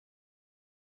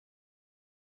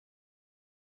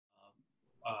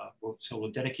so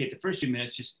we'll dedicate the first few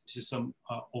minutes just to some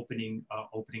opening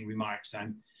remarks.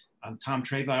 I'm Tom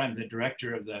Treva. I'm the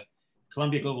director of the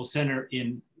Columbia Global Center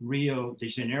in Rio de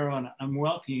Janeiro, and I'm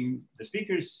welcoming the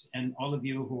speakers and all of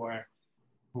you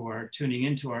who are tuning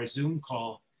into our Zoom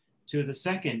call to the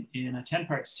second in a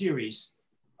 10-part series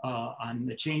on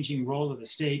the changing role of the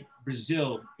state,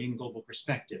 Brazil in global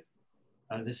perspective.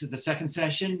 This is the second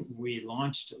session. We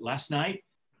launched last night,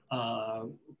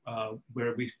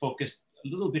 where we focused a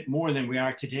little bit more than we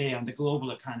are today on the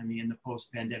global economy in the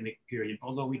post-pandemic period,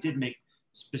 although we did make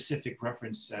specific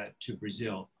reference to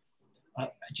Brazil.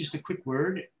 Just a quick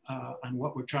word on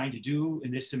what we're trying to do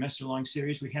in this semester-long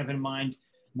series. We have in mind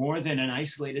more than an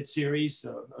isolated series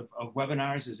of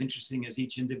webinars, as interesting as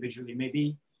each individually may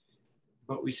be,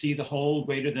 but we see the whole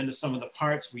greater than the sum of the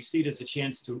parts. We see it as a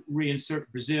chance to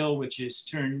reinsert Brazil, which is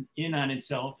turned in on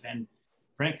itself and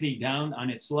frankly down on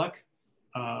its luck,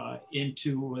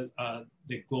 into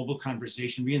the global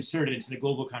conversation, reinserted into the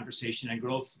global conversation on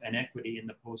growth and equity in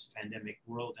the post-pandemic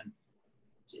world,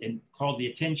 and call the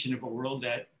attention of a world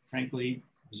that frankly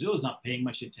Brazil is not paying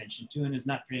much attention to and is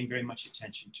not paying very much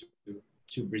attention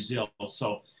to Brazil.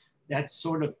 So that's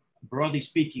sort of, broadly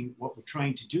speaking, what we're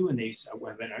trying to do in these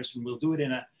webinars, and we'll do it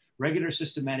in a regular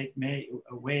systematic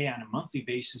way on a monthly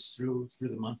basis through the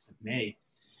month of May.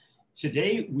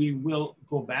 Today, we will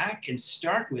go back and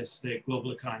start with the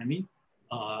global economy,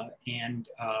 but then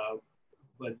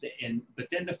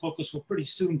the focus will pretty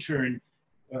soon turn,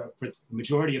 for the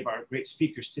majority of our great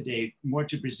speakers today, more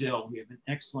to Brazil. We have an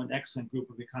excellent group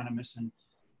of economists and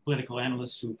political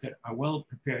analysts who are well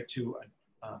prepared to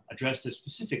address the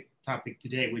specific topic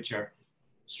today, which are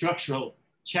structural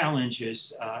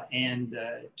challenges and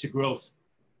to growth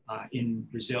in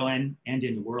Brazil and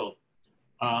in the world.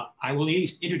 I will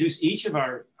introduce each of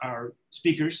our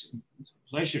speakers. It's a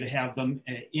pleasure to have them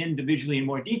individually in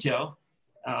more detail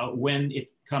when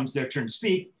it comes their turn to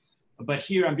speak. But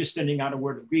here I'm just sending out a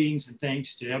word of greetings and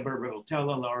thanks to Deborah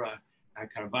Revoltella, Laura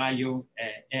Carvalho,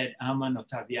 Ed Aman,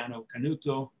 Otaviano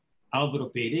Canuto, Alvaro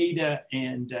Pereira,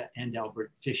 and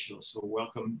Albert Fischl. So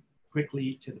welcome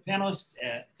quickly to the panelists.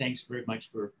 Thanks very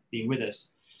much for being with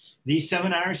us. These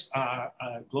seminars,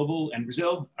 Global and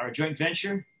Brazil, are a joint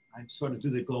venture. I sort of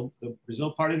do the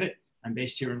Brazil part of it. I'm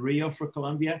based here in Rio for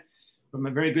Columbia. But my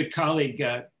very good colleague,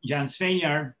 Jan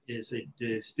Svenjar, is a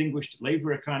distinguished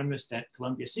labor economist at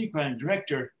Columbia-SIPA and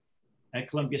director at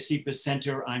Columbia-SIPA's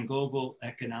Center on Global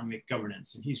Economic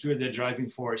Governance. And he's really the driving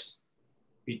force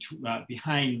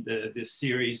behind this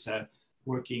series,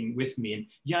 working with me. And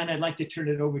Jan, I'd like to turn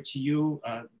it over to you,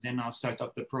 then I'll start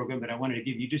up the program, but I wanted to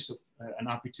give you just an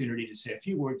opportunity to say a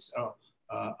few words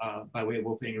by way of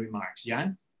opening remarks.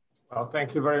 Jan? Well,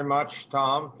 thank you very much,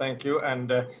 Tom. Thank you. And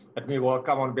let me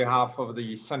welcome on behalf of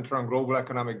the Center on Global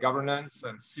Economic Governance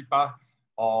and SIPA,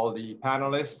 all the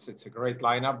panelists. It's a great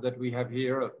lineup that we have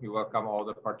here. Let me welcome all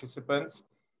the participants.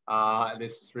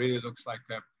 This really looks like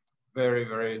a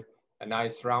very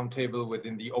nice roundtable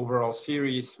within the overall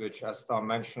series, which, as Tom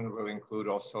mentioned, will include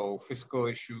also fiscal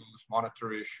issues,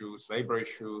 monetary issues, labor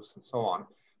issues, and so on.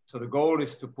 So the goal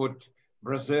is to put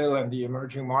Brazil and the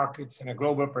emerging markets in a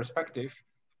global perspective.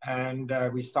 And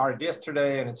we started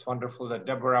yesterday, and it's wonderful that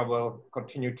Deborah will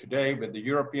continue today with the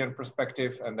European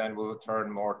perspective, and then we'll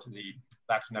turn more to the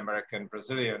Latin American,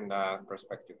 Brazilian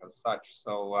perspective as such.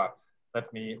 So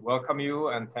let me welcome you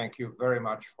and thank you very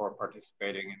much for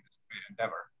participating in this great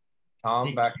endeavor.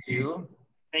 Tom, back to you.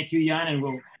 Thank you, Jan, and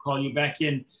we'll call you back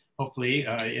in, hopefully,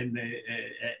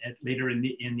 later in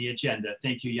the agenda.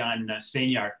 Thank you, Jan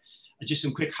Svenjar. Just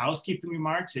some quick housekeeping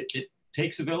remarks. It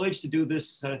takes a village to do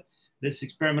this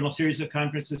experimental series of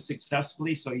conferences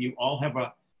successfully. So you all have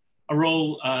a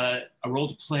role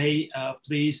to play.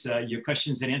 Please, your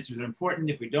questions and answers are important.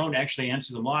 If we don't actually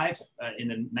answer them live in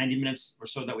the 90 minutes or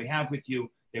so that we have with you,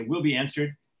 they will be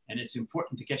answered. And it's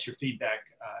important to get your feedback.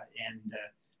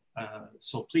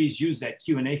 So please use that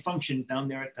Q&A function down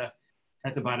there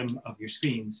at the bottom of your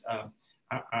screens.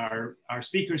 Our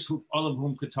speakers, all of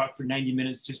whom could talk for 90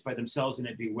 minutes just by themselves, and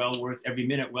it'd be every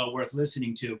minute well worth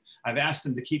listening to. I've asked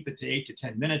them to keep it to 8 to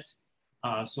 10 minutes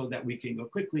so that we can go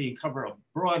quickly and cover a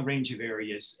broad range of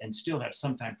areas and still have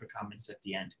some time for comments at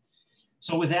the end.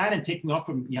 So with that, and taking off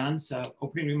from Jan's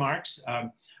opening remarks,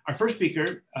 our first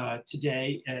speaker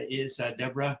today is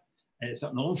Deborah, is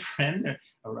an old friend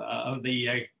of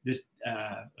Columbia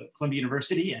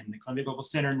University and the Columbia Global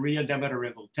Center in Rio,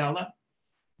 Deborah Revoltella.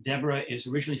 Deborah is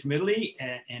originally from Italy,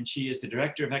 and she is the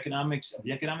director of economics of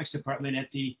the economics department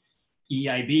at the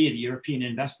EIB, the European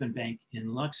Investment Bank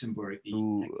in Luxembourg.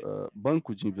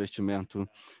 Banco de Investimento.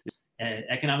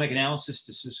 Economic analysis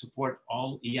to support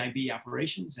all EIB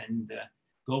operations and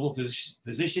global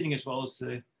positioning as well as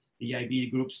the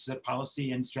EIB group's policy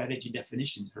and strategy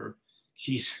definitions.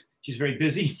 She's very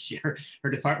busy.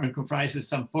 Her department comprises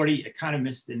some 40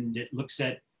 economists, and it looks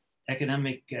at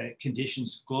economic conditions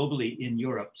globally in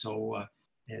Europe. So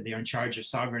they are in charge of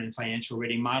sovereign and financial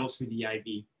rating models for the EIB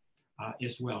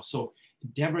as well. So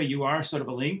Deborah, you are sort of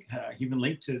a link, human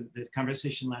link to the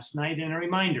conversation last night, and a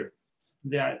reminder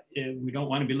that we don't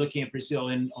want to be looking at Brazil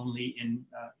only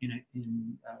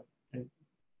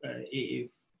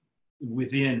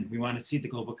within. We want to see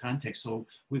the global context. So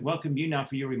we welcome you now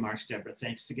for your remarks, Deborah.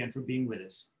 Thanks again for being with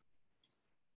us.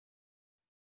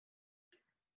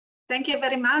 Thank you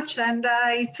very much, and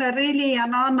it's really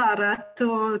an honor to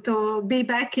be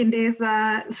back in this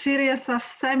series of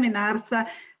seminars.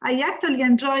 I actually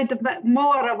enjoyed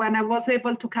more when I was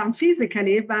able to come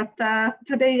physically, but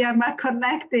today I'm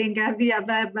connecting via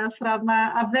web from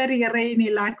a very rainy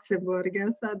Luxembourg.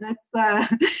 So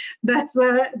that's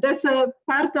a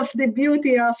part of the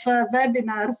beauty of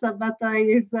webinars, but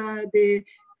is the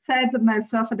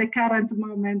sadness of the current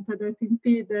moment that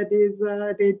impeded is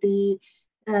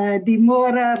the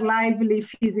more lively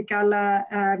physical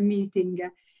meeting.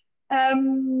 I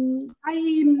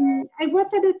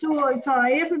wanted to, so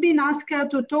I have been asked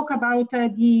to talk about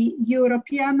the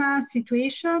European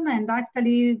situation and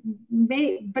actually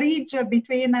bridge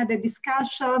between the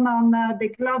discussion on the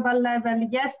global level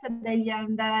yesterday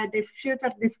and the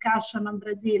future discussion on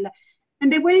Brazil. And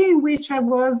the way in which I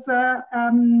was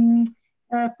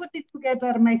putting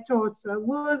together my thoughts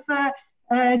was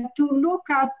to look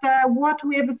at what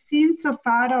we have seen so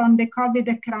far on the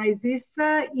COVID crisis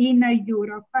in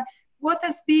Europe. What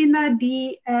has been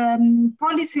the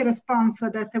policy response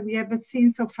that we have seen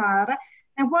so far,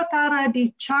 and what are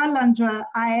the challenges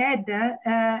ahead,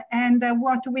 and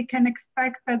what we can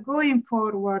expect going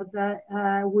forward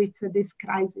with this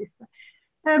crisis.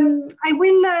 I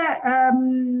will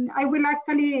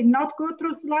actually not go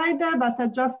through slides, but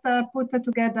just put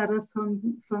together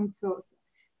some thoughts.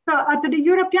 So at the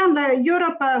European,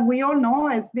 Europe, we all know,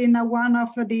 has been one of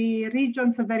the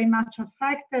regions very much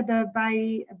affected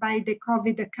by the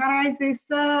COVID crisis.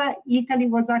 Italy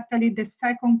was actually the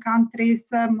second country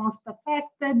most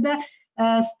affected,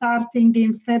 starting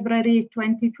in February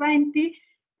 2020.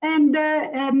 And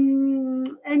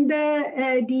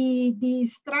the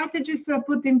strategies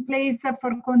put in place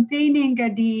for containing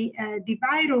the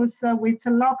virus with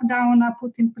lockdown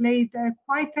put in place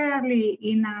quite early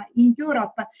in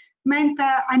Europe meant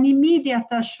an immediate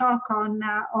shock on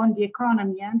the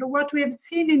economy. And what we have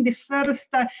seen in the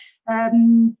first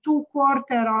 2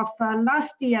 quarters of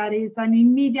last year is an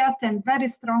immediate and very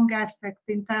strong effect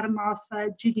in terms of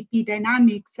GDP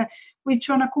dynamics, which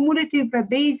on a cumulative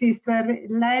basis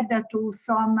led to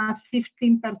some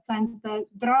 15%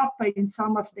 drop in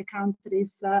some of the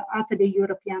countries at the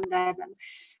European level.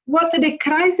 What the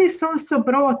crisis also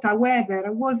brought,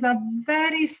 however, was a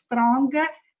very strong,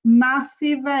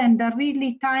 massive and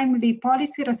really timely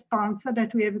policy response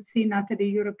that we have seen at the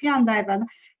European level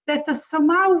that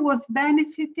somehow was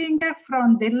benefiting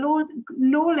from the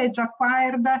knowledge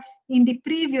acquired in the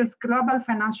previous global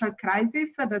financial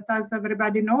crisis that, as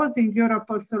everybody knows, in Europe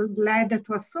also led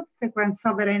to a subsequent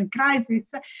sovereign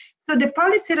crisis. So the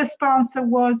policy response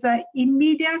was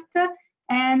immediate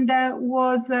and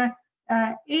was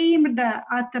aimed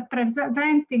at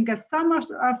preventing some of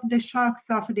the shocks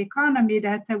of the economy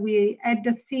that we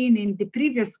had seen in the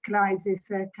previous crisis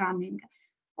coming.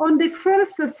 On the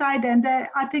first side, and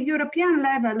at the European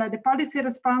level, the policy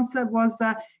response was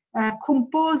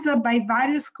composed by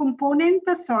various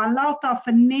components, so a lot of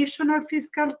national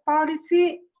fiscal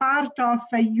policy, part of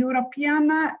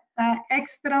European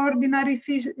extraordinary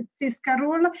fiscal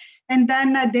rule, and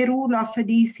then the rule of the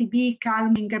ECB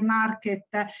calming the market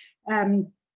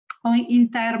in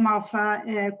terms of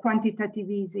quantitative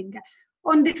easing.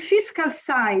 On the fiscal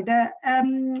side,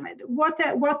 what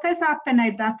has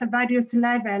happened at various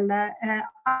levels,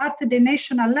 at the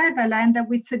national level and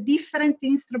with different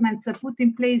instruments put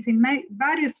in place in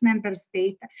various member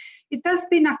states, it has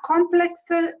been a complex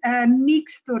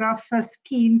mixture of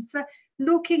schemes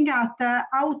looking at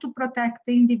how to protect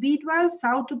individuals,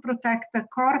 how to protect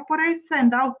corporates,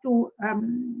 and how to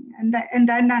and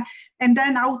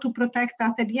then how to protect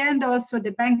at the end also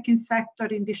the banking sector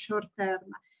in the short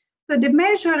term. So the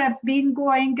measures have been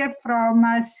going from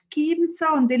schemes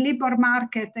on the labor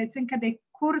market. I think the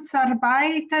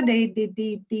Kurzarbeit,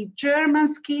 the German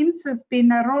schemes, has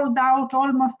been rolled out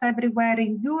almost everywhere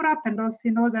in Europe and also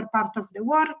in other parts of the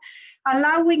world,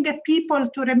 allowing people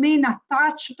to remain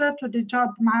attached to the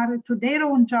job market, to their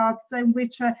own jobs, in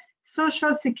which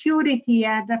social security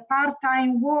and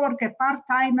part-time work,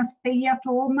 part-time stay at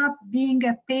home being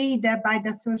paid by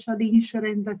the social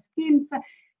insurance schemes.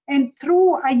 And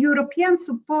through a European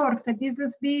support, this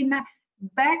has been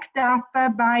backed up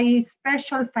by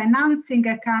special financing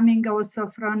coming also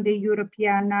from the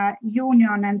European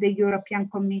Union and the European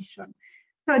Commission.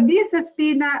 So this has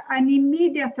been an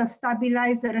immediate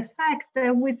stabilizer effect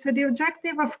with the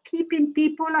objective of keeping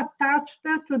people attached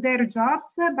to their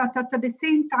jobs, but at the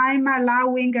same time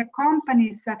allowing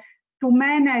companies to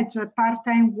manage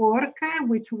part-time work,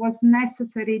 which was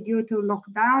necessary due to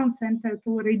lockdowns and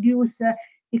to reduce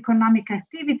economic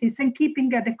activities, and keeping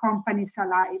the companies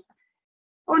alive.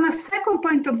 On a second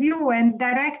point of view and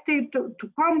directed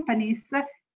to companies,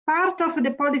 part of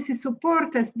the policy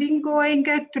support has been going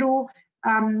through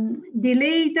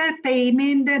delayed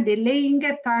payment, delaying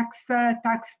tax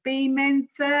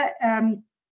payments.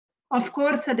 Of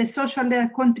course, the social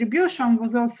contribution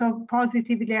was also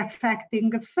positively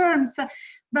affecting firms,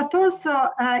 but also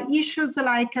issues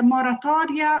like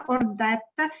moratoria or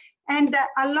debt, and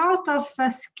a lot of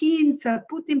schemes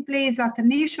put in place at a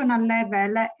national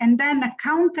level and then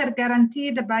counter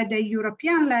guaranteed by the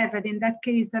European level, in that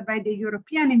case by the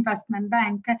European Investment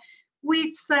Bank,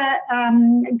 with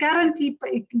guarantee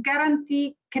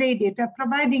credit,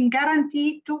 providing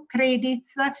guarantee to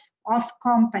credits of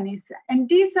companies. And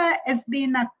this has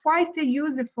been quite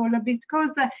useful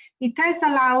because it has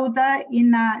allowed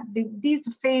in this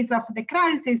phase of the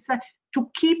crisis to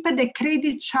keep the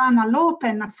credit channel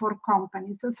open for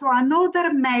companies. So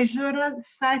another measure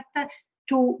set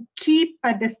to keep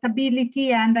the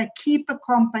stability and keep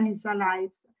companies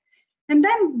alive. And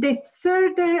then the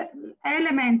third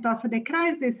element of the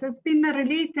crisis has been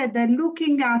related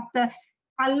looking at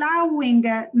allowing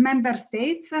member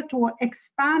states to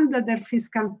expand their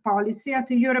fiscal policy. At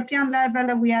the European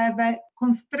level, we have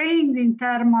constrained in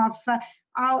terms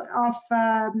of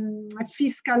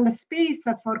fiscal space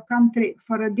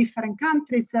for different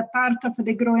countries, part of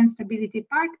the Growth and Stability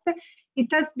Pact.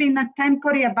 It has been a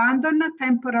temporary abandon,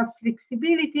 temporal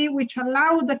flexibility, which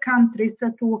allowed the countries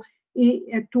to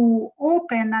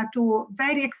open to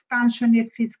very expansionary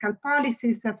fiscal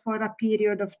policies for a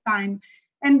period of time.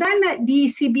 And then the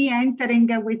ECB entering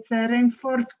with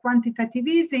reinforced quantitative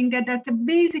easing that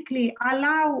basically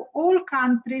allow all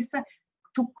countries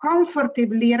to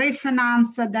comfortably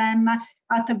refinance them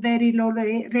at a very low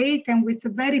rate and with a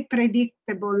very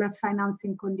predictable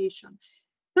financing condition.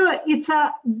 So it's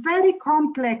a very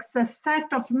complex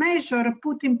set of measures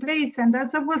put in place, and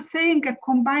as I was saying,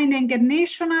 combining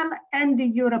national and the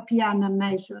European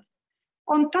measures.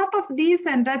 On top of this,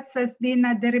 and that has been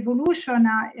the revolution,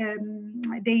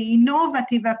 the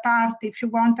innovative part, if you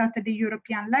want, at the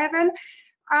European level,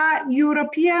 a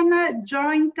European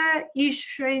joint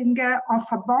issuing of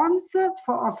bonds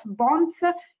for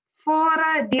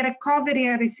the recovery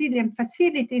and resilience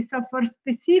facility. So for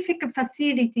specific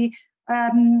facility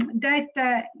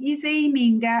that is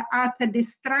aiming at the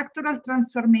structural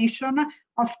transformation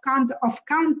of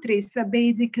countries,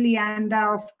 basically, and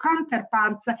of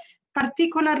counterparts,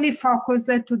 particularly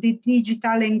focused to the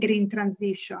digital and green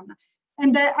transition.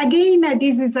 And again,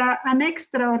 this is an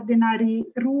extraordinary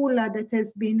rule that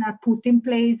has been put in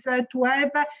place to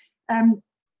have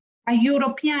a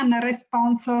European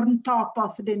response on top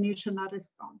of the national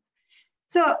response.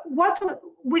 So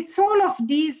with all of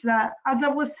these, as I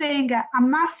was saying, a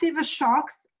massive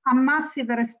shocks, a massive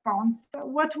response.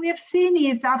 What we have seen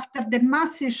is after the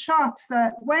massive shocks,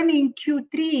 when in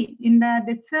Q3, in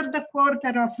the third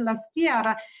quarter of last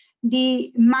year,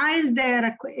 the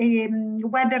milder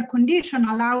weather condition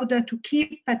allowed to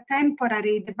keep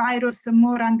temporarily the virus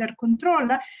more under control.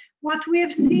 What we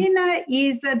have seen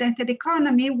is that the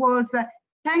economy was,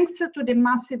 thanks to the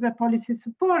massive policy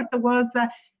support, was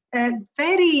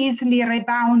very easily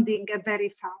rebounding very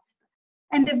fast.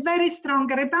 And a very strong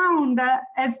rebound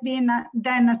has been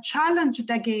then challenged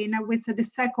again with the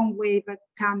second wave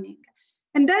coming.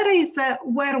 And that is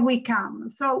where we come.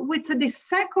 So with the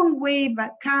second wave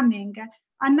coming,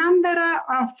 a number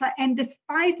of, and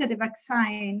despite the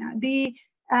vaccine, the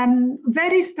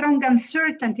very strong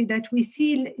uncertainty that we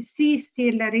see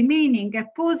still remaining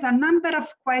pose a number of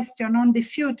questions on the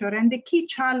future and the key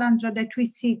challenge that we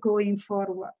see going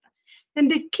forward. And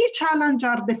the key challenge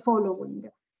are the following.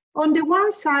 On the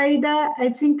one side, I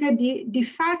think the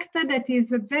fact that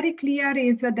is very clear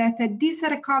is that this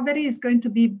recovery is going to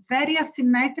be very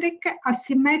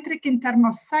asymmetric in terms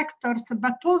of sectors,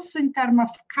 but also in terms of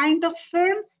kind of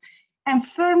firms, and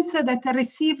firms that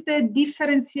received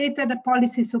differentiated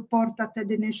policy support at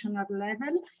the national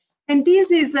level. And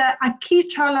this is a key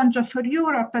challenge for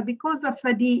Europe because of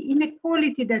the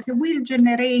inequality that will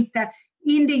generate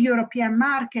in the European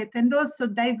market and also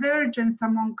divergence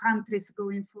among countries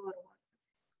going forward.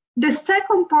 The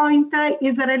second point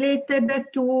is related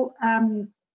to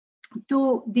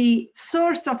the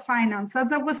source of finance.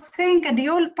 As I was saying, the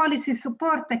old policy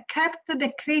support kept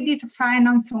the credit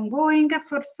finance ongoing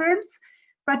for firms,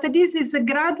 but this is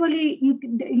gradually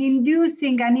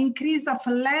inducing an increase of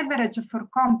leverage for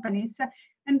companies.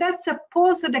 And that's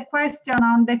posed the question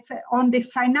on the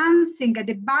financing,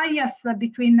 the bias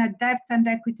between debt and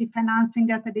equity financing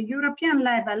at the European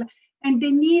level, and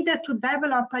the need to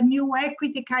develop a new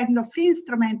equity kind of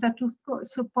instrument to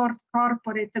support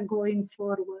corporate going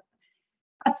forward.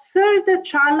 A third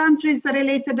challenge is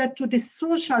related to the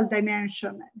social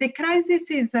dimension. The crisis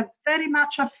is very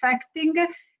much affecting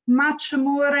much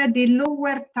more the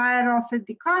lower tier of the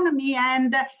economy,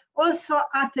 and also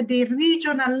at the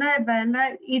regional level,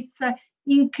 it's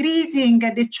increasing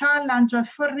the challenge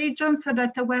for regions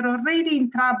that were already in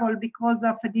trouble because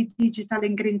of the digital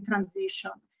and green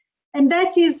transition. And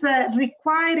that is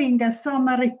requiring some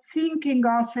rethinking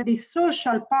of the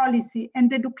social policy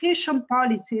and education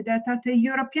policy that at the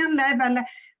European level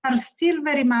are still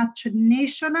very much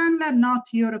national, not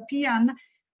European.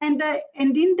 And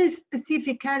in this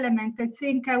specific element, I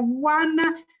think one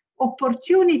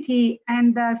opportunity,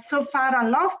 and so far a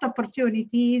lost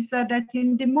opportunity, is that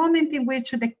in the moment in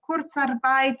which the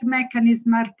Kurzarbeit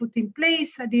mechanism are put in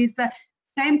place, these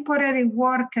temporary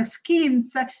work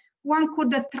schemes, one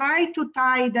could try to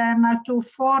tie them to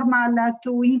formal,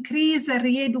 to increase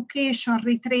re-education,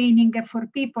 retraining for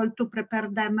people to prepare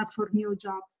them for new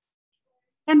jobs.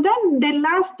 And then the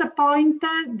last point,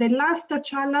 the last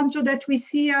challenge that we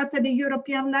see at the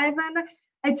European level,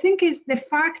 I think is the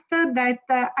fact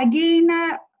that,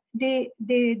 again,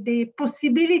 the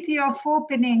possibility of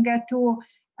opening to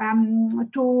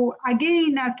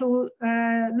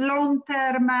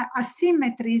long-term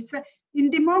asymmetries in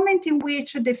the moment in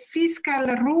which the fiscal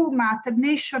room at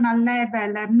national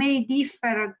level may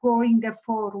differ going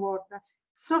forward.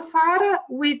 So far,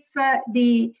 with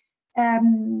the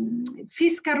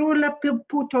fiscal rule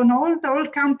put on hold, all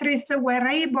countries were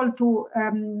able to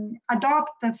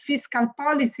adopt a fiscal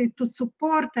policy to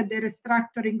support the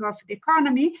restructuring of the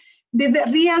economy. The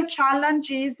real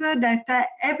challenge is that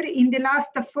in the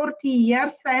last 40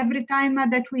 years, every time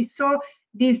that we saw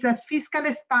this fiscal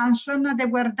expansion, they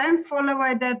were then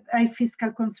followed by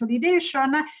fiscal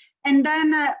consolidation, and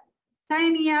then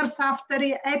 10 years after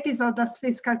the episode of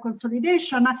fiscal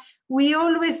consolidation, we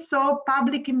always saw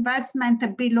public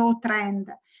investment below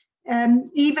trend,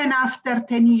 even after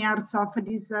 10 years of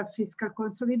this fiscal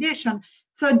consolidation.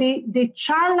 So the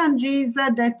challenge is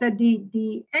that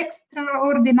the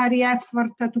extraordinary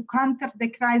effort to counter the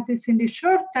crisis in the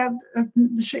short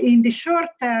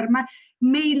term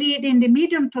may lead in the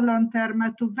medium to long term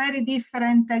to very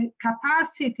different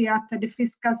capacity at the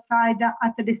fiscal side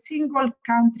at the single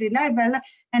country level,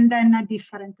 and then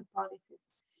different policies.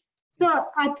 So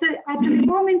at the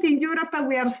moment in Europe,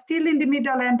 we are still in the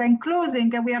middle, and then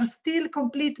closing, we are still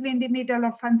completely in the middle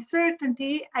of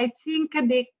uncertainty. I think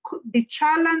the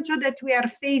challenge that we are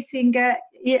facing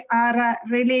are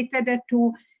related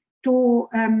to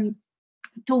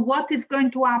what is going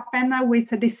to happen with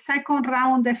the second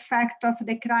round effect of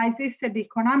the crisis, the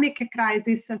economic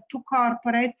crisis, to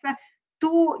corporates,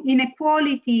 to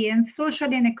inequality and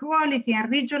social inequality and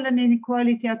regional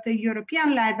inequality at the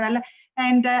European level,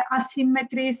 and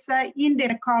asymmetries in the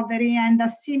recovery and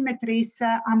asymmetries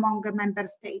among member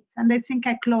states. And I think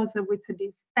I close with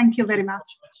this. Thank you very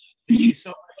much. Thank you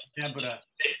so much, Deborah.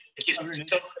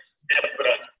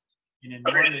 An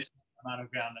enormous amount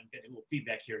of ground. I'm getting a little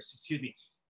feedback here. So, excuse me.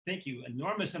 Thank you.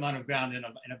 Enormous amount of ground in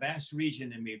a vast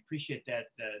region, and we appreciate that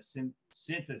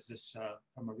synthesis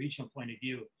from a regional point of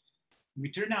view. We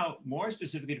turn now more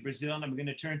specifically to Brazil, and I'm going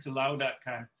to turn to Laura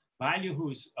Carvalho,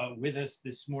 who's with us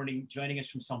this morning, joining us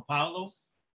from Sao Paulo,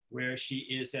 where she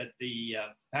is at the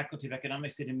Faculty of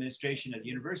Economics and Administration at the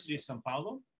University of Sao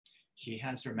Paulo. She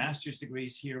has her master's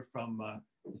degrees here from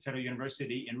the Federal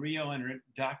University in Rio and her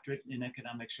doctorate in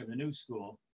economics from the New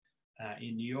School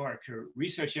in New York. Her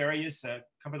research areas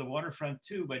cover the waterfront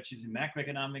too, but she's in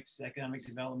macroeconomics, economic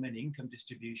development, income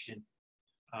distribution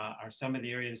are some of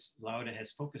the areas Laura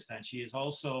has focused on. She is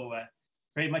also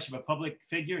very much of a public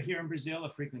figure here in Brazil, a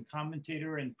frequent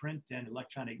commentator in print and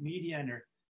electronic media, and her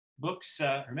books,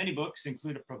 her many books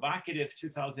include a provocative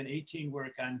 2018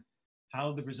 work on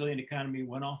how the Brazilian economy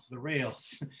went off the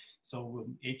rails. So we're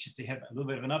anxious to have a little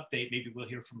bit of an update. Maybe we'll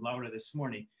hear from Laura this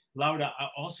morning. Laura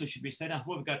also should be said, I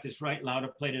hope I've got this right, Laura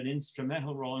played an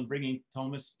instrumental role in bringing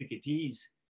Thomas Piketty's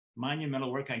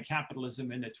monumental work on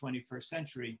capitalism in the 21st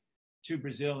century to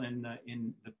Brazil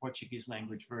in the Portuguese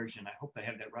language version. I hope I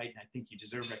have that right, and I think you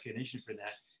deserve recognition for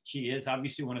that. She is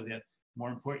obviously one of the more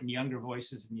important younger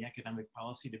voices in the economic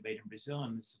policy debate in Brazil,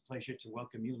 and it's a pleasure to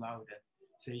welcome you, Laura.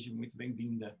 Seja muito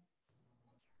bem-vinda.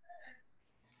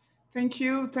 Thank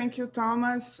you,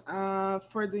 Thomas,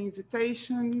 for the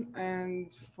invitation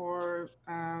and for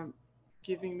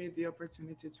giving me the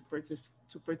opportunity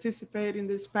to participate in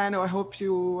this panel. I hope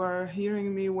you are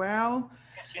hearing me well.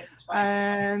 Yes, it's fine.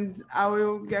 And I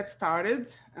will get started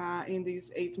in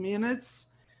these 8 minutes.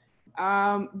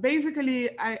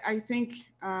 Basically, I think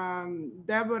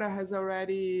Deborah has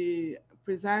already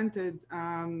presented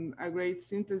a great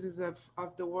synthesis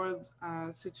of the world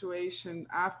situation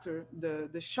after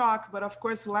the shock, but of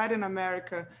course Latin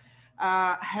America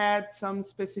had some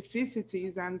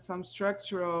specificities and some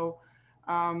structural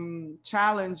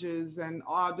challenges and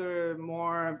other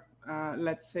more,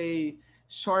 let's say,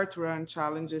 short-run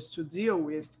challenges to deal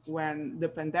with when the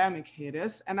pandemic hit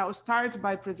us. And I'll start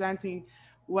by presenting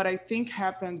what I think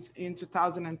happened in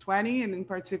 2020, and in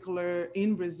particular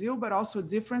in Brazil, but also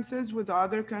differences with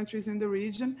other countries in the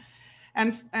region.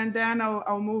 And then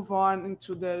I'll move on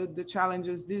into the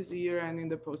challenges this year and in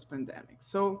the post-pandemic.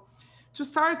 So to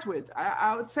start with,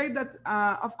 I would say that,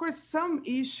 of course, some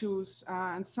issues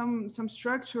and some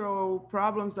structural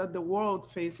problems that the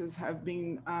world faces have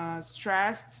been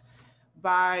stressed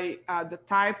by the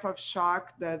type of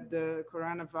shock that the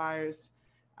coronavirus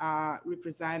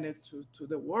represented to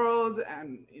the world,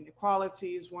 and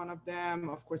inequality is one of them.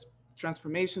 Of course,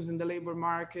 transformations in the labor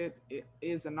market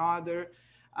is another.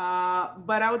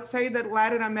 But I would say that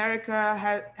Latin America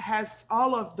has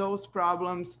all of those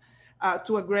problems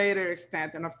to a greater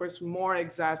extent, and of course more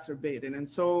exacerbated. And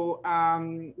so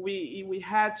we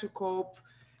had to cope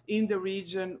in the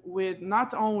region with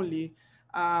not only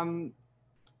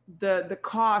the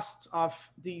cost of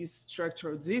these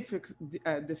structural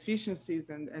deficiencies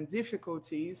and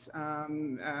difficulties,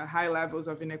 high levels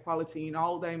of inequality in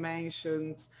all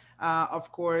dimensions,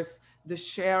 of course, the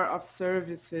share of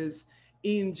services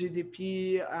in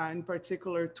GDP, in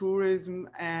particular tourism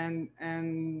and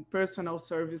personal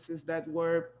services that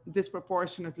were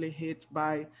disproportionately hit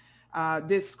by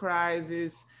this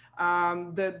crisis.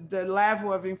 The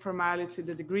level of informality,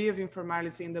 the degree of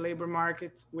informality in the labor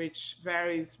market, which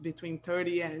varies between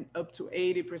 30 and up to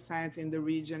 80% in the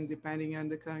region, depending on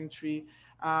the country,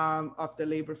 of the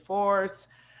labor force.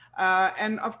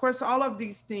 And of course, all of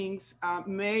these things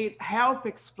may help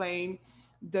explain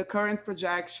the current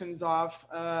projections of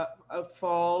a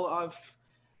fall of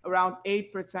around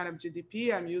 8% of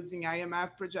GDP. I'm using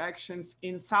IMF projections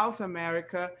in South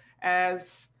America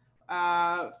as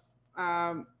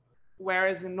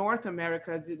whereas in North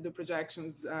America, the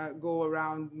projections go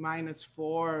around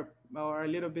 -4 or a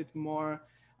little bit more,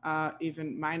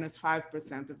 even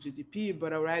 -5% of GDP,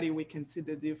 but already we can see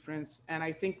the difference. And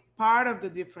I think part of the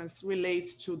difference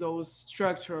relates to those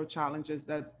structural challenges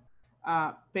that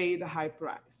pay the high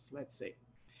price, let's say.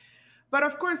 But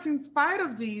of course, in spite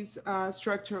of these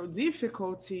structural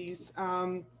difficulties,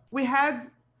 we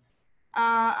had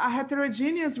a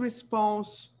heterogeneous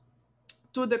response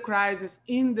to the crisis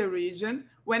in the region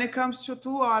when it comes to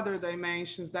two other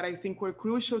dimensions that I think were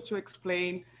crucial to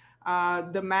explain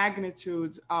the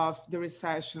magnitude of the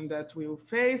recession that we will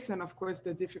face, and of course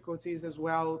the difficulties as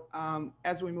well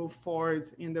as we move forward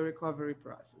in the recovery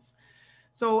process.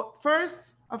 So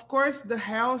first, of course, the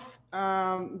health,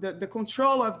 the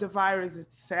control of the virus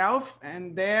itself,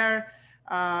 and there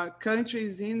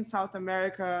countries in South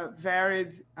America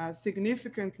varied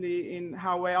significantly in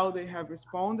how well they have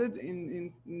responded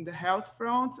in the health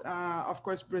front. Of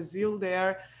course, Brazil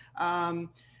there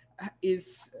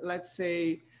is, let's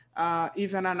say,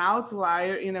 even an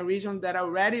outlier in a region that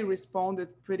already responded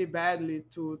pretty badly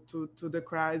to the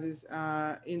crisis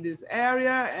in this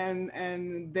area.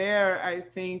 And there, I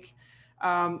think,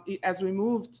 as we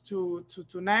moved to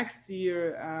next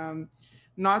year,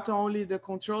 not only the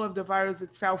control of the virus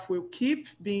itself will keep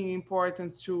being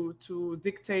important to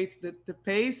dictate the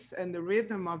pace and the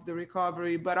rhythm of the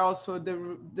recovery, but also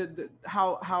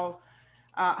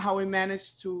how we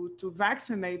manage to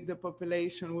vaccinate the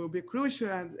population will be crucial.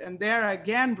 And there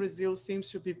again, Brazil seems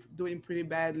to be doing pretty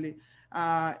badly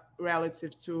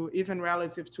relative to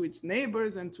its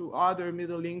neighbors and to other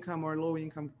middle income or low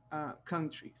income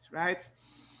countries, right?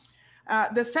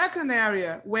 The second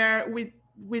area where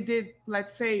we did,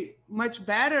 let's say, much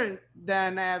better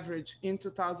than average in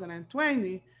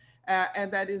 2020,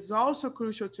 and that is also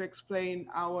crucial to explain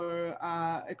our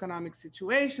economic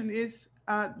situation, is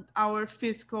our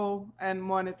fiscal and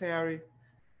monetary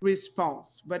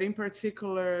response. But in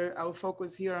particular, I'll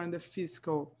focus here on the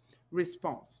fiscal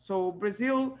response. So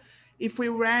Brazil, if we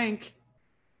rank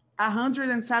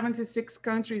 176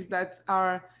 countries that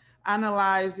are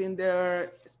analyzed in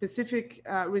their specific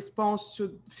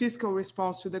fiscal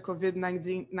response to the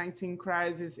COVID-19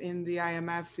 crisis in the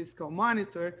IMF Fiscal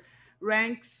Monitor,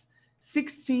 ranks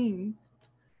 16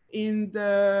 in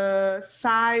the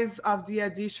size of the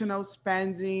additional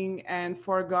spending and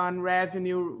foregone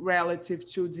revenue relative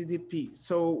to GDP.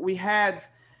 So we had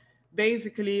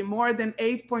basically more than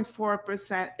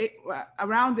 8.4%,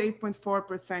 around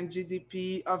 8.4%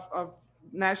 GDP of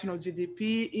national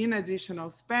GDP in additional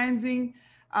spending.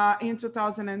 In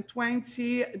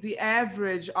 2020, the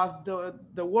average of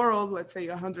the world, let's say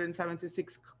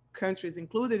 176 countries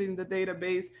included in the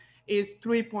database, is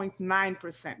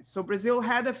 3.9%. So Brazil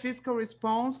had a fiscal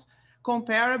response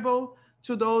comparable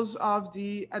to those of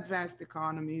the advanced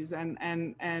economies, and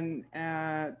in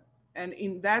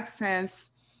that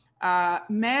sense,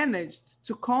 managed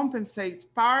to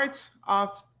compensate part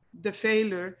of the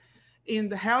failure in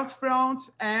the health front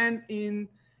and in,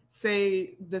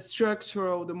 say,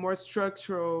 the more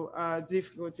structural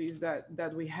difficulties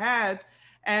that we had.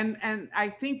 And I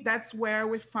think that's where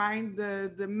we find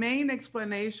the main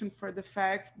explanation for the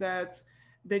fact that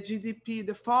the GDP,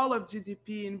 the fall of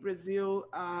GDP in Brazil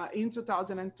in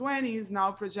 2020 is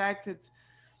now projected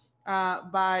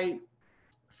by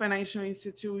financial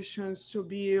institutions to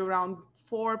be around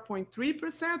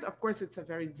 4.3%. Of course, it's a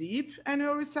very deep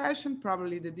annual recession,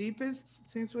 probably the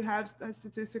deepest since we have a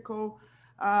statistical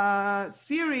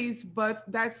series, but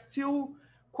that's still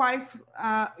quite,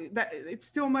 it's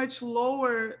still much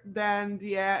lower than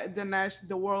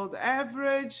the world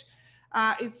average.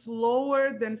 It's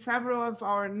lower than several of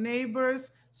our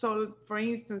neighbors. So for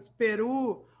instance,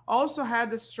 Peru also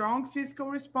had a strong fiscal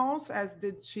response, as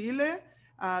did Chile.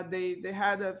 They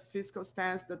had a fiscal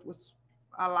stance that was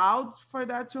allowed for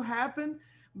that to happen.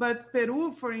 But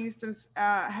Peru, for instance,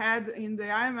 had in the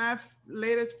IMF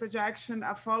latest projection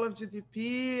a fall of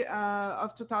GDP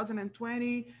of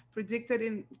 2020 predicted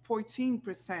in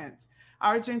 14%.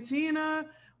 Argentina,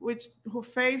 who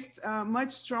faced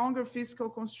much stronger fiscal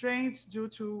constraints due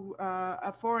to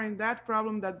a foreign debt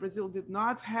problem that Brazil did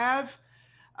not have,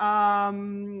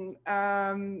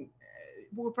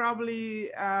 will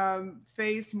probably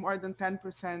face more than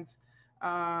 10%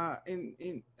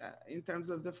 in terms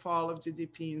of the fall of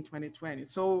GDP in 2020.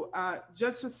 So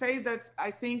just to say that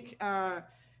I think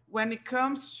when it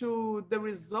comes to the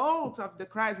result of the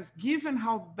crisis, given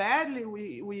how badly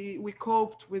we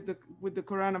coped with the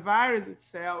coronavirus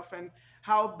itself and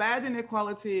how bad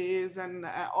inequality is and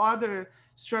other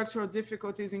structural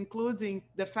difficulties, including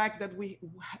the fact that we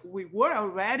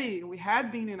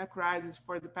had been in a crisis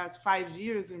for the past 5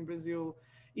 years in Brazil,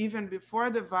 even before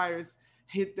the virus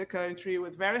hit the country,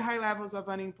 with very high levels of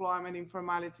unemployment,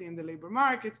 informality in the labor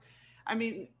market. I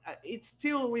mean, it's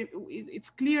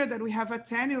clear that we have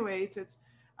attenuated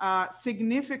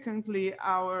significantly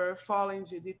our fall in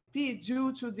GDP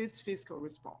due to this fiscal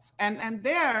response. And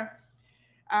there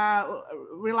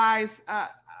relies,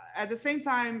 at the same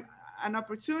time, an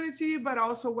opportunity, but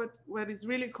also what is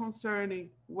really concerning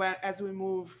as we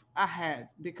move ahead.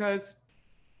 Because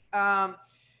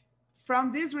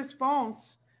from this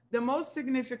response, the most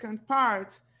significant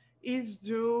part is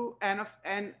due,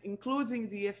 and including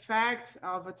the effect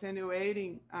of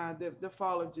attenuating the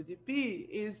fall of GDP,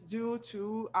 is due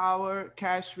to our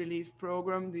cash relief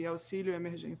program, the Auxílio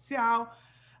Emergencial,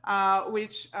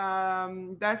 which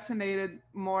designated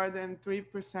more than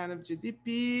 3% of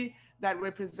GDP. That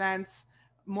represents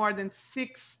more than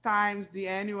 6 times the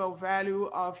annual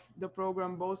value of the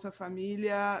program Bolsa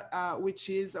Familia, which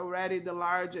is already the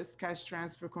largest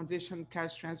conditioned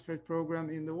cash transfer program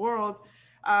in the world,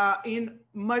 in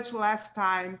much less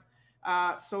time.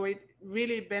 So it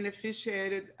really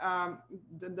beneficiated,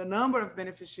 the number of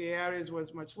beneficiaries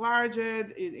was much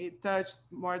larger. It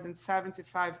touched more than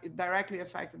 75, it directly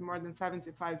affected more than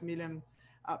 75 million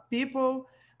people.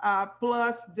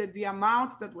 Plus the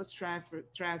amount that was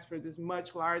transferred is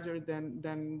much larger than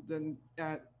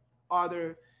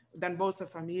Bolsa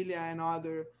Familia and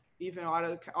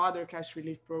other cash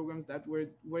relief programs that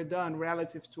were done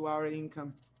relative to our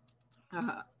income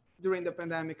during the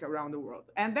pandemic around the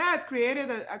world. And that created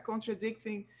a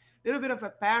contradicting, little bit of a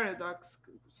paradox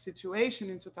situation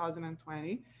in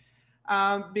 2020.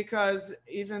 Because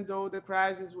even though the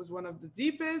crisis was one of the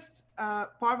deepest,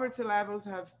 poverty levels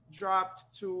have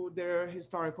dropped to their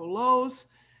historical lows.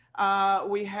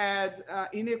 We had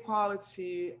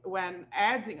inequality when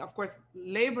adding, of course,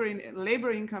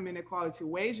 labor income inequality,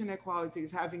 wage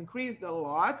inequalities have increased a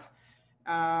lot.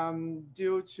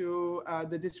 due to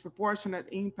the disproportionate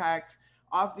impact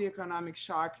of the economic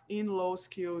shock in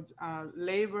low-skilled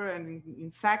labor and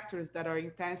in sectors that are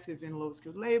intensive in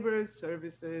low-skilled labor,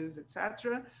 services,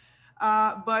 etc.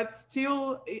 But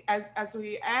still, as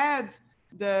we add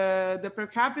the per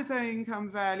capita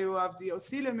income value of the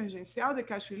Auxílio Emergencial, the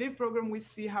cash relief program, we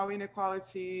see how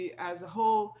inequality as a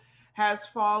whole has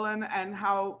fallen and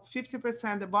how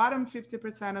 50%, the bottom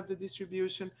 50% of the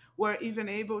distribution were even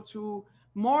able to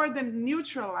more than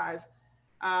neutralize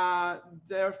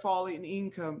their fall in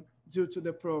income due to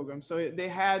the program. So they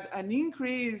had an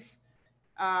increase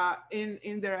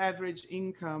in their average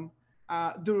income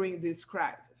during this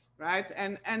crisis, right?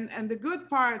 And the good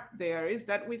part there is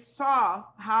that we saw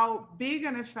how big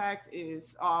an effect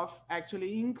is of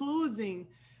actually including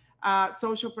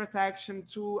social protection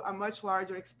to a much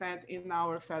larger extent in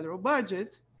our federal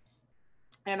budget.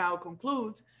 And I'll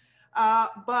conclude.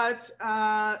 But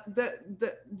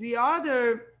the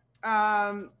other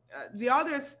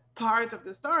part of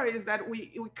the story is that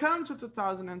we come to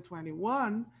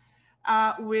 2021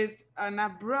 with an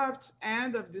abrupt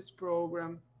end of this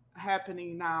program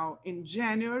happening now in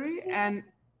January, and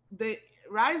the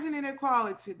rise in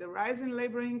inequality, the rise in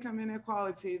labor income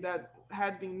inequality that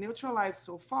had been neutralized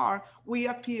so far, will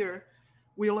appear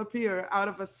out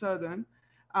of a sudden,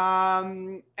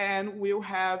 and will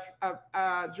have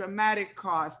a dramatic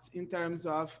cost in terms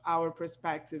of our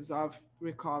perspectives of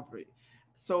recovery.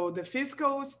 So the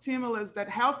fiscal stimulus that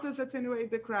helped us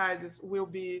attenuate the crisis will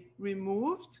be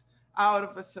removed out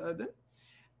of a sudden.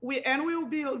 We will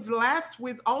be left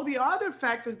with all the other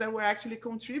factors that were actually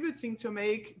contributing to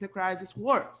make the crisis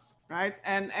worse, right?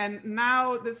 And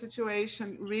now the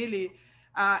situation really,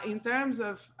 in terms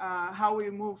of how we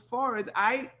move forward,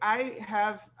 I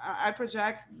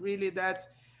project really that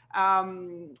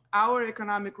our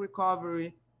economic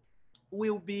recovery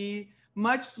will be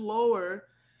much slower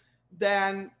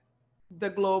than the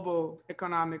global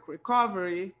economic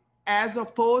recovery, as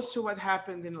opposed to what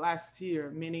happened in last year,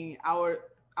 meaning our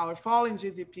fall in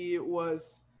GDP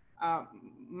was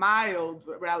mild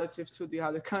relative to the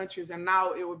other countries, and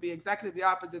now it will be exactly the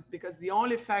opposite because the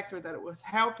only factor that was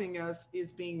helping us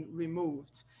is being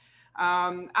removed.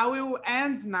 I will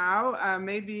end now.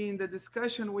 Maybe in the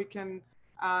discussion we can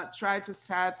try to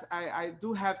set, I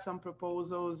do have some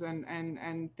proposals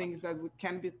and things that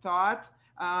can be thought.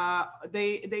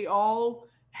 They all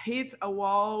hit a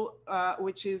wall,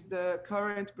 which is the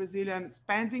current Brazilian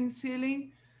spending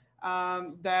ceiling,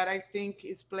 that I think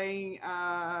is playing,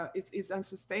 is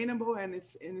unsustainable and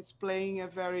is playing a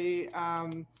very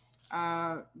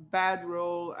bad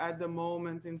role at the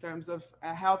moment in terms of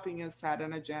helping us set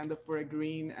an agenda for a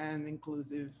green and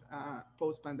inclusive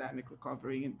post-pandemic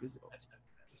recovery in Brazil.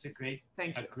 That's a great,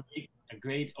 thank you. A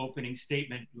great opening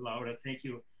statement, Laura. Thank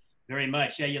you very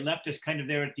much. Yeah, you left us kind of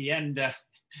there at the end.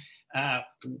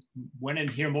 Want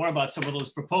to hear more about some of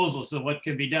those proposals of what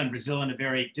can be done. Brazil in a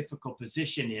very difficult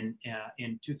position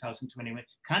in 2021,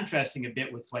 contrasting a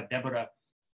bit with what Deborah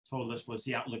told us was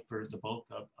the outlook for the bulk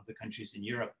of the countries in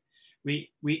Europe.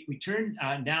 We turn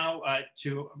now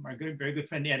to our very good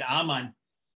friend Ed Aman.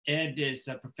 Ed is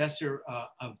a professor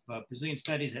of Brazilian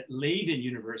studies at Leiden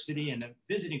University and a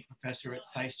visiting professor at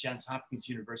SAIS Johns Hopkins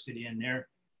University in their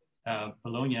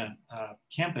Bologna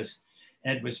campus.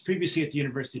 Ed was previously at the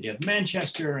University of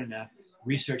Manchester and a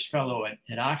research fellow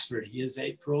at Oxford. He is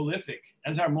a prolific,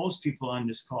 as are most people on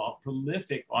this call,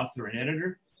 prolific author and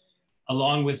editor.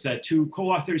 Along with two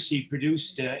co-authors, he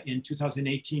produced in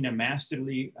 2018 a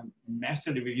masterly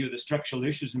review of the structural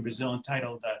issues in Brazil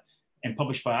entitled, and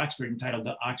published by Oxford, entitled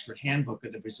The Oxford Handbook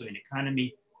of the Brazilian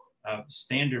Economy,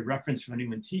 standard reference for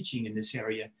anyone teaching in this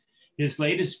area. His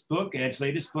latest book, Ed's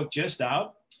latest book, just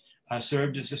out,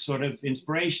 served as a sort of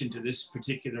inspiration to this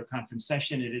particular conference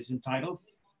session. It is entitled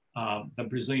The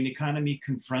Brazilian Economy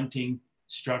Confronting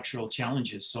Structural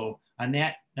Challenges. So on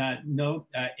that note,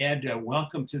 Ed,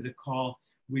 welcome to the call.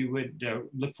 We would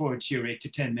look forward to your 8 to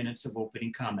 10 minutes of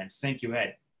opening comments. Thank you,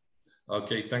 Ed.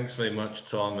 Okay, thanks very much,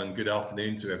 Tom, and good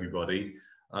afternoon to everybody.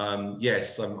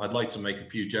 Yes, I'd like to make a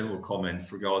few general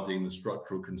comments regarding the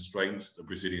structural constraints the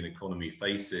Brazilian economy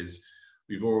faces.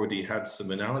 We've already had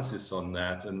some analysis on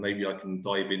that, and maybe I can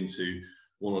dive into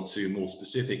one or two more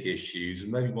specific issues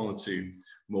and maybe one or two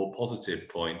more positive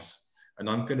points. And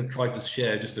I'm going to try to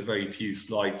share just a very few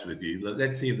slides with you.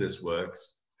 Let's see if this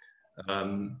works.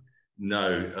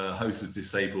 No, host has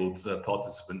disabled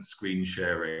participant screen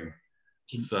sharing.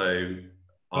 So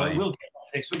we'll get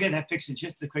that fixed. We'll get that fixed in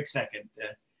just a quick second.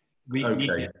 We need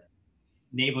to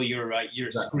enable your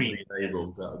screen.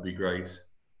 Enabled, that would be great.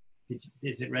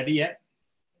 Is it ready yet?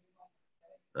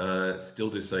 Still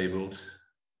disabled.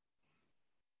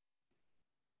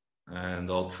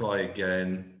 And I'll try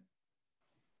again.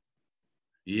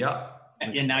 Yeah.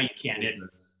 Yeah, now you can't.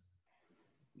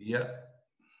 Yeah.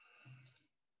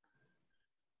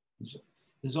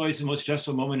 There's always the most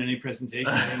stressful moment in any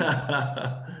presentation. Getting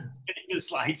the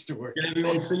slides to work. Can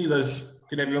everyone see this?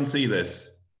 Can everyone see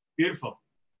this? Beautiful.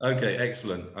 Okay,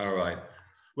 excellent. All right.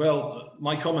 Well,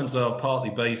 my comments are partly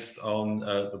based on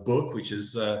the book, which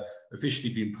has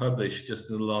officially been published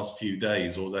just in the last few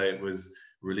days, although it was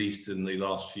released in the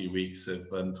last few weeks of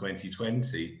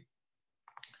 2020.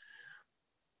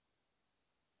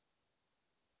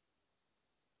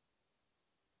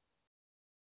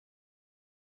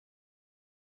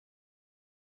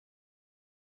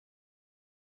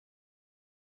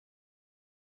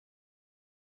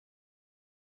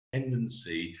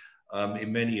 Tendency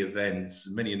in many events,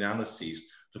 many analyses,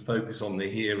 to focus on the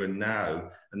here and now.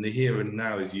 And the here and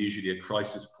now is usually a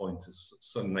crisis point of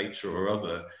some nature or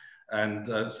other. And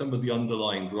some of the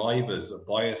underlying drivers that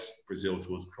bias Brazil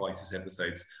towards crisis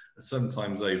episodes are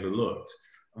sometimes overlooked.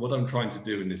 And what I'm trying to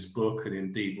do in this book, and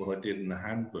indeed what I did in the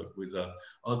handbook with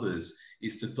others,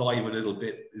 is to dive a little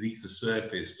bit beneath the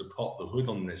surface, to pop the hood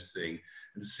on this thing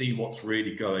and to see what's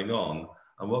really going on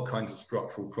and what kinds of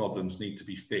structural problems need to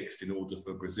be fixed in order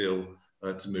for Brazil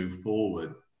to move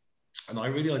forward. And I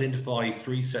really identify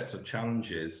three sets of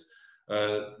challenges,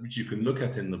 which you can look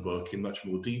at in the book in much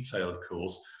more detail, of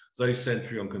course, those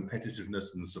centering on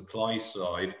competitiveness and the supply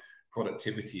side,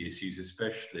 productivity issues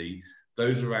especially,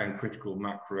 those around critical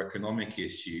macroeconomic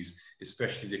issues,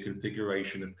 especially the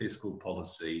configuration of fiscal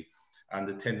policy and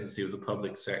the tendency of the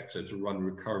public sector to run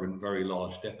recurrent very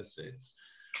large deficits.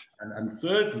 And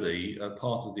thirdly,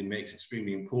 part of the mix,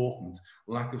 extremely important,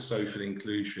 lack of social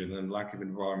inclusion and lack of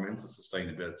environmental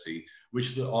sustainability,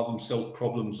 which are themselves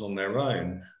problems on their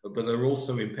own, but they're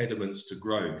also impediments to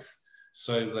growth.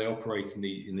 So they operate in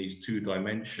these two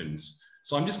dimensions.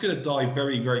 So I'm just going to dive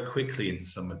very, very quickly into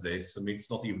some of this. I mean, it's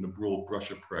not even a broad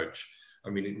brush approach. I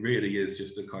mean, it really is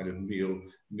just a kind of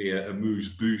mere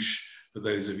amuse-bouche for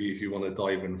those of you who want to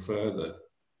dive in further.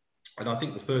 And I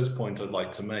think the first point I'd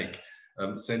like to make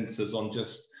centers on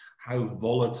just how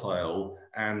volatile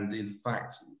and in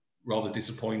fact rather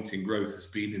disappointing growth has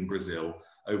been in Brazil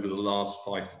over the last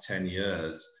 5 to 10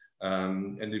 years.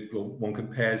 And if one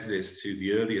compares this to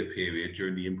the earlier period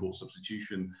during the import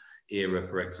substitution era,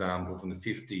 for example, from the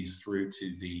 50s through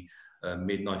to the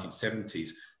mid-1970s,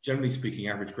 generally speaking,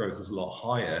 average growth is a lot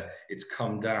higher. It's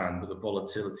come down, but the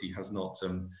volatility has not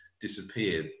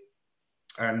disappeared.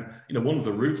 And one of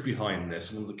the roots behind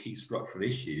this, one of the key structural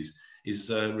issues,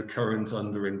 is recurrent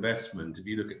underinvestment. If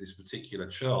you look at this particular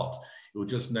chart, you'll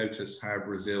just notice how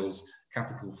Brazil's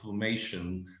capital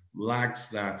formation lags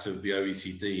that of the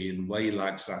OECD and way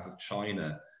lags that of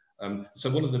China. So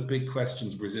one of the big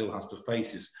questions Brazil has to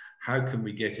face is how can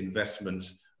we get investment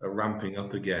ramping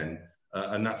up again?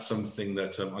 And that's something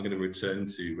that I'm going to return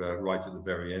to right at the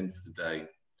very end of the day.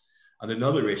 And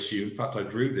another issue, in fact, I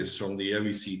drew this from the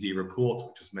OECD report,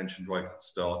 which was mentioned right at the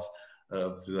start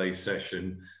of today's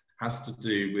session, has to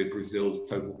do with Brazil's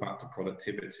total factor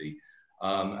productivity.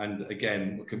 And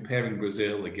again, comparing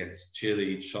Brazil against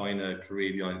Chile, China,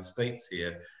 Korea, the United States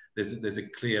here, there's a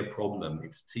clear problem.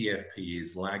 Its TFP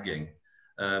is lagging.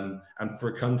 And for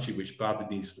a country which badly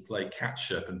needs to play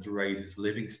catch up and to raise its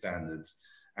living standards,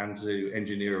 and to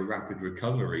engineer a rapid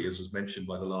recovery, as was mentioned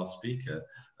by the last speaker,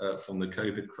 from the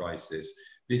COVID crisis.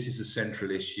 This is a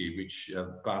central issue which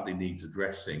badly needs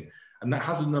addressing. And that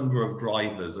has a number of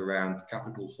drivers around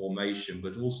capital formation,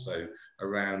 but also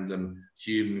around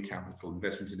human capital,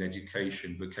 investment in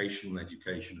education, vocational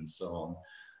education, and so on.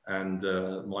 And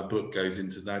my book goes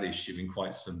into that issue in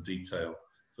quite some detail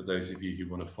for those of you who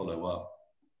want to follow up.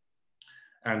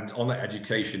 And on that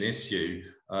education issue,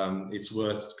 it's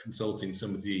worth consulting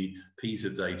some of the PISA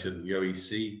data that the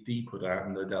OECD put out,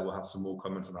 and no doubt we'll have some more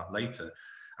comments on that later.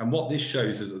 And what this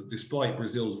shows is that despite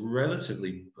Brazil's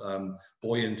relatively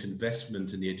buoyant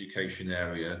investment in the education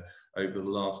area over the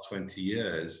last 20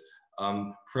 years,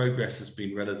 progress has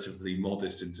been relatively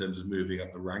modest in terms of moving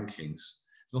up the rankings.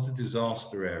 It's not a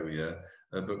disaster area,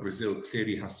 but Brazil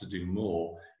clearly has to do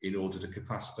more in order to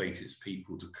capacitate its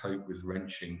people to cope with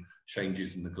wrenching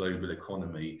changes in the global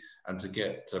economy and to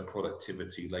get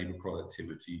productivity, labor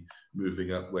productivity,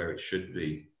 moving up where it should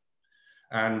be.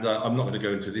 And I'm not going to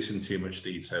go into this in too much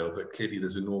detail, but clearly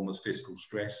there's enormous fiscal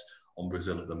stress on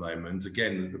Brazil at the moment.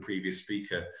 Again, the previous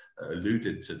speaker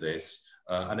alluded to this.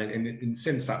 And in a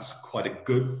sense, that's quite a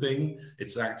good thing.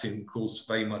 It's acting, of course,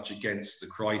 very much against the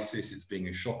crisis. It's being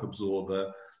a shock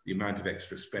absorber, the amount of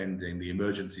extra spending, the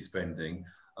emergency spending.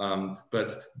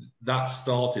 But that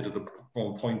started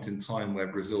from a point in time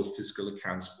where Brazil's fiscal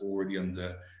accounts were already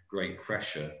under great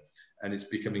pressure. And it's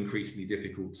become increasingly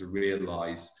difficult to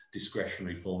realize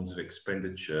discretionary forms of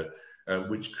expenditure,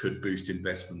 which could boost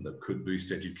investment, that could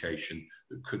boost education,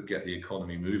 that could get the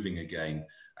economy moving again.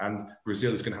 And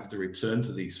Brazil is going to have to return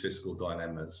to these fiscal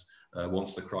dilemmas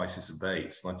once the crisis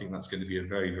abates. And I think that's going to be a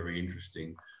very, very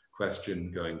interesting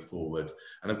question going forward.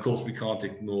 And of course, we can't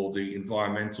ignore the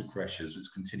environmental pressures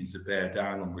which continue to bear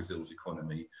down on Brazil's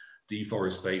economy.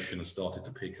 Deforestation has started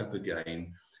to pick up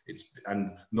again.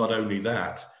 And not only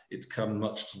that, it's come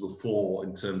much to the fore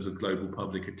in terms of global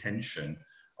public attention.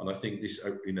 And I think this,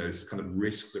 this kind of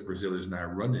risk that Brazil is now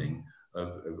running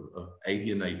of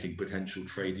alienating potential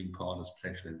trading partners,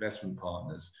 potential investment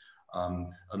partners,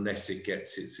 unless it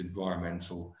gets its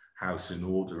environmental house in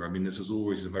order. I mean, this is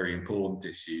always a very important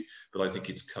issue, but I think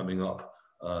it's coming up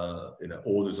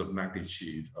orders of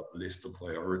magnitude up the list of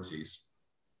priorities.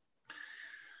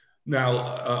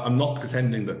 Now, I'm not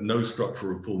pretending that no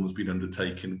structural reform has been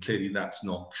undertaken. Clearly, that's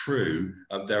not true.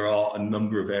 There are a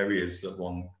number of areas that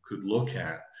one could look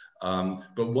at.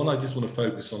 But one I just want to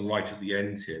focus on right at the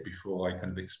end here before I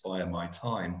kind of expire my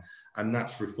time, and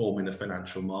that's reforming the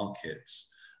financial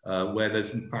markets, where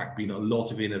there's in fact been a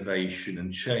lot of innovation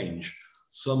and change,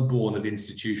 some born of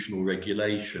institutional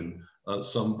regulation,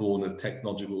 some born of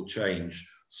technological change,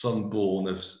 some born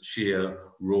of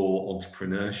sheer raw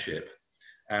entrepreneurship.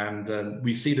 And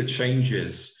we see the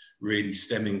changes really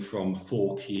stemming from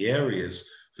 4 key areas.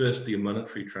 Firstly, a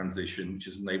monetary transition, which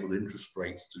has enabled interest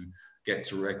rates to get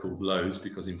to record lows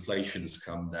because inflation has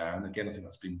come down. Again, I think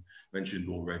that's been mentioned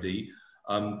already.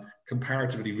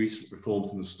 Comparatively recent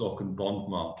reforms in the stock and bond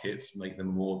markets make them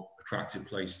a more attractive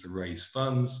place to raise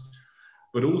funds.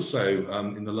 But also,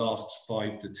 in the last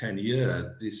 5 to 10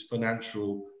 years, this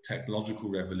financial technological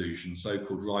revolution,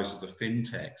 so-called rise of the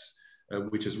fintechs,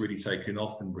 which has really taken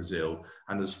off in Brazil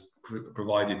and has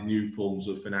provided new forms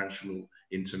of financial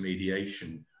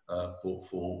intermediation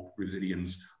for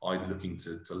Brazilians either looking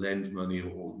to lend money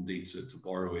or indeed to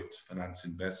borrow it to finance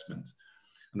investment.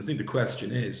 And I think the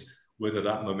question is whether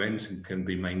that momentum can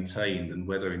be maintained and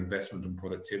whether investment and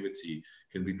productivity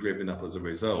can be driven up as a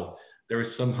result. There are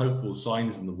some hopeful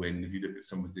signs in the wind. If you look at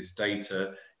some of this data,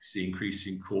 you see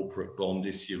increasing corporate bond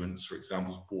issuance, for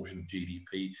example, as a portion of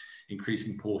GDP,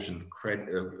 increasing portion of credit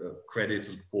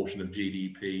as a portion of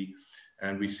GDP.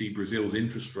 And we see Brazil's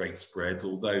interest rate spreads,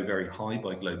 although very high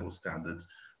by global standards,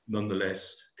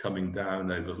 nonetheless coming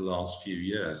down over the last few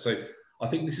years. So I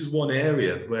think this is one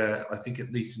area where I think,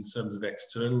 at least in terms of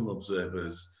external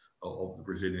observers of the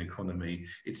Brazilian economy,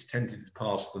 it's tended to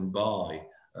pass them by.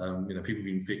 People have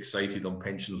been fixated on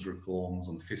pensions reforms,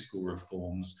 on fiscal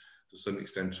reforms, to some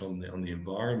extent on the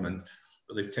environment,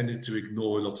 but they've tended to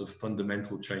ignore a lot of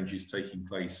fundamental changes taking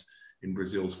place in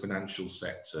Brazil's financial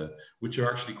sector, which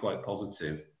are actually quite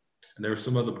positive. And there are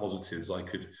some other positives I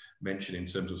could mention in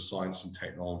terms of science and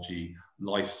technology,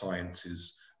 life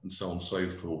sciences, and so on and so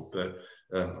forth, but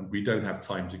we don't have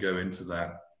time to go into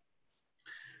that.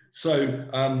 So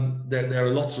there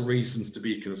are lots of reasons to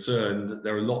be concerned.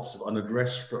 There are lots of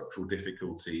unaddressed structural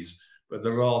difficulties, but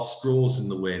there are straws in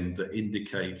the wind that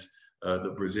indicate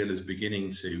that Brazil is beginning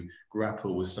to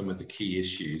grapple with some of the key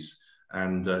issues.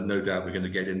 And no doubt we're going to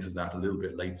get into that a little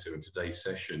bit later in today's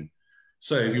session.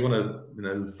 So if you want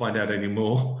to find out any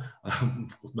more,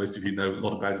 most of you know a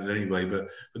lot about it anyway,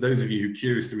 but for those of you who are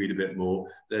curious to read a bit more,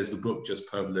 there's the book just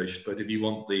published. But if you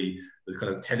want the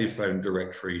kind of telephone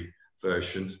directory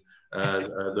version,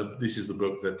 this is the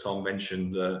book that Tom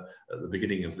mentioned at the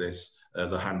beginning of this,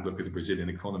 the Handbook of the Brazilian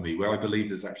Economy, where I believe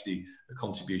there's actually a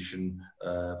contribution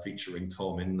featuring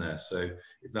Tom in there. So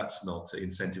if that's not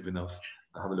incentive enough,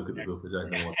 have a look at the book. I don't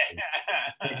know what to.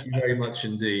 Thank you very much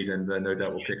indeed, and no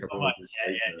doubt we'll pick up all of this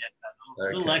later.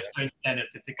 A little extra incentive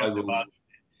to pick up the book.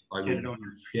 I will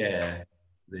share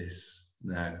this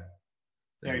now.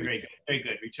 Very good, very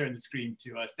good. Return the screen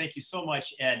to us. Thank you so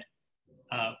much, Ed,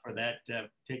 for that,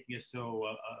 taking us so,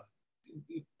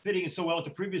 fitting us so well with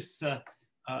the previous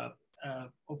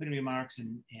opening remarks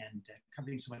and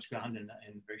covering so much ground in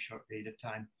a very short period of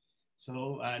time.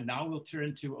 So now we'll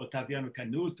turn to Ottaviano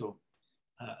Canuto.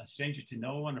 A stranger to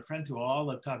no one, a friend to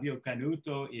all. Ottavio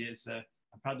Canuto is,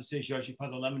 I'm proud to say, Jorge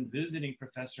Paulo Lemann Visiting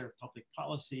Professor of Public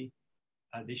Policy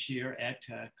this year at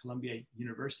Columbia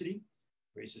University,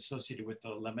 where he's associated with the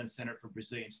Lemann Center for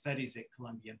Brazilian Studies at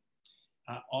Columbia.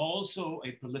 Also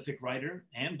a prolific writer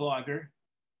and blogger,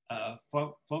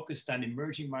 focused on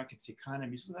emerging markets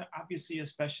economies, with obviously a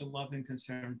special love and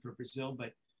concern for Brazil,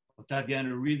 but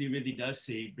Otaviano really, really does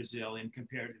see Brazil in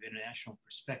comparative international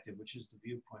perspective, which is the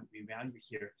viewpoint we value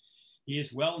here. He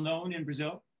is well known in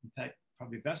Brazil, in fact,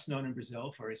 probably best known in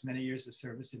Brazil for his many years of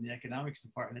service in the economics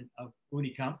department of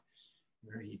Unicamp,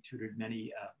 where he tutored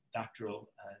many doctoral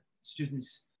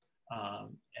students.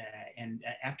 And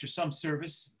after some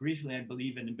service, briefly, I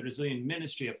believe, in the Brazilian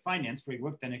Ministry of Finance, where he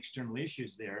worked on external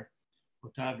issues there,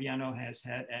 Otaviano has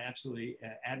had absolutely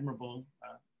admirable,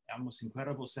 almost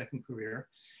incredible second career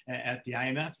at the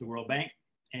IMF, the World Bank,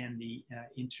 and the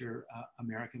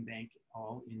Inter-American Bank,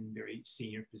 all in very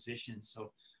senior positions.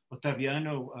 So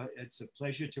Otaviano, it's a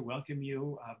pleasure to welcome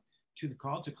you to the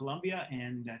call, to Columbia,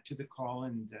 and to the call,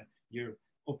 and your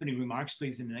opening remarks,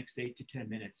 please, in the next 8 to 10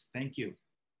 minutes. Thank you.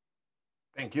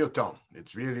 Thank you, Tom.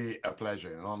 It's really a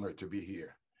pleasure and honor to be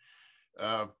here.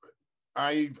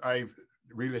 I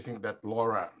really think that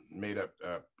Laura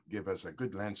give us a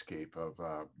good landscape of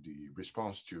the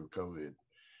response to COVID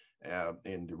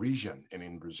in the region and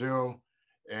in Brazil,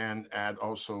 and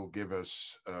also give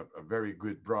us a very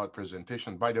good broad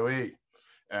presentation. By the way,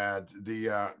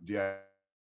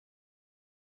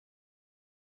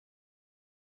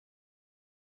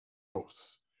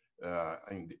 growth,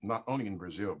 not only in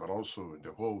Brazil, but also in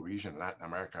the whole region, Latin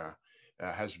America,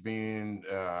 has been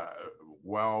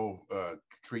well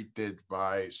treated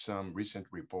by some recent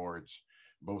reports,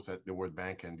 both at the World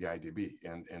Bank and the IDB.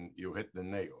 And you hit the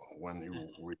nail when you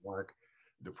remark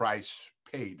the price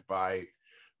paid by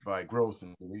growth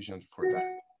in the region for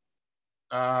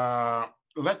that.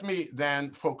 Let me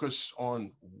then focus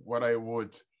on what I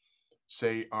would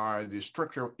say are the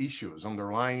structural issues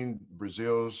underlying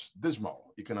Brazil's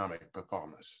dismal economic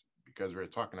performance, because we're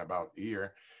talking about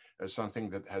here as something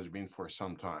that has been for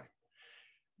some time.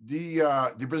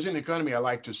 The Brazilian economy, I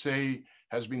like to say,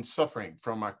 has been suffering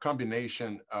from a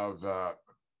combination of a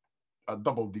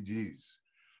double disease: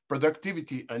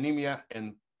 productivity anemia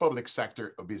and public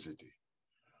sector obesity.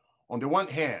 On the one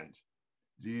hand,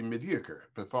 the mediocre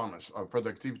performance of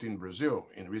productivity in Brazil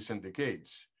in recent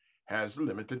decades has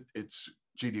limited its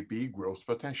GDP growth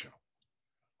potential.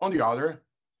 On the other,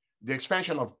 the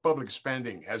expansion of public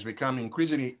spending has become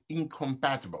increasingly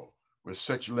incompatible with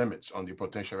such limits on the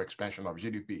potential expansion of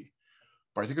GDP,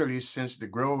 particularly since the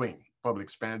growing public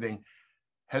spending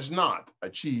has not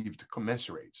achieved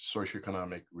commensurate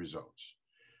socioeconomic results.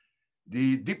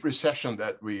 The deep recession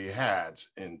that we had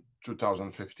in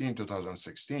 2015,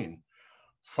 2016,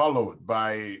 followed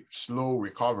by slow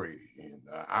recovery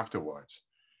afterwards,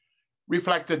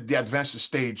 reflected the advanced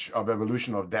stage of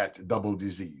evolution of that double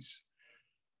disease,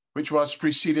 which was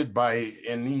preceded by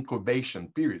an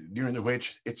incubation period during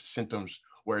which its symptoms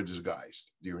were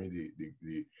disguised during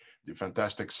the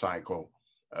fantastic cycle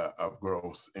of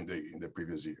growth in the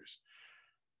previous years.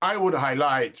 I would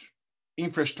highlight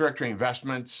infrastructure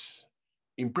investments,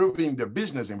 improving the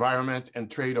business environment, and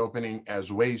trade opening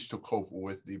as ways to cope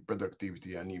with the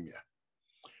productivity anemia.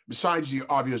 Besides the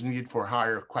obvious need for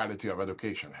higher quality of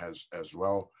education, has as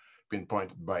well been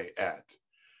pointed by Ed.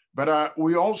 But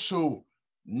we also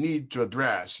need to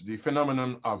address the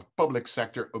phenomenon of public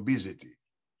sector obesity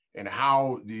and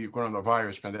how the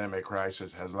coronavirus pandemic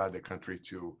crisis has led the country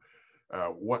to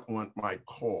what one might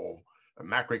call a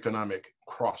macroeconomic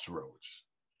crossroads.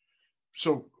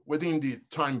 So within the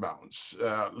time bounds,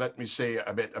 let me say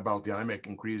a bit about the dynamic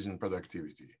increase in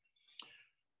productivity.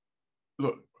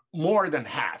 Look, more than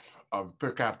half of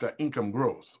per capita income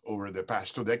growth over the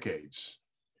past 2 decades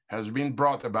has been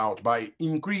brought about by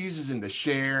increases in the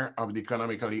share of the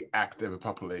economically active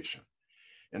population.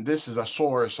 And this is a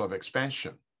source of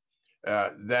expansion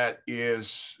that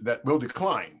will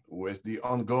decline with the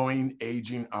ongoing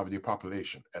aging of the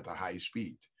population at a high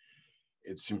speed.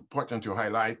 It's important to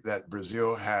highlight that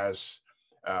Brazil has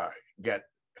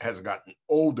gotten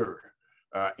older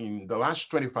in the last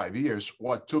 25 years,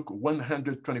 what took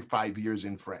 125 years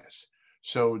in France.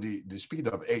 So the speed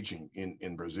of aging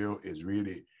in Brazil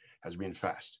has been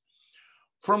fast.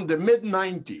 From the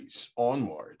mid-90s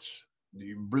onwards,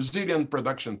 the Brazilian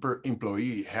production per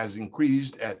employee has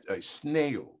increased at a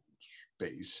snail's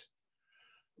pace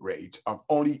rate of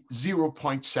only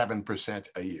 0.7%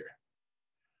 a year.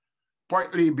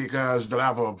 Partly because the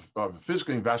level of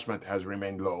fiscal investment has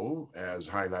remained low, as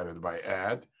highlighted by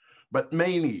Ed, but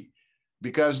mainly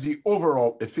because the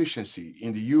overall efficiency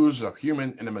in the use of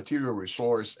human and material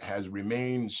resource has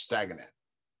remained stagnant.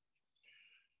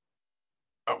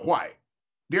 Why?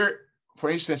 There are, for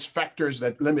instance, factors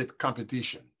that limit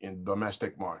competition in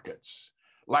domestic markets: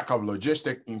 lack of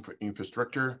logistic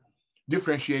infrastructure,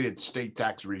 differentiated state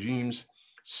tax regimes,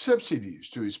 subsidies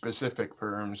to specific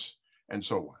firms, and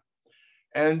so on.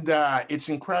 And it's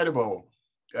incredible.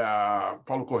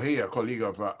 Paulo Correa,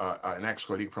 an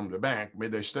ex-colleague from the bank,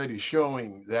 made a study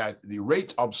showing that the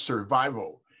rate of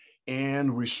survival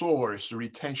and resource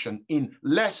retention in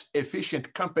less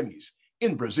efficient companies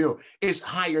in Brazil is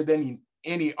higher than in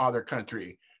any other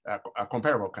country, a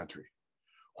comparable country,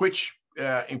 which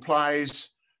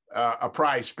implies a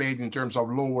price paid in terms of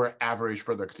lower average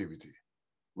productivity.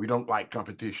 We don't like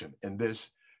competition, and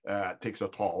this takes a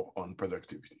toll on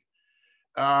productivity.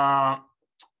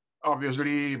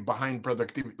 Obviously, behind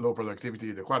low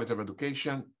productivity, the quality of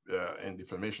education and the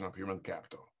formation of human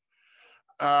capital.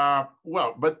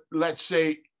 Well, but let's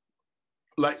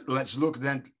look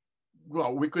then.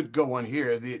 Well, we could go on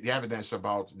here. The evidence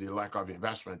about the lack of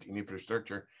investment in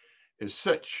infrastructure is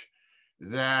such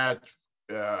that,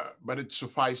 but it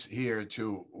suffices here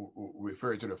to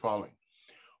refer to the following.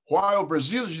 While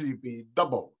Brazil's GDP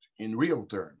doubled in real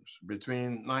terms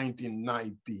between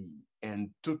 1990 and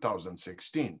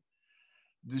 2016,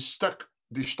 the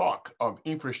stock of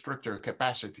infrastructure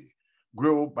capacity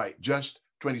grew by just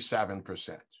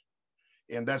 27%.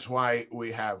 And that's why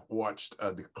we have watched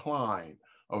a decline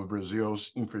of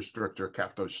Brazil's infrastructure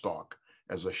capital stock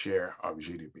as a share of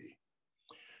GDP.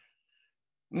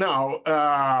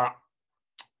 Now,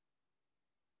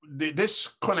 this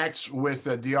connects with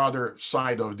the other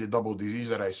side of the double disease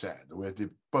that I said, with the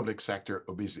public sector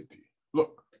obesity.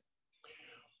 Look,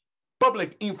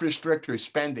 public infrastructure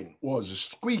spending was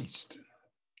squeezed,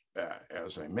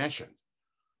 as I mentioned,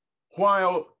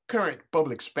 while current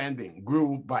public spending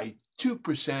grew by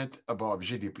 2% above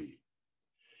GDP.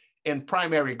 And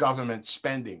primary government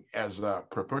spending as a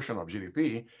proportion of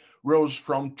GDP rose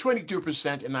from 22%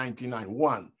 in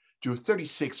 1991 to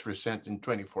 36% in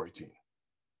 2014.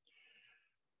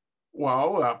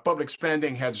 Well, public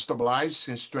spending has stabilized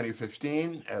since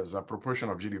 2015 as a proportion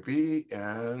of GDP,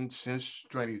 and since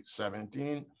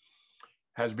 2017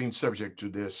 has been subject to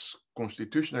this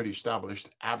constitutionally established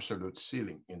absolute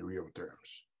ceiling in real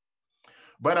terms.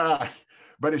 But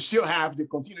it still have the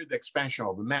continued expansion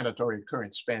of mandatory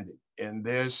current spending, and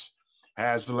this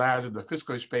has led the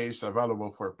fiscal space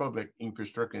available for public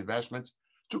infrastructure investments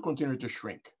to continue to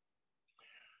shrink.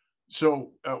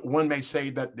 So one may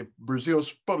say that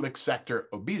Brazil's public sector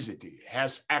obesity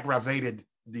has aggravated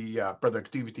the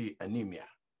productivity anemia.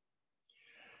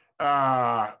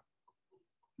 Back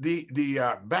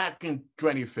in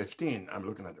 2015, I'm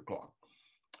looking at the clock.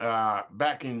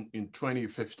 Back in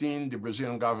 2015, the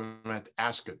Brazilian government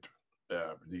asked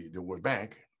the World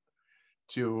Bank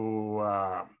to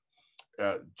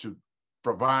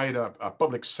provide a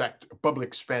public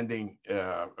spending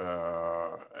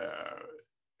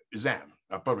exam,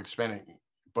 a public spending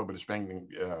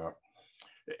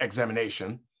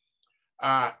examination.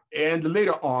 And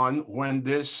later on, when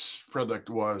this product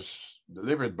was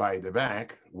delivered by the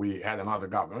bank, we had another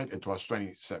government. It was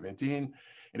 2017,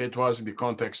 and it was in the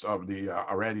context of the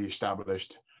already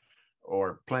established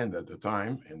or planned at the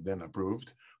time and then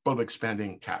approved public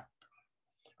spending cap.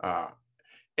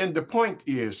 And the point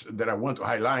is that I want to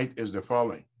highlight is the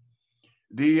following.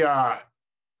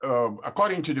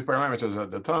 According to the parameters at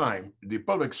the time, the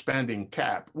public spending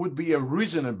cap would be a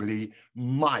reasonably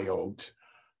mild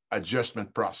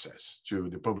adjustment process to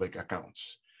the public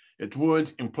accounts. It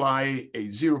would imply a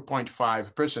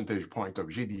 0.5 percentage point of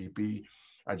GDP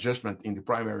adjustment in the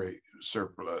primary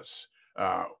surplus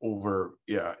over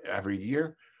every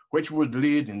year, which would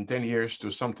lead in 10 years to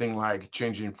something like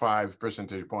changing 5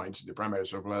 percentage points, the primary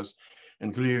surplus,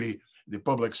 and clearly the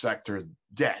public sector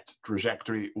debt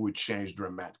trajectory would change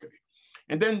dramatically.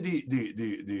 And then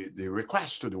the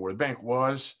request to the World Bank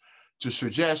was to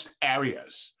suggest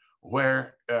areas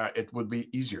where it would be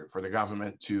easier for the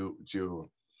government to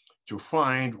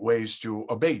find ways to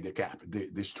obey the cap,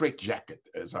 the straitjacket,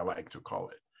 as I like to call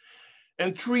it.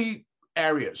 And 3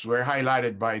 areas were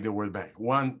highlighted by the World Bank.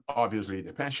 One, obviously,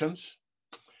 the pensions.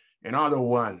 Another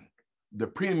one, the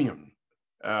premium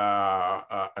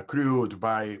accrued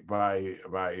by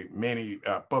many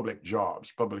public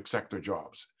jobs, public sector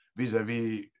jobs,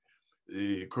 vis-a-vis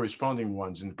the corresponding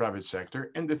ones in the private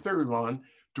sector. And the third one,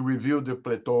 to review the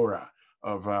plethora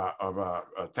of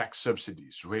tax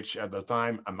subsidies, which at the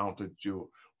time amounted to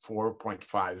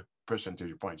 4.5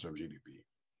 percentage points of GDP.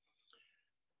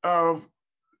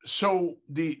 So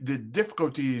the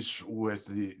difficulties with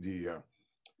the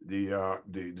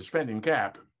spending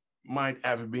cap might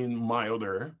have been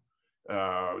milder.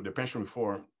 The pension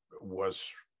reform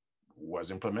was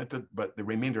implemented, but the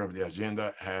remainder of the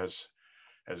agenda has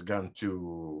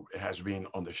been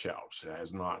on the shelves. It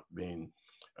has not been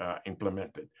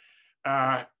implemented.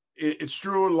 It's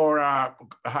true, Laura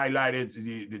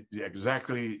highlighted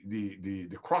exactly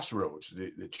the crossroads,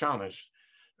 the challenge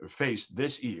faced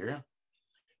this year,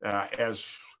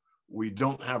 as we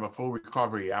don't have a full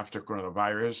recovery after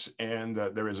coronavirus, and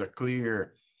there is a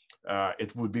clear,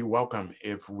 it would be welcome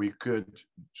if we could,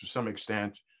 to some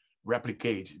extent,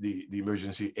 replicate the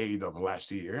emergency aid of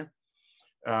last year.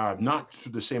 Not to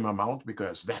the same amount,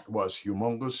 because that was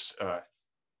humongous,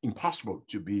 impossible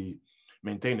to be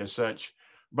maintained as such.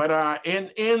 But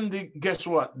guess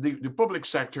what? The public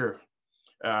sector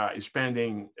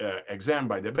spending examined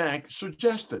by the bank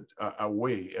suggested a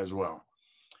way as well.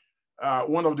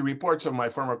 One of the reports of my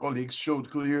former colleagues showed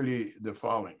clearly the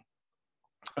following.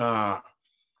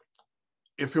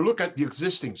 If you look at the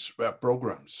existing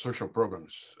programs, social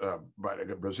programs by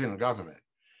the Brazilian government,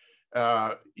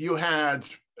 you had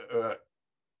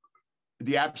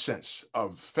the absence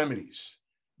of families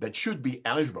that should be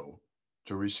eligible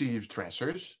to receive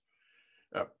transfers.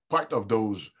 Part of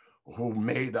those who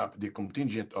made up the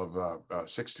contingent of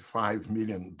 65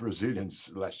 million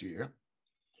Brazilians last year.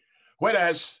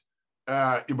 Whereas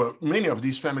many of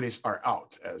these families are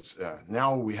out, as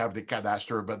now we have the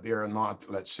cadastre, but they are not,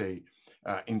 let's say,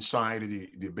 inside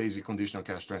the basic conditional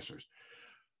cash transfers.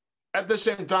 At the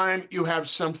same time, you have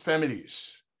some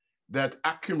families that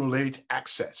accumulate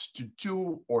access to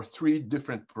 2 or 3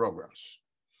 different programs.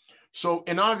 So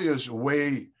an obvious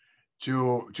way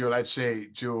to let's say,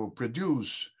 to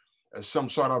produce some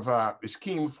sort of a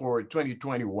scheme for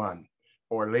 2021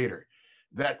 or later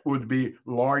that would be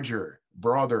larger,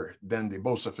 broader than the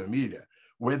Bolsa Familia,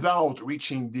 without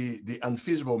reaching the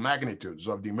unfeasible magnitudes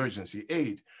of the emergency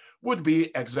aid, would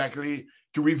be exactly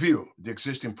to review the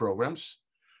existing programs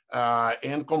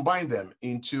and combine them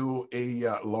into a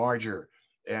larger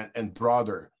and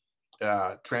broader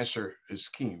transfer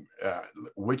scheme,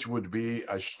 which would be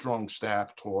a strong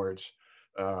step towards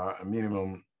a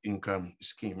minimum income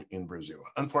scheme in Brazil.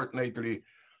 Unfortunately,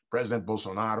 President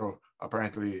Bolsonaro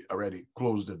apparently already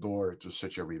closed the door to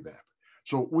such a revamp.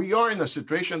 So we are in a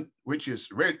situation which is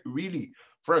really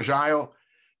fragile,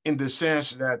 in the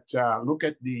sense that look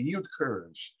at the yield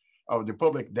curves of the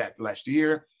public debt last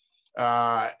year,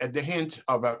 at the hint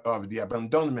of the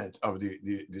abandonment of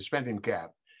the spending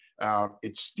cap.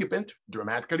 It steepened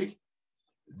dramatically.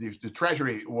 The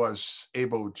Treasury was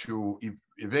able to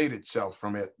evade itself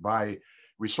from it by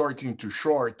resorting to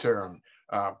short-term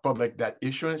public debt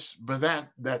issuance, but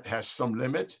that has some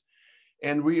limit.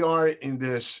 And we are in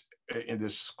this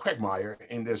quagmire,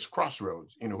 in this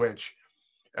crossroads, in which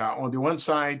on the one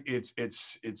side,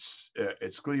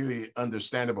 it's clearly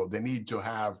understandable the need to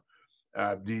have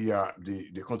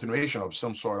the continuation of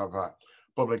some sort of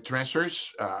public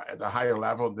transfers at a higher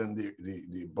level than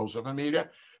the Bolsa Familia.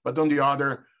 But on the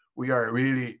other, we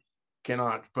really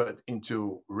cannot put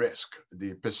into risk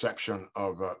the perception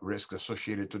of risk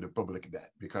associated to the public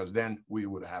debt, because then we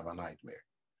would have a nightmare.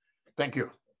 Thank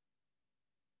you.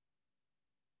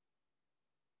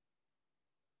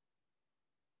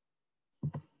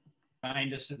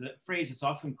 Remind us of the phrase that's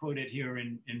often quoted here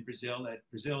in Brazil, that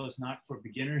Brazil is not for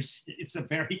beginners. It's a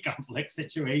very complex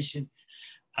situation.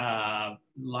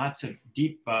 Lots of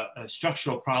deep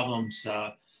structural problems.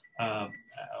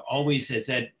 Always, as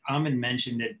Ed Amin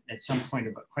mentioned, at some point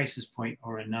of a crisis point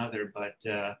or another,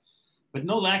 but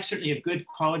no lack certainly of good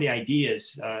quality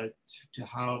ideas to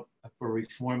how for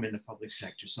reform in the public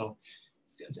sector. So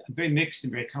it's a very mixed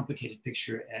and very complicated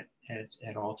picture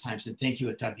at all times. And thank you,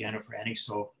 Otaviano, for adding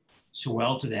so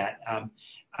well to that.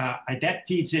 That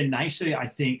feeds in nicely, I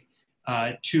think,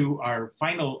 to our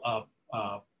final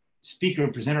speaker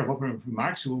and presenter of opening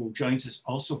remarks, who joins us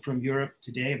also from Europe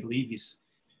today. I believe he's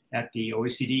at the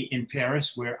OECD in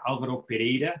Paris, where Alvaro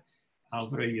Pereira,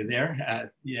 Alvaro, you're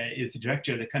there, is the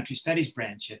director of the country studies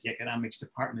branch at the economics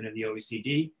department of the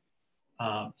OECD.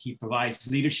 He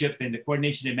provides leadership in the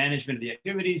coordination and management of the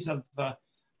activities of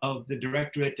the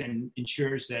directorate, and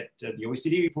ensures that the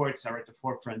OECD reports are at the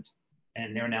forefront,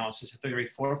 and their analysis at the very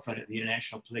forefront of the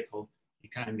international political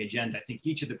economy agenda. I think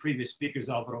each of the previous speakers,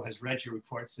 Alvaro, has read your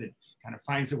reports and kind of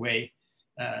finds a way,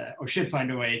 or should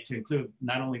find a way, to include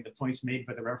not only the points made,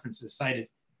 but the references cited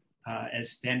as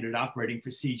standard operating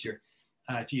procedure.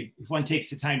 If one takes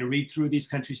the time to read through these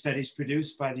country studies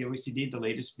produced by the OECD, the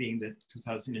latest being the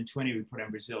 2020 report on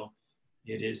Brazil,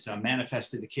 it is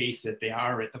manifested the case that they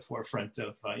are at the forefront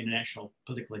of international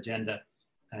political agenda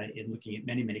in looking at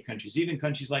many, many countries, even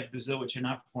countries like Brazil, which are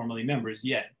not formally members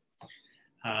yet.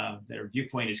 Their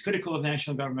viewpoint is critical of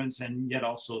national governments, and yet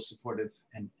also supportive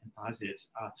and positive.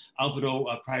 Alvaro,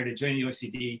 prior to joining the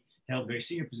OECD, held very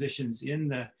senior positions in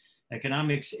the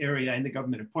economics area in the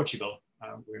government of Portugal,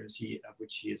 of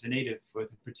which he is a native,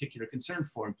 with a particular concern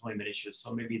for employment issues.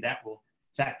 So maybe that will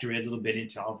factor in a little bit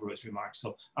into Alvaro's remarks.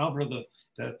 So Alvaro,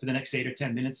 for the next 8 or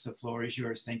 10 minutes, the floor is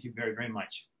yours. Thank you very, very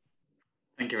much.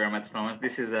 Thank you very much, Thomas.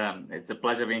 This is it's a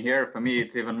pleasure being here. For me,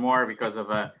 it's even more because of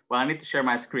well, I need to share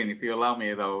my screen. If you allow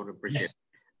me, though, I would appreciate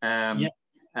it.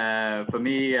 For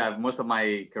me, most of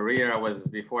my career,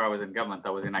 before I was in government,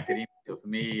 I was in academia. So for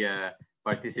me,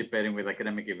 participating with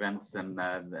academic events and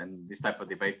this type of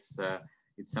debates,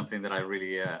 it's something that I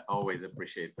really always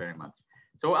appreciate very much.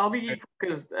 So I'll be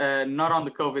focused not on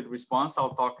the COVID response.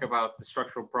 I'll talk about the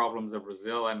structural problems of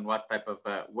Brazil and what type of,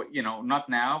 not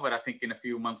now, but I think in a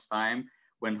few months' time,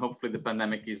 when hopefully the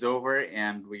pandemic is over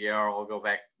and we all go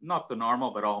back, not to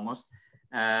normal, but almost.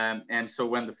 And so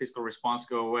when the fiscal response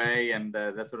go away and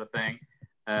that sort of thing,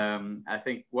 I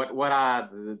think what are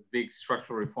the big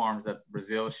structural reforms that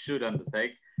Brazil should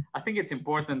undertake? I think it's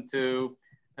important to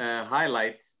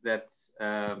highlight that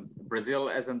Brazil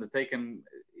has undertaken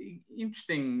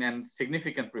interesting and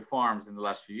significant reforms in the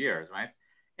last few years, right?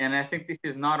 And I think this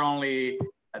is not only,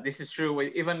 this is true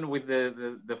even with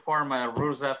the former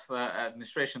Rousseff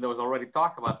administration. There was already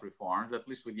talk about reforms, at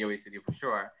least with the OECD for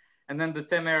sure. And then the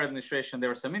Temer administration, there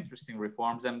were some interesting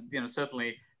reforms, and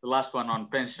certainly the last one on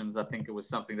pensions, I think it was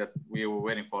something that we were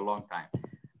waiting for a long time.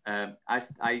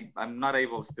 I'm not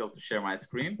able still to share my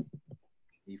screen.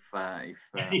 I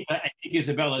think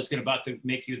Isabella is about to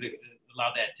make you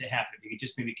allow that to happen. If you could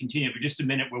just maybe continue for just a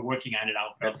minute. We're working on it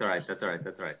out. That's all right. That's all right.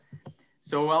 That's all right.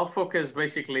 So I'll focus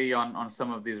basically on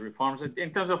some of these reforms.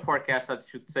 In terms of forecasts, I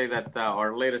should say that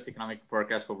our latest economic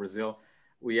forecast for Brazil,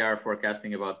 we are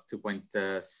forecasting about 2.6,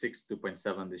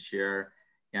 2.7 this year,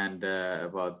 and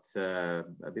about a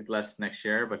bit less next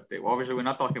year. But obviously, we're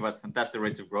not talking about fantastic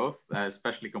rates of growth,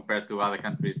 especially compared to other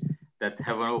countries that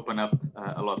have opened up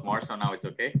a lot more. So now it's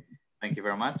okay. Thank you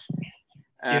very much.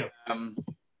 Thank you.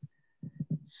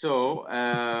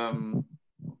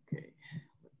 Okay,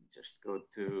 let me just go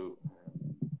to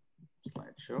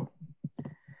slideshow.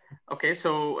 Okay,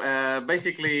 so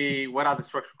basically, what are the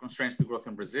structural constraints to growth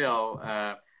in Brazil?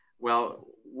 Well,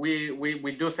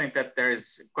 we do think that there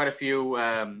is quite a few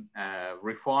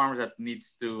reforms that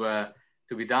needs to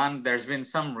be done. There's been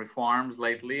some reforms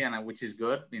lately, and which is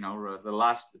good.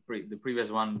 The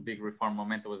previous one big reform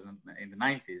momentum was in the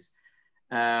 90s.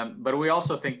 But we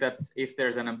also think that if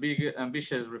there's an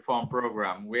ambitious reform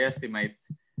program, we estimate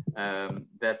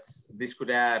that this could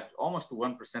add almost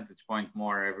 1 percentage point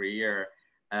more every year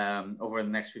over the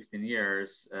next 15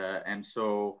 years. And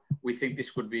so we think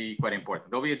this could be quite important.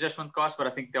 There'll be adjustment costs, but I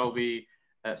think there'll be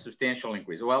a substantial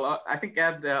increase. Well, I think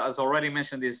Ed has already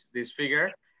mentioned this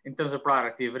figure in terms of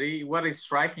productivity. What is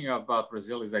striking about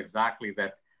Brazil is exactly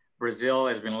that Brazil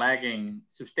has been lagging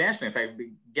substantially, in fact,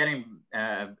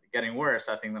 getting worse,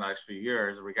 I think, in the last few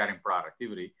years regarding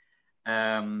productivity.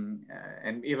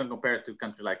 And even compared to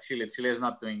countries like Chile, Chile is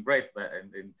not doing great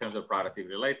in terms of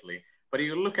productivity lately. But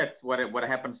you look at what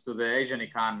happens to the Asian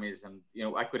economies, and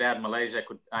I could add Malaysia,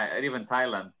 even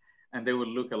Thailand, and they would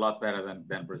look a lot better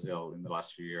than Brazil in the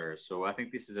last few years. So I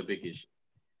think this is a big issue.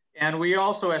 And we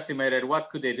also estimated what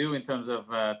could they do in terms of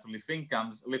to lift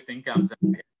incomes.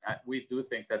 And we do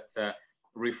think that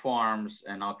reforms,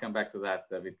 and I'll come back to that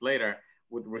a bit later,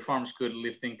 reforms could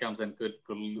lift incomes and could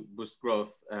boost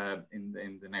growth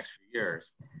in the next few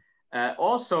years.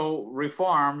 Also,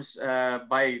 reforms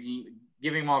by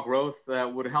giving more growth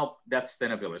would help that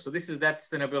sustainability. So this is that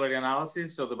sustainability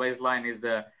analysis. So the baseline is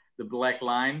the black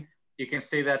line. You can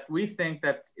see that we think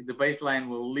that the baseline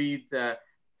will lead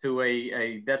to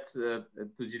a debt to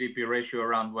GDP ratio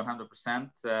around 100%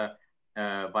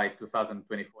 by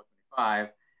 2024-25.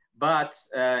 But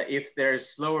if there's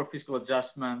slower fiscal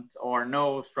adjustment or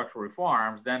no structural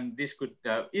reforms, then this could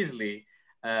easily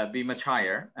be much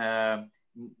higher.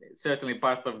 Certainly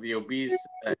part of the obese,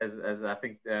 as I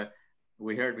think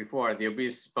we heard before, the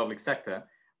obese public sector.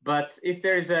 But if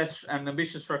there is an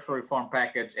ambitious structural reform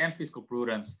package and fiscal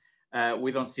prudence,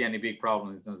 we don't see any big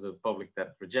problems in terms of public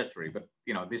debt trajectory. But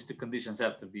these two conditions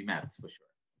have to be met for sure.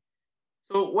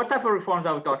 So what type of reforms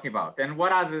are we talking about? And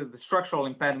what are the structural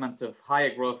impediments of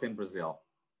higher growth in Brazil?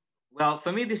 Well,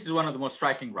 for me, this is one of the most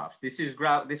striking graphs. This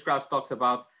graph talks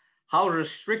about how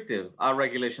restrictive are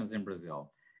regulations in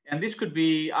Brazil. And this could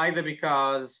be either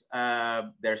because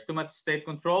there's too much state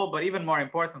control, but even more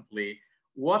importantly,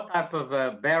 what type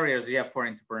of barriers you have for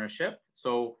entrepreneurship.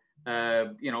 So,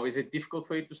 is it difficult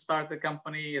for you to start a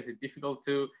company? Is it difficult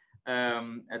to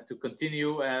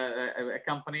continue a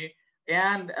company?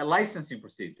 And licensing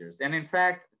procedures. And in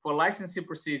fact, for licensing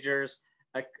procedures,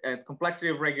 complexity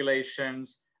of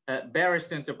regulations, barriers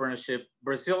to entrepreneurship,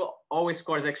 Brazil always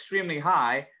scores extremely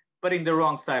high but in the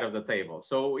wrong side of the table.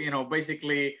 So,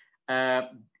 basically,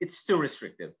 it's too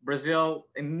restrictive. Brazil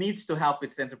needs to help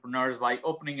its entrepreneurs by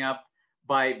opening up,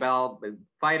 by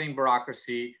fighting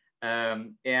bureaucracy,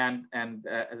 and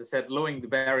as I said, lowering the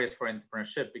barriers for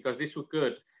entrepreneurship, because this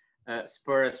could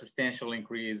spur a substantial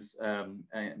increase,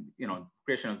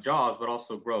 creation of jobs, but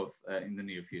also growth in the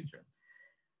near future.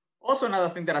 Also, another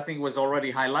thing that I think was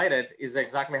already highlighted is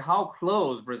exactly how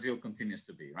close Brazil continues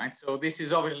to be, right? So this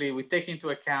is obviously, we take into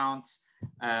account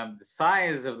the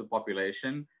size of the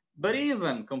population, but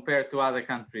even compared to other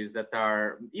countries that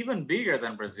are even bigger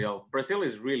than Brazil, Brazil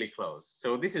is really close.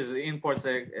 So this is imports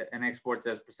and exports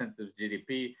as percentage of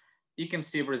GDP. You can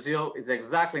see Brazil is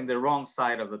exactly in the wrong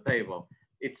side of the table.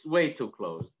 It's way too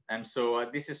close. And so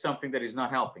this is something that is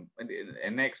not helping. And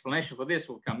an explanation for this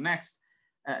will come next.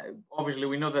 Obviously,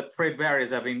 we know that trade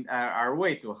barriers are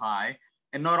way too high,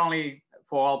 and not only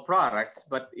for all products,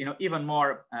 but even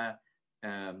more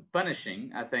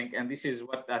punishing, I think. And this is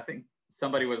what I think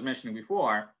somebody was mentioning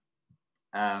before.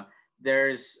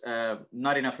 There's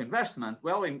not enough investment.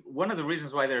 Well, one of the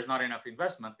reasons why there's not enough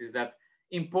investment is that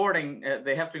importing,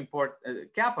 they have to import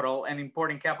capital, and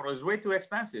importing capital is way too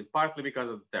expensive, partly because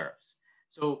of the tariffs.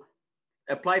 So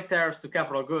applied tariffs to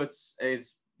capital goods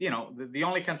is, the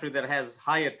only country that has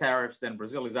higher tariffs than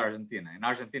Brazil is Argentina. And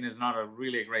Argentina is not a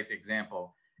really great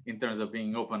example in terms of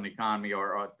being open economy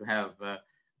or to have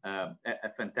a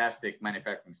fantastic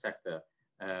manufacturing sector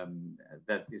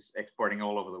that is exporting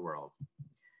all over the world.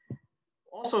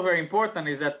 Also very important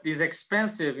is that these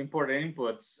expensive imported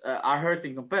inputs are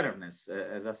hurting competitiveness.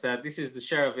 As I said, this is the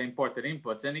share of imported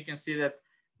inputs, and you can see that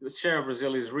the share of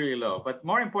Brazil is really low. But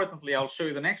more importantly, I'll show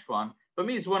you the next one. For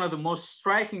me, it's one of the most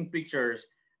striking pictures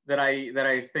that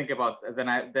I think about,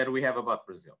 that we have about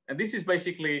Brazil. And this is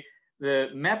basically the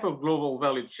map of global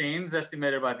value chains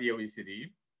estimated by the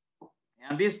OECD.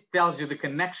 And this tells you the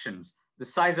connections, the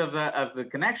size of the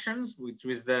connections, which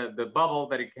is the bubble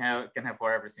that it can have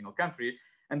for every single country.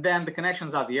 And then the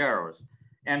connections are the arrows.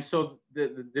 And so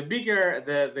the bigger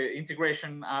the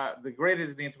integration, the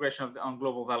greater the integration on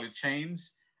global value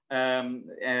chains,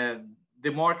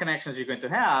 the more connections you're going to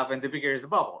have, and the bigger is the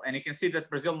bubble. And you can see that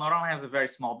Brazil not only has a very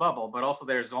small bubble, but also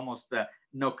there's almost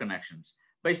no connections.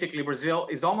 Basically, Brazil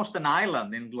is almost an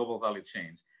island in global value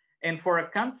chains. And for a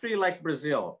country like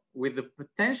Brazil, with the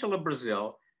potential of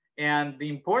Brazil and the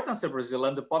importance of Brazil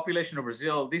and the population of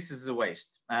Brazil, this is a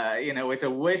waste. It's a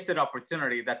wasted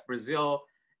opportunity that Brazil,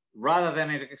 rather than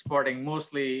exporting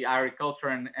mostly agriculture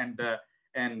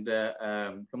and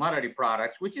commodity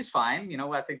products, which is fine,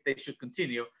 I think they should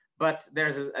continue. But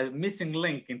there's a missing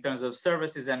link in terms of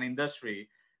services and industry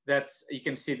that you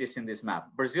can see this in this map.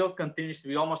 Brazil continues to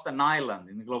be almost an island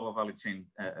in the global value chain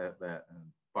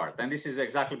part. And this is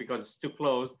exactly because it's too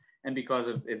closed and because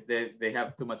of they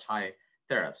have too much high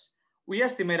tariffs. We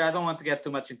estimate, I don't want to get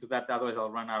too much into that, otherwise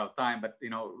I'll run out of time, but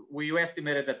we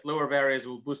estimated that lower barriers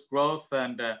will boost growth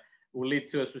and will lead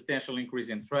to a substantial increase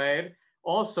in trade.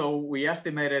 Also, we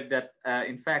estimated that,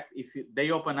 in fact, if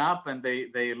they open up and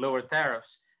they lower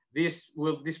tariffs, this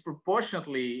will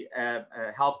disproportionately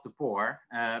help the poor.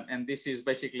 And this is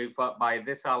basically by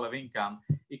decile of income.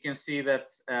 You can see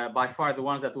that by far the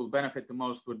ones that will benefit the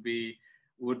most would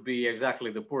be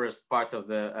exactly the poorest part of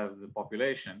the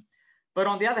population. But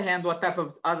on the other hand, what type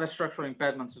of other structural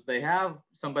impediments do they have?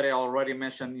 Somebody already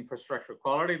mentioned infrastructure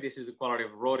quality. This is the quality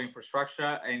of road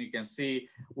infrastructure. And you can see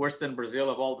worse than Brazil,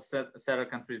 of all the set of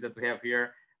countries that we have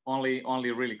here, only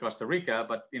really Costa Rica.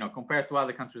 But compared to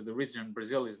other countries of the region,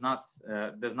 Brazil is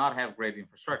does not have great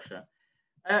infrastructure.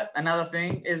 Another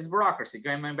thing is bureaucracy.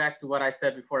 Going back to what I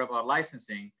said before about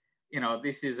licensing,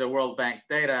 this is a World Bank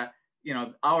data.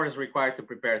 Hours required to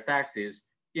prepare taxes.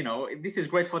 This is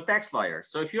great for tax lawyers.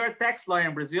 So if you're a tax lawyer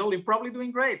in Brazil, you're probably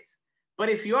doing great. But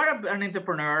if you are an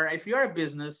entrepreneur, if you're a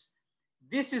business,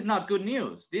 this is not good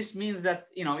news. This means that,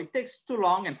 it takes too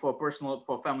long, and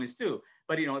for families too.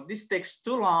 But, this takes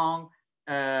too long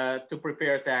to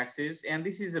prepare taxes. And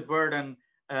this is a burden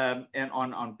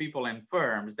on people and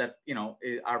firms that,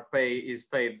 our pay is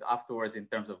paid afterwards in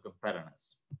terms of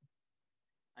competitiveness.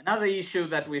 Another issue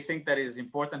that we think that is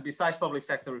important, besides public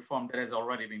sector reform that has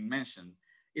already been mentioned,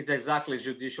 it's exactly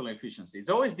judicial efficiency. It's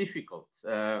always difficult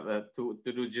to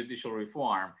do judicial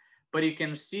reform, but you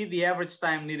can see the average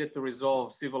time needed to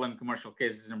resolve civil and commercial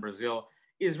cases in Brazil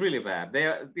is really bad.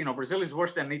 Brazil is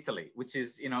worse than Italy, which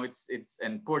is,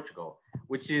 and Portugal,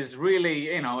 which is really,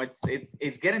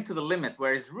 it's getting to the limit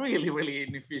where it's really, really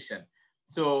inefficient.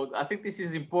 So I think this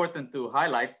is important to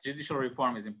highlight. Judicial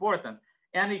reform is important.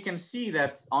 And you can see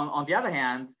that on the other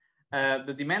hand,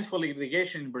 the demand for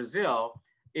litigation in Brazil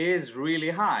is really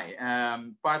high,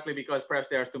 partly because perhaps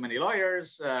there are too many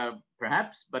lawyers,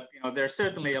 perhaps, but there's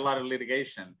certainly a lot of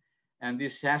litigation, and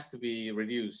this has to be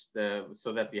reduced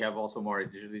so that we have also more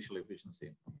judicial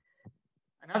efficiency.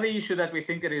 Another issue that we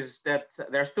think is that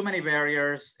there's too many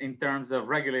barriers in terms of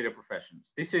regulated professions.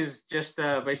 This is just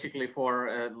basically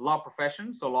for law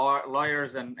professions, so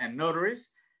lawyers and notaries,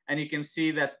 and you can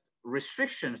see that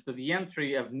restrictions to the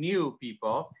entry of new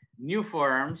people, new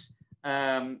firms,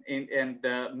 and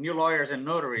new lawyers and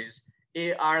notaries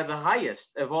are the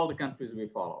highest of all the countries we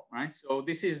follow, right? So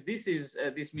this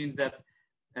means that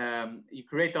you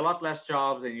create a lot less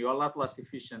jobs and you're a lot less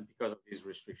efficient because of these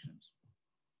restrictions.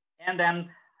 And then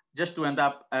just to end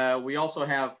up, we also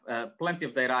have plenty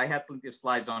of data. I had plenty of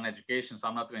slides on education, so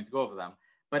I'm not going to go over them.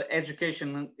 But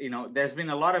education, there's been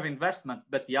a lot of investment,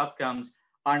 but the outcomes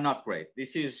are not great.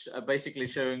 This is basically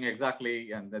showing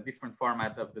exactly the different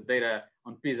format of the data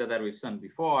on PISA that we've seen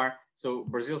before. So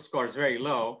Brazil scores very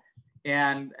low,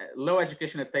 and low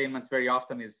education attainments very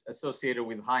often is associated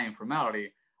with high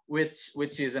informality,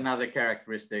 which is another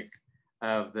characteristic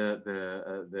of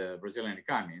the Brazilian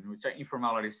economy, in which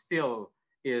informality still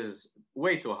is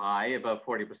way too high, above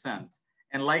 40%,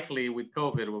 and likely with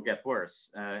COVID will get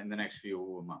worse in the next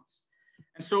few months.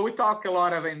 And so we talk a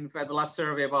lot in the last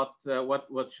survey about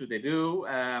what should they do,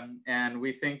 and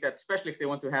we think that especially if they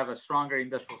want to have a stronger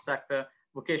industrial sector,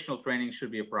 vocational training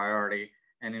should be a priority,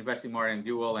 and investing more in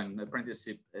dual and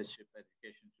apprenticeship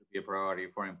education should be a priority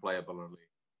for employability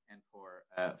and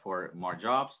for more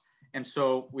jobs. And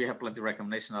so we have plenty of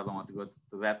recommendations. I don't want to go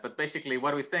to that, but basically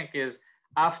what we think is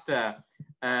after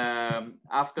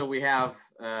we have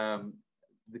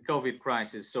the COVID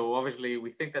crisis, so obviously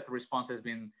we think that the response has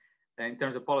been, in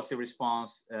terms of policy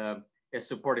response, has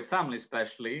supported families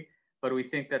especially, but we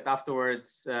think that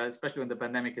afterwards, especially when the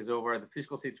pandemic is over, the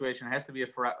fiscal situation has to be,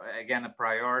 again, a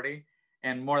priority.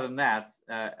 And more than that,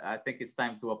 I think it's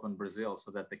time to open Brazil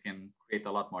so that they can create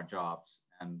a lot more jobs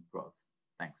and growth.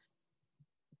 Thanks.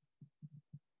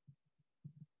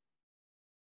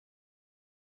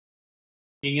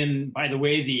 In, by the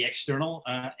way, the external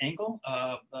angle,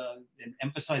 and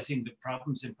emphasizing the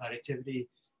problems in productivity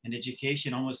and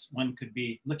education. Almost one could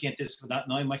be looking at this without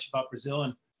knowing much about Brazil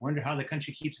and wonder how the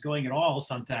country keeps going at all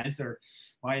sometimes, or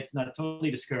why it's not totally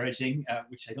discouraging,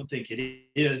 which I don't think it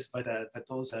is, but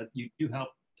those you do help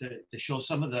to show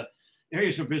some of the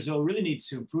areas where Brazil really needs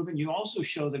to improve. And you also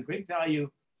show the great value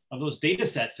of those data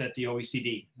sets at the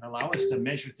OECD and allow us to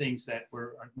measure things that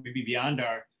were maybe beyond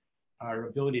our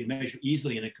ability to measure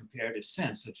easily in a comparative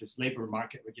sense, such as labor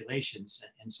market regulations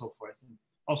and so forth. And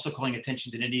also calling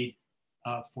attention to the need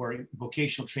for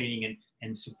vocational training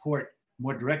and support,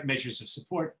 more direct measures of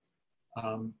support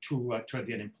toward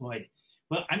the unemployed.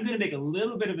 Well, I'm going to make a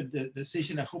little bit of a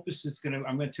decision. I hope this is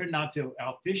I'm going to turn now to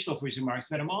Al Fischel for his remarks,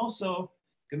 but I'm also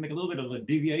going to make a little bit of a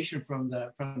deviation from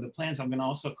the plans. I'm going to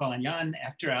also call on Jan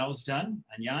after Al's done,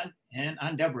 on Jan and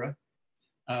on Deborah,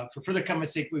 for further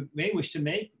comments they may wish to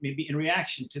make, maybe in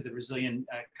reaction to the Brazilian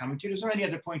commentators, or any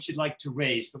other points you'd like to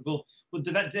raise. But we'll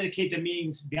dedicate the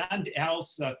meetings beyond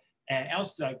Al's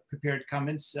prepared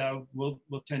comments. We'll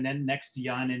turn then next to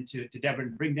Jan and to Deborah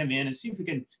and bring them in and see if we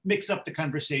can mix up the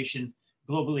conversation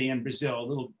globally and Brazil a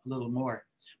little more.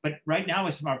 But right now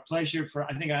it's our pleasure for,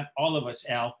 I think, all of us,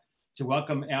 Al, to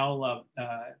welcome Albert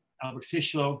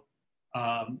Fischel,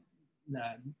 kind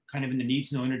of in the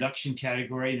needs no introduction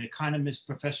category, an economist,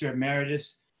 professor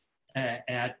emeritus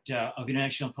of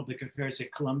international public affairs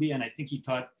at Columbia, and I think he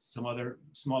taught some other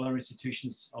smaller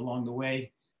institutions along the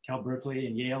way, Cal Berkeley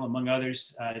and Yale, among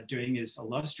others, during his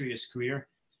illustrious career.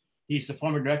 He's the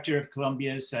former director of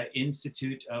Columbia's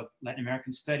Institute of Latin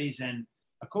American Studies and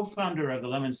a co-founder of the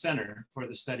Lemon Center for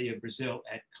the Study of Brazil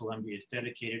at Columbia. He's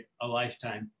dedicated a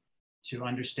lifetime to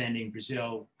understanding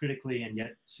Brazil critically and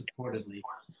yet supportively.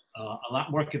 A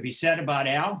lot more could be said about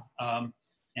Al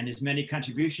and his many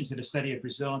contributions to the study of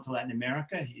Brazil and to Latin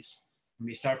America. Let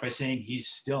me start by saying he's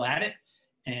still at it.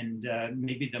 And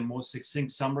maybe the most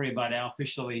succinct summary about Al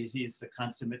Fischel is he's the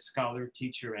consummate scholar,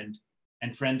 teacher,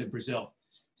 and friend of Brazil.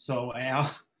 So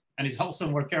Al, and he's also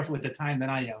more careful with the time than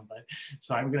I am. But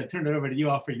so I'm going to turn it over to you,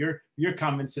 Al, for your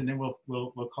comments, and then we'll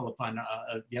call upon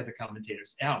the other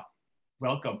commentators. Al,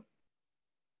 welcome.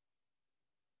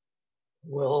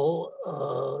 Well,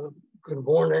 good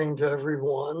morning to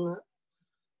everyone.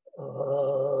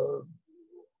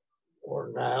 Or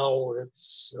now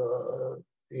it's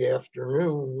the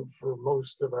afternoon for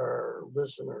most of our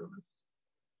listeners.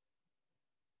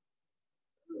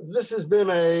 This has been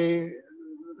a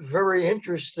very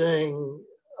interesting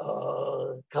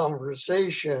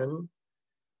conversation.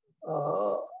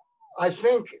 I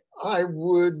think I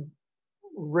would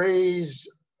raise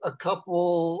a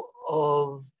couple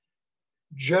of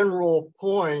general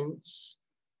points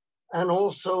and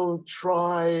also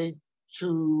try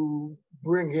to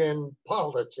bring in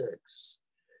politics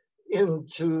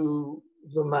into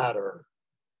the matter.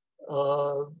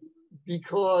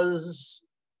 Because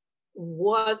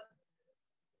what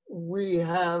we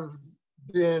have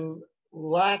been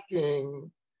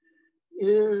lacking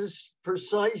is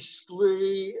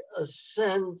precisely a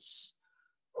sense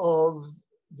of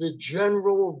the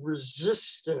general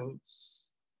resistance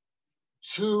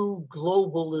to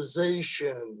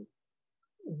globalization,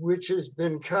 which has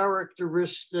been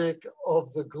characteristic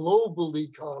of the global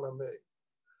economy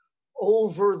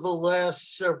over the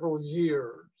last several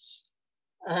years.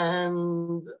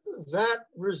 And that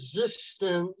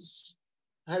resistance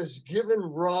has given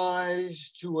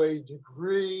rise to a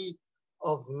degree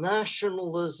of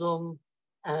nationalism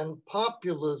and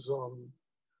populism,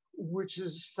 which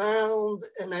is found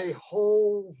in a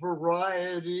whole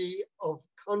variety of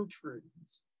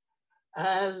countries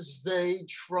as they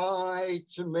try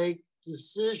to make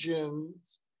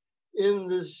decisions in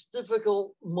this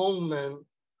difficult moment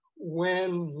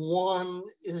when one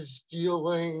is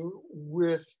dealing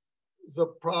with the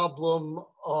problem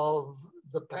of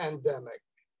the pandemic.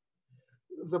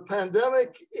 The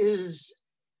pandemic is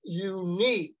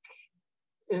unique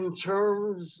in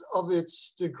terms of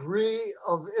its degree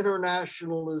of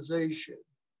internationalization.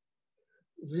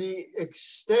 The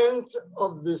extent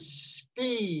of the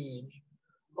speed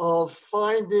of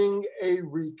finding a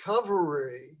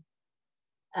recovery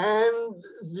and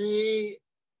the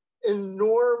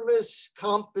enormous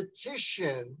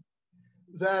competition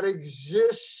that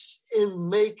exists in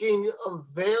making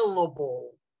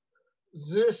available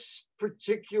this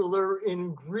particular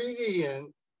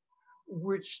ingredient,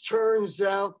 which turns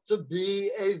out to be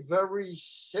a very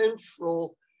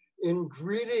central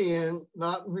ingredient,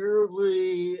 not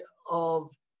merely of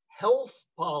health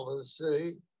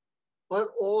policy, but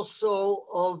also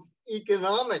of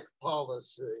economic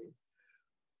policy.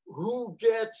 Who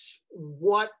gets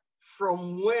what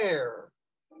from where?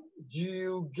 Do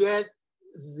you get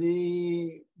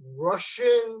the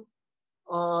Russian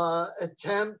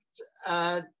attempt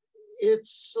at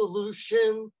its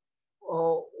solution,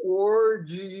 or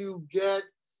do you get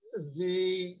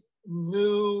the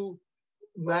new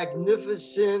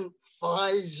magnificent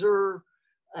Pfizer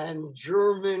and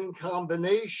German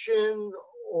combination,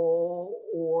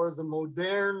 or the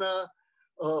Moderna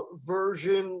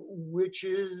version, which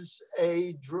is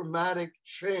a dramatic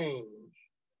change?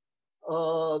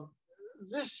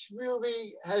 This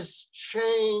really has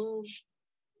changed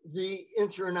the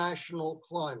international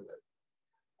climate.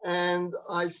 And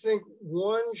I think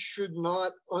one should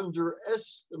not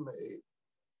underestimate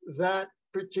that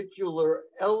particular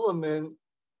element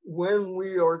when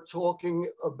we are talking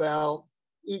about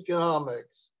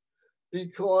economics,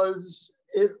 because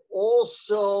it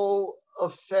also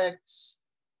affects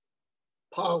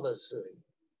policy.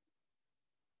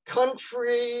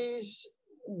 Countries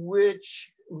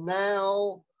which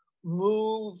now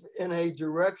move in a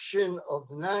direction of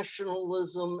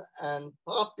nationalism and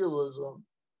populism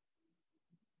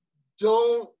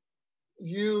don't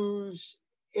use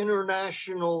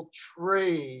international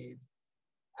trade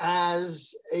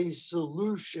as a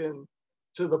solution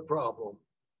to the problem.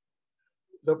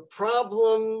 The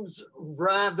problems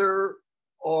rather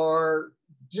are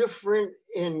different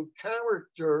in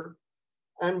character,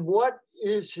 and what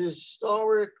is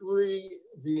historically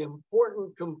the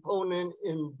important component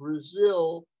in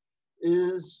Brazil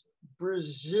is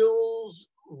Brazil's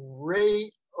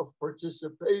rate of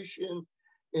participation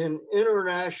in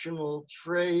international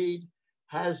trade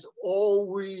has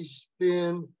always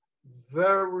been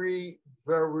very,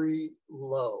 very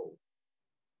low.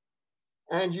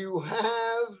 And you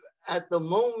have at the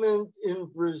moment in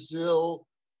Brazil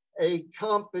a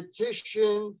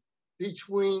competition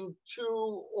between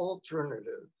two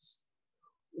alternatives.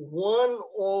 One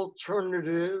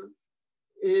alternative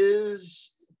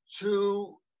is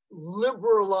to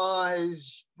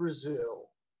liberalize Brazil.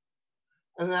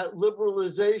 And that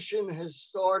liberalization has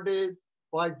started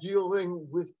by dealing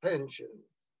with pensions.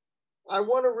 I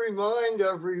want to remind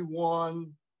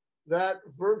everyone that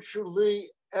virtually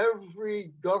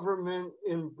every government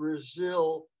in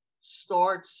Brazil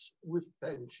starts with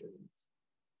pensions.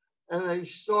 And they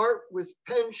start with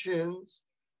pensions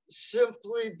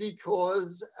simply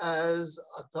because, as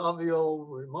Otávio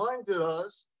reminded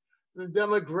us, the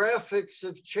demographics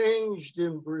have changed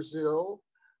in Brazil,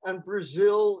 and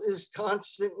Brazil is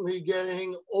constantly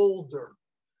getting older.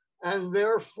 And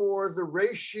therefore, the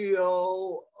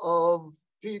ratio of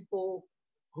people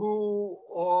who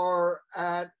are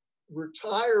at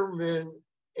retirement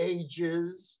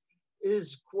ages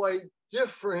is quite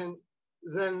different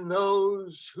than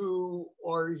those who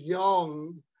are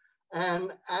young.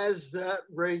 And as that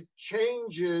rate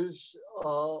changes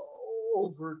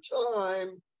over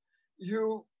time,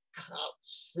 you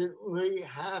constantly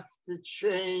have to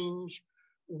change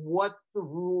what the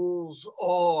rules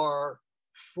are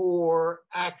for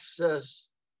access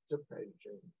to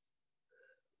pensions.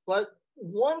 But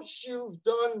once you've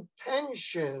done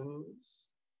pensions,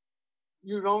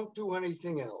 you don't do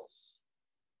anything else.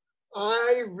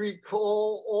 I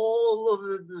recall all of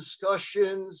the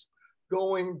discussions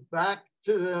going back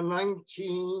to the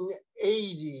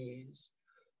 1980s,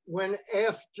 when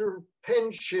after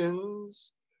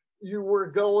pensions, you were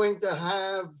going to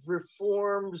have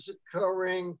reforms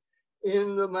occurring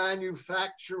in the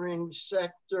manufacturing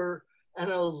sector and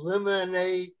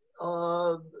eliminate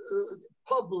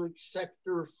public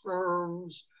sector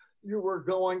firms. You were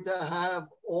going to have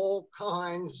all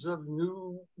kinds of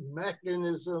new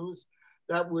mechanisms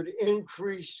that would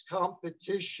increase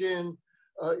competition.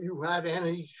 You had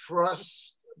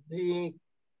antitrust being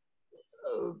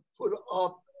put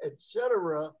up,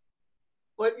 etc.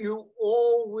 But you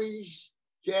always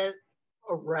get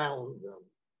around them.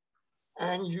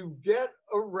 And you get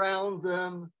around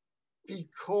them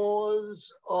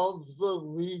because of the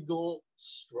legal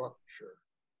structure.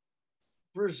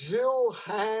 Brazil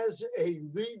has a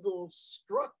legal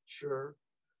structure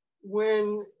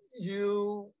when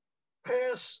you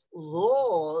pass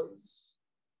laws,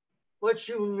 but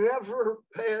you never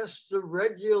pass the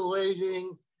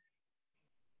regulating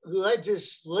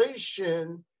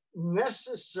legislation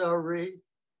necessary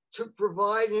to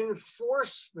provide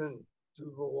enforcement to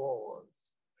the laws.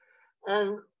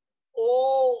 And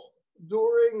all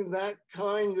during that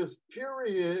kind of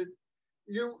period,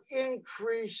 you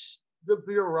increase the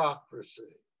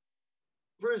bureaucracy.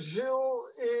 Brazil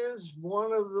is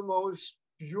one of the most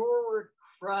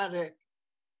bureaucratic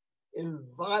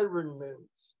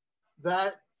environments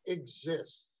that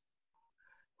exist.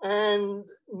 And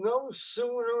no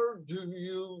sooner do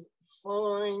you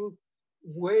find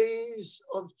ways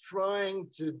of trying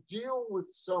to deal with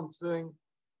something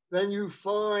than you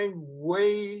find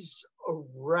ways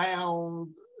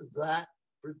around that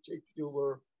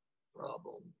particular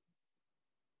problem.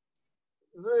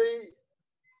 The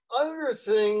other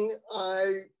thing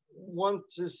I want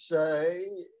to say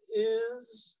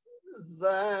is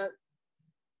that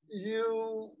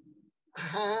you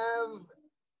have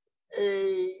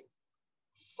a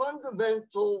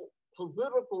fundamental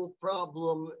political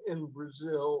problem in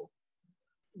Brazil,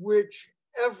 which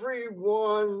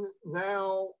everyone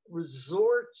now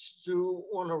resorts to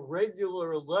on a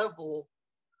regular level,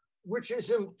 which is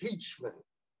impeachment.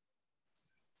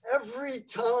 Every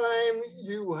time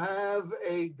you have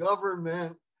a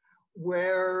government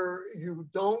where you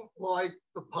don't like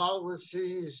the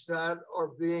policies that are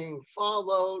being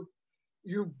followed,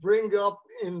 you bring up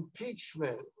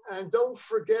impeachment. And don't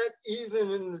forget,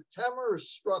 even in the Temer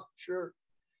structure,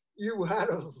 you had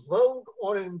a vote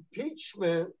on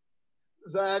impeachment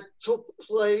that took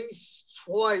place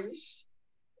twice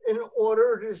in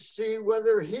order to see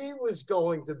whether he was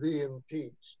going to be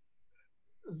impeached.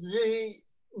 The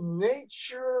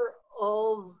nature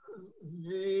of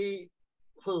the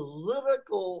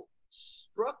political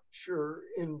structure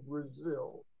in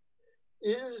Brazil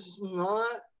is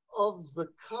not of the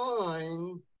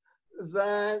kind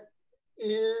that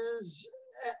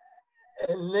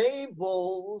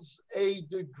enables a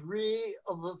degree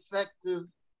of effective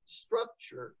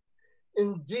structure.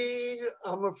 Indeed,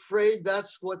 I'm afraid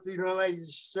that's what the United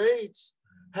States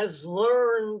has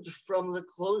learned from the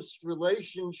close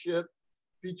relationship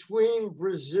between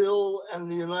Brazil and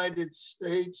the United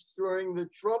States during the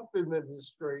Trump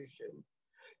administration.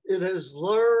 It has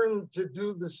learned to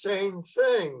do the same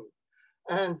thing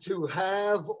and to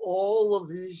have all of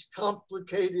these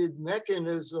complicated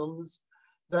mechanisms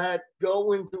that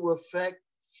go into effect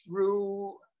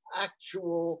through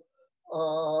actual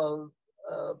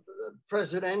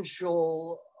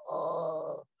presidential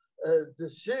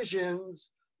decisions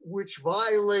which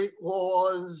violate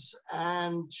laws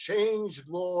and change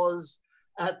laws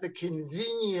at the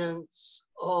convenience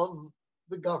of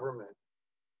the government.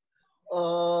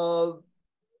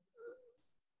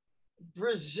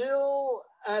 Brazil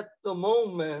at the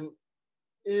moment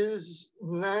is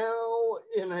now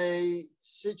in a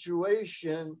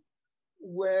situation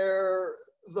where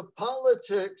the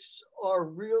politics are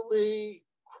really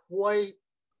quite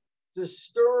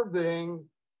disturbing,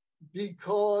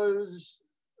 because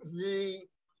the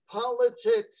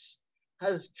politics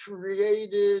has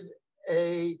created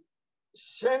a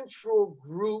central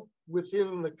group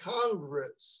within the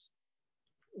Congress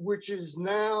which is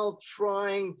now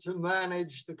trying to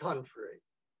manage the country.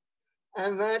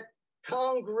 And that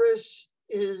Congress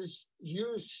is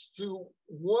used to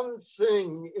one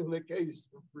thing in the case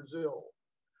of Brazil,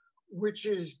 which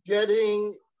is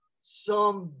getting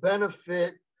some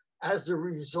benefit as a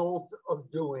result of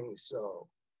doing so.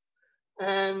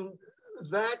 And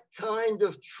that kind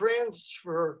of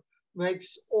transfer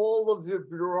makes all of the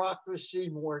bureaucracy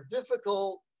more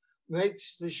difficult,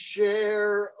 makes the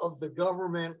share of the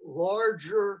government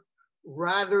larger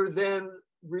rather than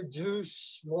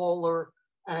reduce, smaller,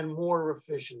 and more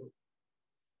efficient.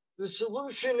 The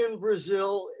solution in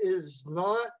Brazil is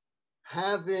not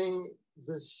having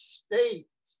the state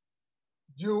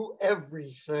do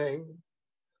everything,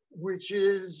 which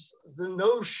is the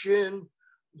notion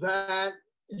that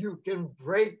you can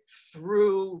break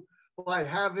through by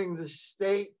having the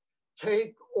state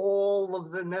take all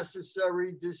of the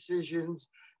necessary decisions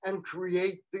and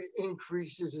create the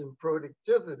increases in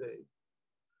productivity.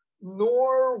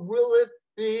 Nor will it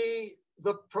be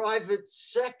the private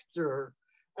sector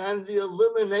and the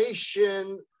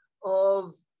elimination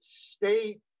of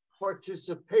state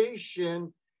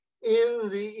participation in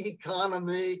the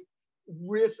economy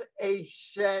with a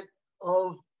set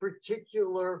of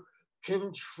particular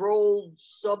controlled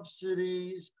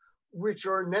subsidies which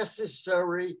are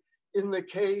necessary in the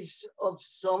case of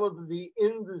some of the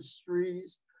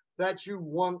industries that you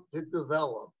want to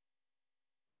develop.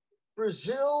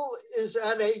 Brazil is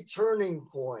at a turning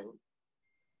point.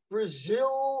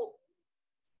 Brazil,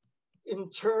 in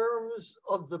terms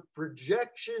of the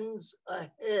projections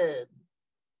ahead,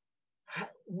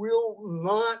 will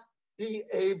not be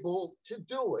able to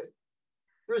do it.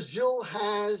 Brazil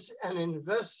has an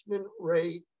investment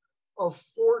rate of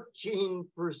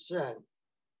 14%.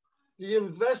 The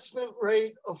investment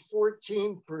rate of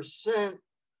 14%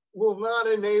 will not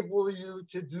enable you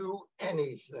to do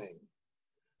anything.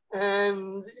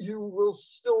 And you will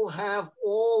still have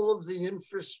all of the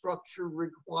infrastructure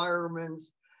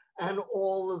requirements and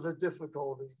all of the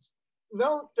difficulties.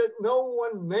 Note that no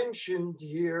one mentioned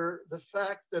here the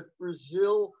fact that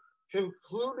Brazil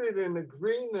concluded an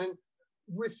agreement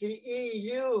with the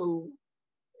EU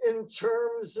in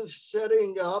terms of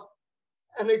setting up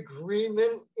an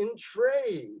agreement in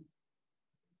trade.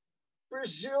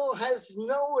 Brazil has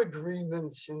no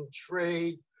agreements in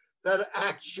trade that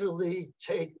actually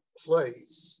take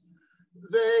place.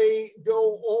 They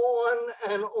go on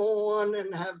and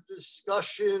have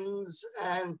discussions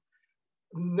and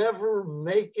never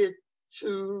make it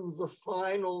to the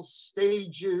final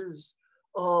stages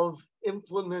of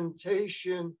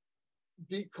implementation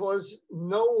because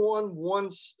no one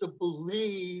wants to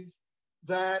believe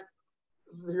that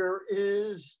there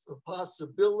is the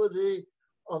possibility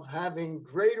of having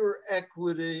greater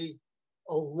equity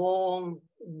along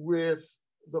with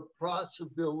the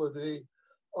possibility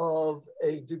of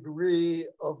a degree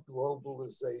of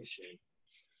globalization.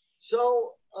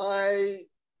 So I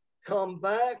come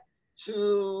back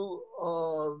to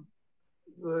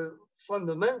the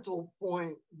fundamental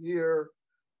point here,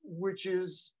 which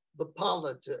is the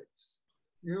politics.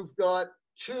 You've got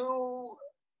two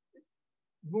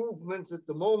movements at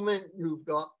the moment. You've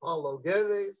got Paulo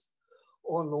Guedes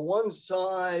on the one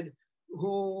side,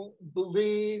 who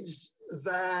believes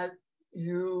that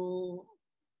you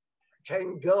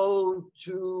can go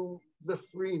to the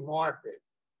free market.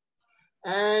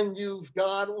 And you've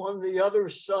got on the other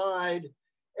side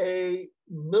a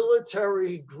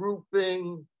military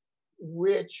grouping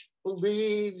which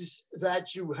believes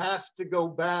that you have to go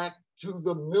back to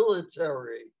the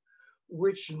military,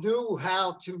 which knew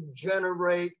how to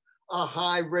generate a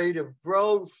high rate of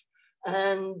growth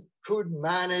and could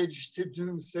manage to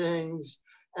do things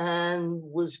and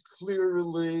was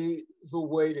clearly the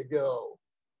way to go.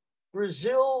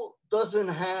 Brazil doesn't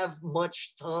have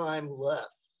much time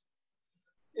left.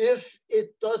 If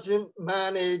it doesn't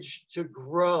manage to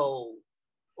grow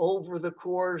over the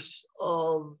course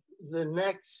of the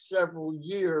next several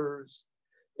years,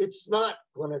 it's not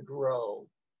going to grow.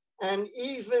 And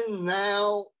even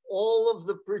now, all of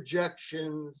the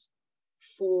projections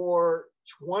for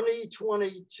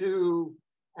 2022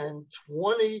 and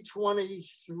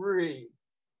 2023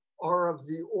 are of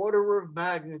the order of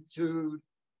magnitude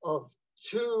of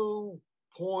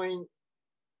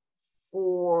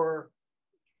 2.4,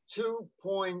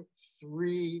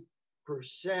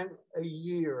 2.3% a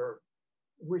year,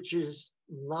 which is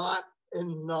not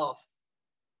enough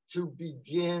to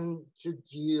begin to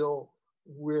deal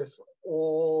with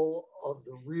all of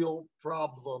the real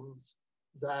problems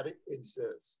that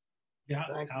exist. Yeah,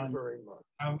 thank you very much.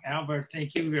 Albert,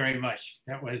 thank you very much.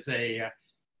 That was a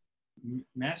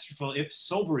masterful, if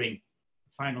sobering,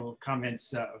 final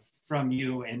comments from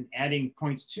you, and adding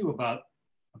points too about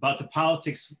the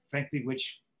politics, frankly,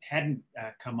 which hadn't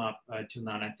come up till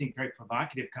now. And I think very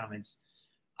provocative comments.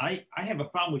 I have a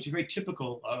problem, which is very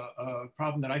typical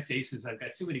problem that I face, is I've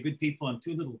got too many good people and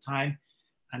too little time.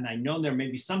 And I know there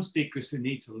may be some speakers who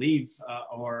need to leave,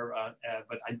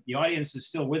 but the audience is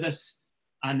still with us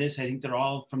on this. I think they're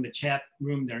all from the chat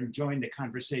room. They're enjoying the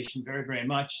conversation very, very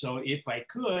much. So if I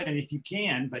could, and if you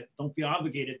can, but don't be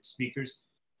obligated, speakers,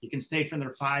 you can stay for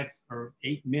another 5 or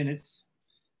 8 minutes.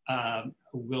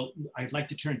 I'd like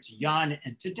to turn to Jan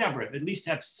and to Deborah, at least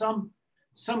have some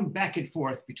back and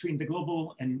forth between the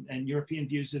global and European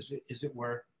views, as it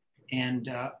were, and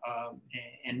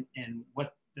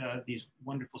what these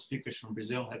wonderful speakers from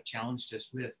Brazil have challenged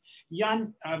us with.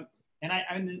 Jan, and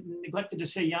I neglected to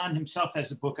say, Jan himself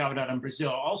has a book out on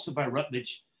Brazil, also by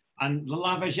Rutledge, on the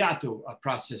Lava Jato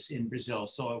process in Brazil.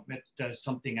 So that's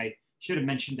something I should have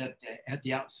mentioned at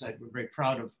the outset. We're very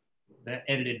proud of the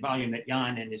edited volume that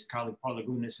Jan and his colleague Paul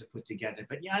Lagunas have put together.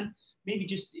 But Jan, maybe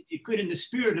just, if you could, in the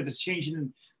spirit of this changing the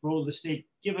role of the state,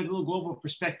 give a little global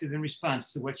perspective in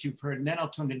response to what you've heard, and then I'll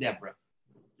turn to Deborah.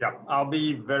 Yeah, I'll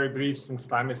be very brief since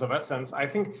time is of essence. I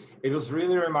think it was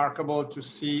really remarkable to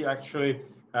see actually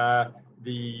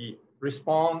the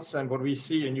response and what we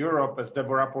see in Europe, as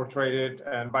Deborah portrayed it.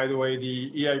 And by the way,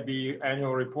 the EIB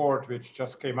annual report, which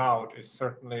just came out, is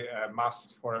certainly a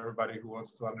must for everybody who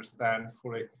wants to understand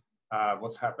fully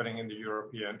what's happening in the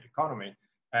European economy.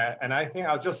 And I think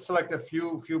I'll just select a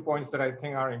few points that I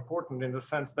think are important, in the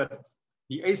sense that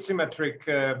the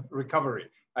asymmetric recovery,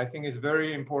 I think, is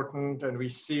very important, and we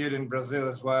see it in Brazil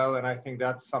as well. And I think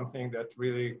that's something that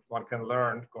really one can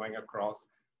learn going across,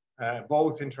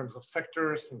 both in terms of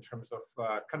sectors, in terms of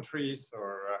countries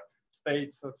or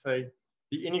states, let's say,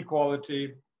 the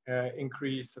inequality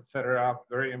increase, etc.,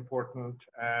 very important,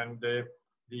 and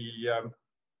the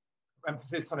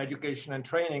emphasis on education and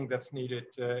training that's needed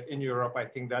in Europe. I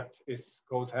think that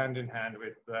goes hand in hand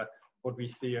with what we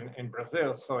see in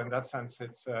Brazil. So in that sense,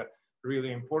 it's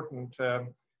really important.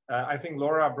 I think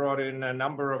Laura brought in a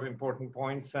number of important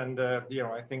points, and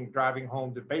I think driving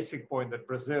home the basic point that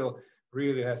Brazil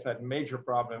really has had major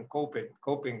problem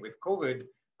coping with COVID.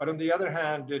 But on the other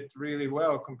hand, did really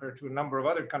well compared to a number of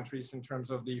other countries in terms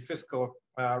of the fiscal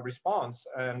response,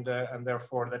 and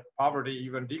therefore that poverty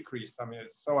even decreased. I mean,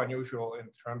 it's so unusual in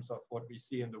terms of what we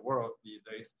see in the world these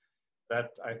days,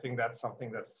 that I think that's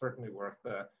something that's certainly worth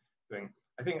doing.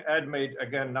 I think Ed made,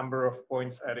 again, a number of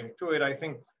points adding to it. I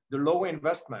think the low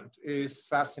investment is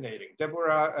fascinating.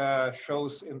 Deborah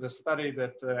shows in the study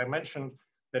that I mentioned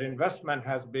that investment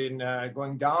has been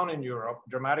going down in Europe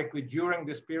dramatically during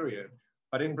this period.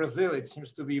 But in Brazil, it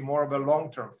seems to be more of a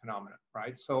long-term phenomenon,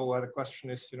 right? So the question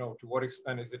is, to what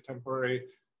extent is it temporary,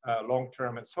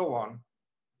 long-term, and so on?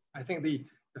 I think the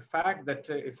fact that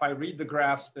if I read the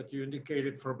graphs that you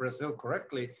indicated for Brazil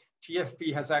correctly,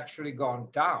 TFP has actually gone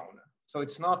down. So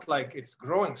it's not like it's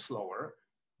growing slower,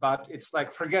 but it's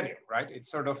like forgetting, right?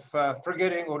 It's sort of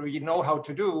forgetting what we know how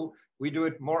to do. We do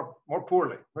it more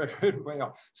poorly.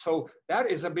 So that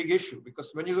is a big issue,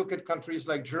 because when you look at countries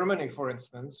like Germany, for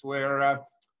instance, where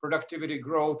productivity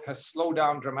growth has slowed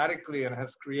down dramatically and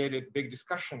has created big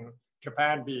discussion,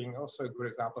 Japan being also a good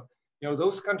example,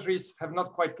 those countries have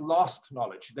not quite lost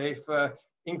knowledge. They've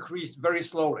increased very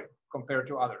slowly compared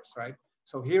to others, right?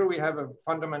 So here we have a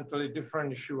fundamentally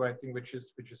different issue, I think, which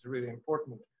is really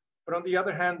important. But on the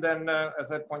other hand, then, as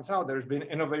that points out, there's been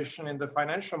innovation in the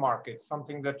financial markets,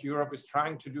 something that Europe is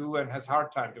trying to do and has a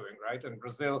hard time doing, right? And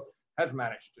Brazil has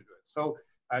managed to do it. So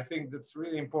I think that's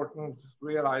really important to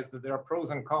realize that there are pros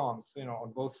and cons,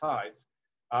 on both sides.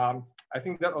 I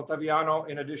think that Ottaviano,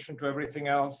 in addition to everything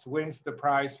else, wins the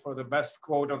prize for the best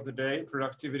quote of the day: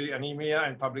 productivity anemia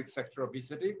and public sector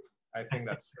obesity. I think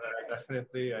that's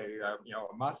definitely a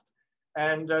must.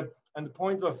 And the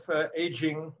point of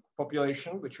aging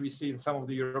population, which we see in some of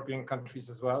the European countries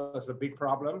as well, as a big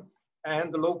problem,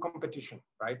 and the low competition,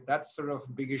 right? That's sort of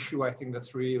a big issue, I think,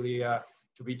 that's really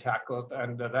to be tackled,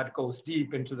 and that goes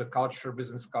deep into the culture,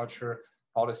 business culture,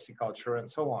 policy culture, and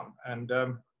so on. And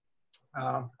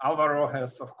Alvaro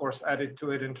has, of course, added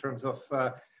to it in terms of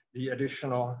the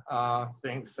additional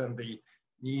things and the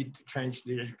need to change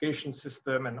the education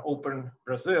system and open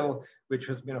Brazil, which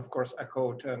has been, of course,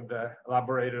 echoed and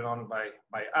elaborated on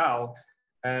by Al.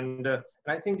 And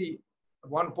I think the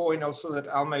one point also that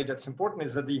Al made that's important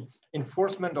is that the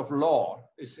enforcement of law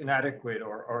is inadequate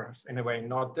or in a way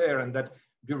not there, and that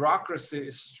bureaucracy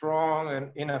is strong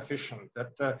and inefficient.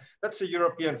 That's a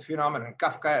European phenomenon,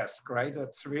 Kafkaesque, right?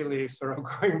 That's really sort of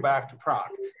going back to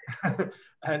Prague.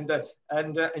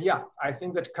 Yeah, I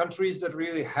think that countries that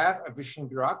really have efficient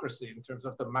bureaucracy in terms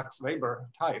of the Max Weber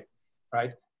type,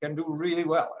 right, can do really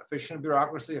well. Efficient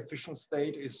bureaucracy, efficient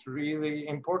state is really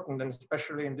important, and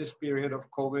especially in this period of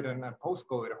COVID and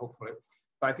post-COVID, hopefully.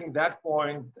 So I think that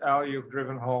point, Al, you've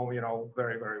driven home,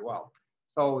 very, very well.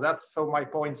 So that's my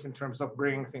points in terms of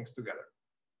bringing things together.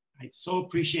 I so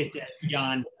appreciate that,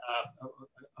 Jan.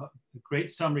 A great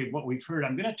summary of what we've heard.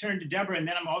 I'm going to turn to Deborah, and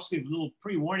then I'm also give a little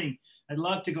pre-warning. I'd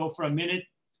love to go for a minute,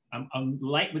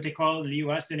 light, what they call it in the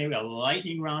US anyway, a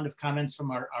lightning round of comments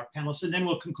from our panelists, and then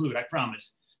we'll conclude, I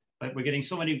promise. But we're getting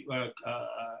so many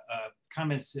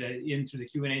comments in through the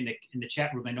Q&A in the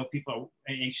chat room. I know people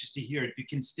are anxious to hear it. If you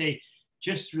can stay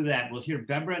just through that, we'll hear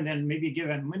Deborah, and then maybe give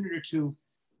a minute or two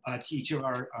to each of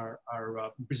our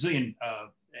Brazilian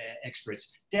experts.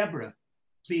 Deborah,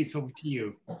 please, over to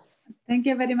you. Thank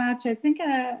you very much. I think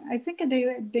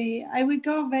I would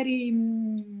go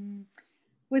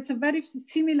with a very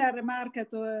similar remark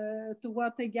to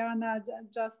what Jana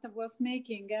just was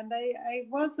making. And I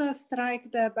was struck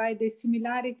by the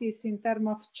similarities in terms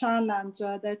of challenge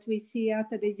that we see at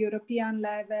the European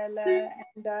level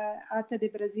and at the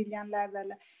Brazilian level.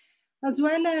 As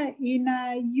well, in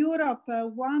Europe,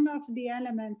 one of the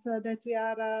elements that we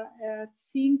are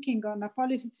thinking on a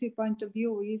policy point of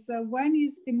view is when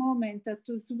is the moment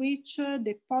to switch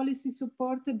the policy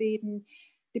support,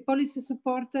 the policy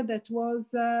support that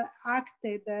was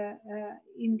acted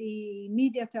in the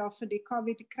immediate of the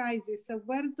COVID crisis,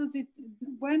 when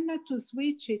to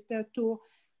switch it to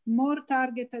more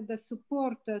targeted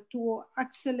support to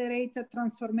accelerate the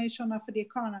transformation of the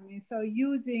economy. So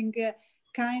using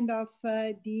kind of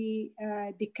the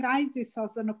crisis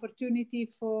as an opportunity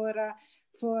for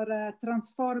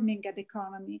transforming the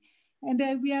economy.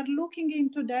 And we are looking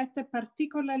into that,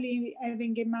 particularly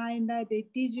having in mind the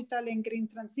digital and green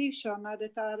transition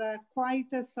that are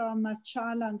quite some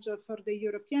challenge for the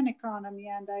European economy,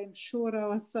 and I'm sure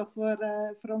also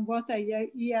from what I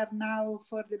hear now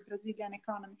for the Brazilian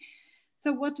economy.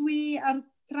 So what we are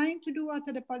trying to do at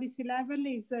the policy level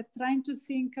is trying to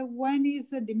think when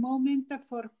is the moment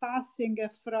for passing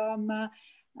from a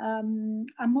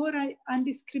more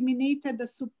undiscriminated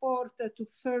support to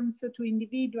firms, to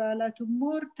individuals, to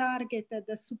more targeted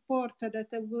support that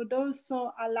would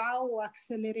also allow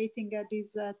accelerating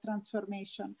this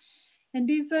transformation. And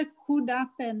this could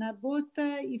happen both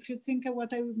if you think of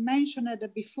what I mentioned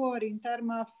before in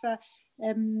terms of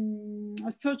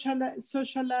social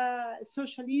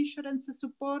insurance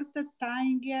support,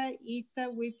 tying it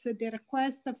with the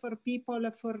request for people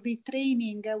for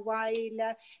retraining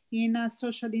while in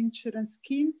social insurance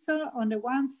schemes on the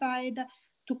one side,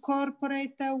 to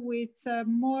corporate with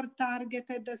more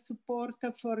targeted support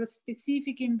for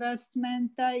specific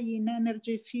investment in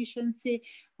energy efficiency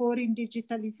or in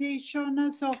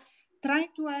digitalization. So try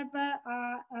to have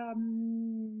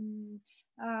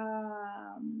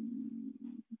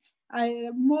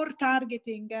more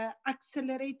targeting,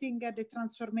 accelerating the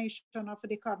transformation of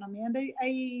the economy. And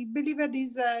I believe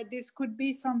this could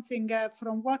be something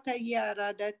from what I hear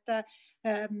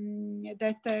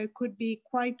that could be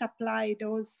quite applied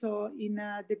also in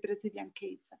the Brazilian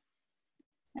case.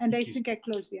 And I think I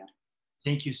close here.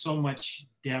 Thank you so much,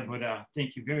 Deborah.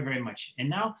 Thank you very, very much. And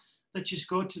now let's just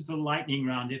go to the lightning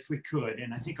round if we could.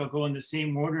 And I think I'll go in the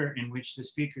same order in which the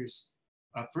speakers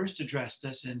first addressed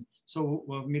us. And so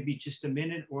maybe just a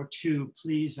minute or two,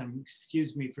 please.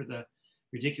 Excuse me for the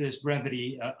ridiculous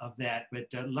brevity of that.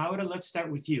 But Laura, let's start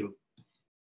with you.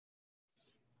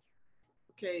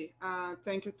 Okay,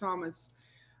 thank you, Thomas.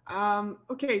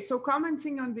 Okay, so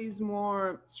commenting on these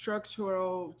more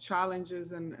structural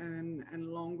challenges and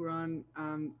long-run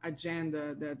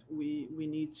agenda that we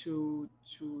need to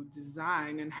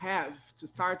design and have to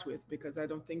start with, because I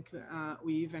don't think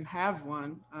we even have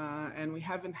one, and we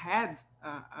haven't had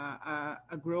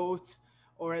a growth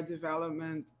or a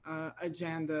development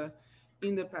agenda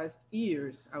in the past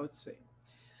years, I would say.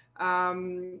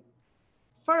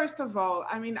 First of all,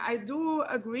 I mean, I do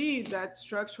agree that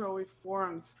structural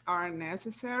reforms are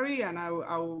necessary, and I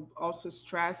will also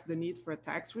stress the need for a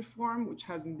tax reform, which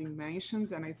hasn't been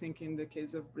mentioned. And I think in the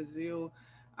case of Brazil,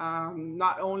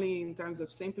 not only in terms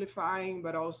of simplifying,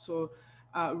 but also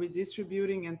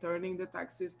redistributing and turning the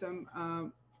tax system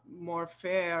more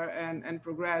fair and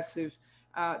progressive,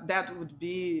 that would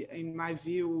be, in my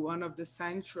view, one of the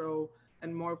central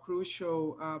and more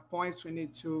crucial points we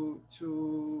need to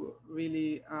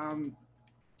really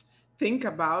think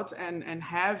about and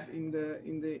have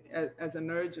as an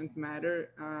urgent matter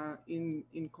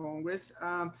in Congress.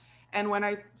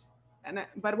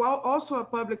 But also a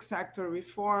public sector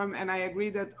reform, and I agree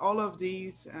that all of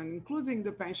these, and including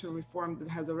the pension reform that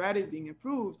has already been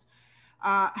approved,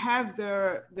 have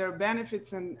their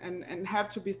benefits and have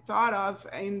to be thought of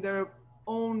in their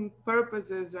own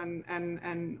purposes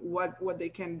and what they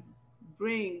can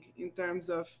bring in terms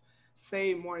of, say,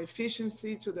 more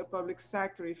efficiency to the public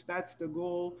sector, if that's the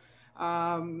goal,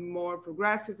 more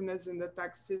progressiveness in the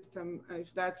tax system, if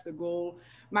that's the goal.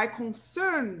 My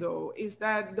concern, though, is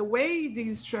that the way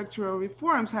these structural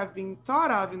reforms have been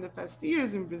thought of in the past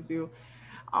years in Brazil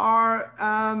are,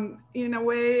 in a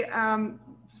way,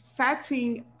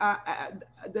 setting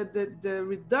the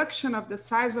reduction of the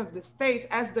size of the state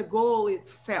as the goal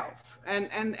itself,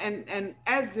 and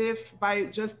as if by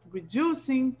just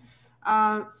reducing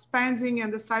spending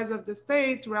and the size of the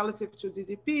state relative to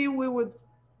GDP, we would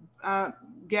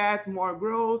get more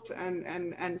growth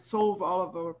and solve all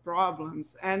of our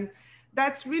problems. And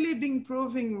that's really been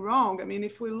proving wrong. I mean,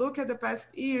 if we look at the past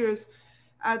years,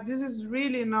 this is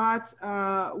really not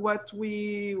what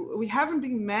we haven't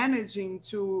been managing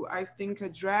to, I think,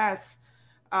 address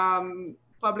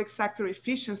public sector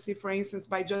efficiency, for instance,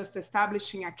 by just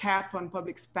establishing a cap on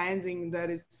public spending that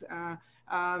is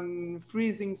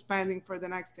freezing spending for the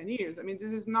next 10 years. I mean,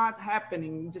 this is not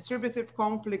happening. Distributive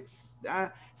conflicts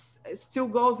still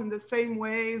goes in the same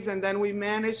ways, and then we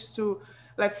manage to,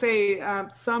 let's say,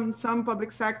 some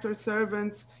public sector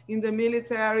servants in the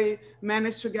military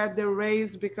manage to get their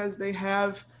raise because they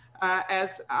have,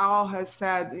 as Al has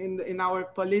said, in our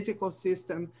political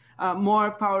system, more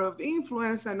power of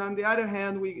influence, and on the other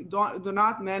hand, we do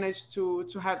not manage to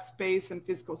have space and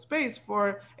fiscal space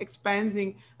for expanding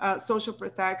social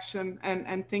protection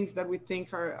and things that we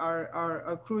think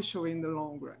are crucial in the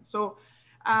long run. So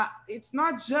it's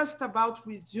not just about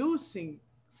reducing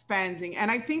spending,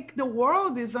 and I think the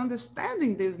world is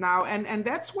understanding this now, and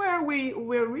that's where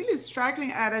we're really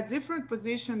struggling at a different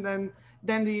position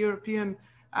than the European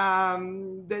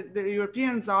the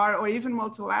Europeans are, or even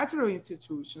multilateral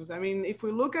institutions. I mean, if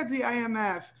we look at the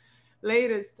IMF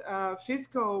latest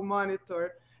fiscal monitor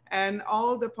and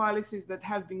all the policies that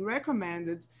have been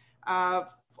recommended,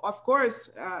 of course,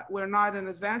 we're not an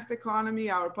advanced economy.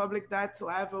 Our public debt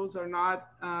levels are not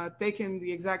taken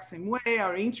the exact same way.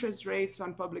 Our interest rates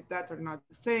on public debt are not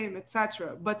the same,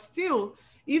 etc. But still,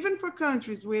 even for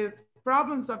countries with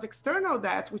problems of external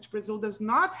debt, which Brazil does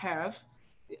not have,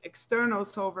 external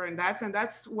sovereign debt, and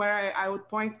that's where I would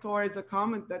point towards a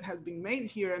comment that has been made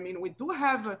here. I mean, we do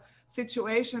have a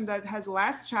situation that has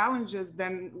less challenges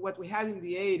than what we had in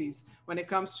the 80s when it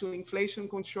comes to inflation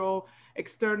control,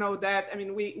 external debt. I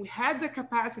mean, we had the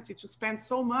capacity to spend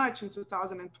so much in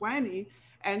 2020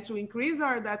 and to increase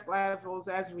our debt levels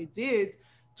as we did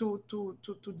to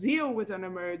deal with an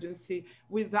emergency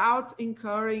without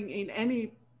incurring in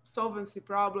any solvency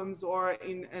problems or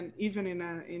even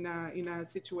in a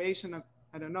situation of,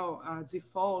 I don't know,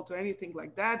 default or anything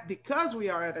like that, because we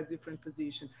are at a different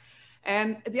position.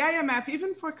 And the IMF,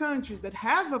 even for countries that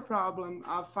have a problem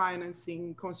of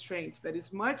financing constraints that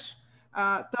is much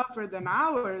tougher than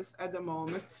ours at the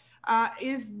moment,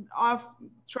 is of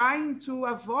trying to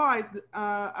avoid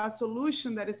a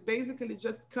solution that is basically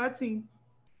just cutting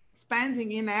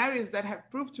spending in areas that have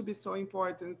proved to be so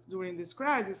important during this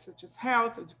crisis, such as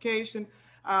health, education,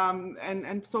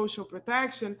 and social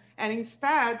protection, and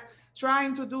instead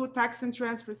trying to do tax and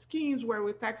transfer schemes where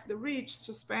we tax the rich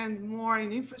to spend more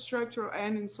in infrastructure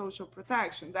and in social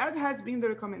protection. That has been the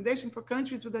recommendation for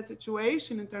countries with a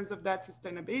situation in terms of debt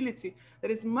sustainability that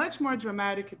is much more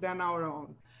dramatic than our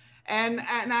own. And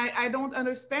I don't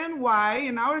understand why,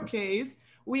 in our case,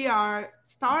 we are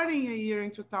starting a year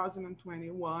in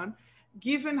 2021,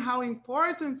 given how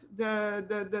important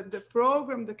the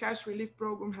program, the cash relief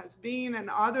program has been, and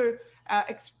other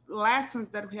lessons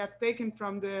that we have taken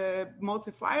from the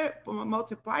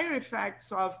multiplier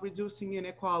effects of reducing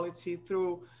inequality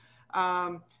through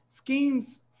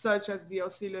schemes such as the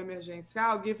Auxílio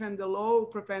Emergencial, given the low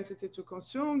propensity to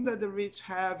consume that the rich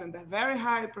have and the very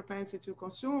high propensity to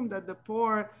consume that the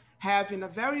poor have in a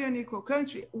very unequal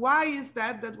country. Why is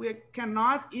that we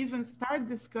cannot even start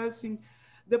discussing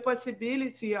the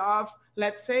possibility of,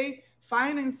 let's say,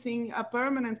 financing a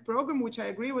permanent program, which I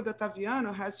agree with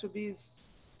Ottaviano has to be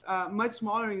much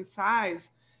smaller in size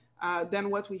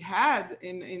than what we had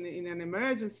in an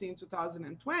emergency in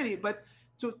 2020, but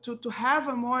to have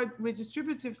a more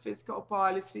redistributive fiscal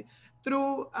policy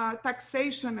through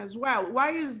taxation as well.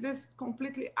 Why is this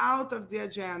completely out of the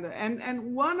agenda?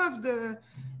 And one of the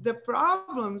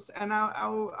problems, and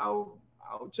I'll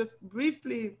just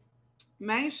briefly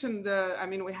mentioned, I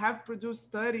mean, we have produced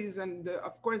studies, and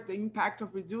of course, the impact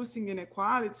of reducing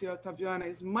inequality, Otaviano,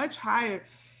 is much higher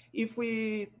if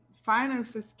we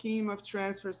finance a scheme of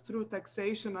transfers through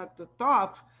taxation at the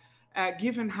top,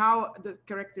 given how the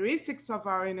characteristics of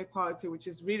our inequality, which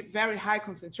is really very high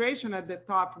concentration at the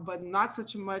top, but not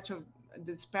such much of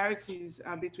disparities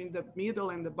between the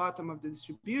middle and the bottom of the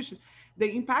distribution, the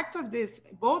impact of this,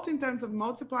 both in terms of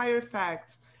multiplier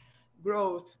effects,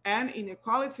 growth, and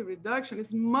inequality reduction,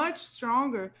 is much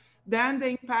stronger than the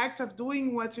impact of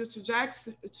doing what you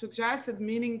suggested,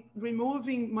 meaning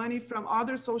removing money from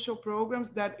other social programs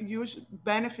that usually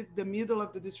benefit the middle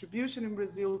of the distribution in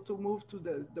Brazil to move to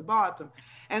the bottom.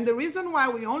 And the reason why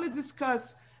we only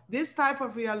discuss this type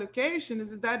of reallocation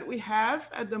is that we have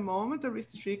at the moment a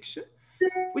restriction,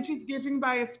 which is given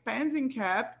by a spending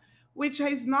cap, which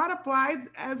is not applied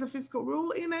as a fiscal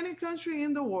rule in any country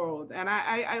in the world. And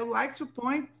I would like to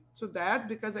point to that,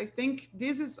 because I think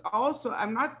this is also,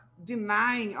 I'm not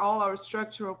denying all our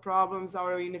structural problems,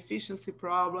 our inefficiency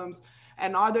problems,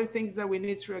 and other things that we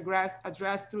need to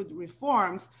address through the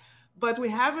reforms. But we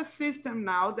have a system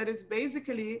now that is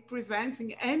basically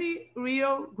preventing any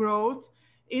real growth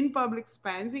in public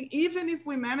spending. Even if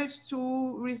we manage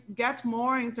to get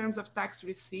more in terms of tax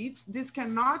receipts, this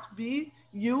cannot be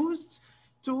used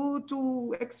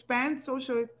to expand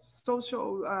social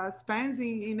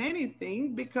spending in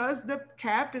anything, because the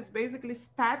cap is basically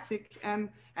static and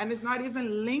is not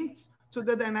even linked to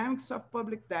the dynamics of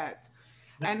public debt.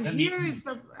 And here it's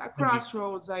a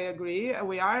crossroads, I agree.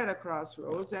 We are at a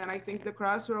crossroads, and I think the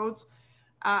crossroads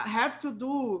have to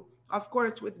do, of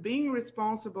course, with being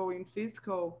responsible in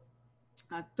fiscal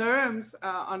terms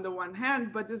on the one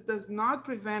hand, but this does not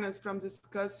prevent us from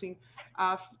discussing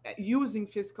using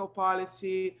fiscal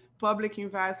policy, public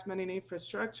investment in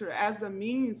infrastructure as a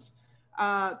means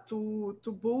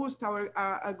to boost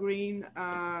a green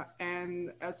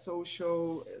and a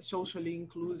socially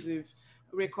inclusive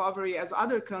recovery, as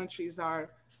other countries are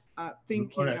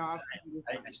thinking of.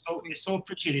 I so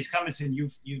appreciate these comments, and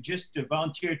you've just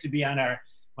volunteered to be on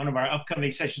one of our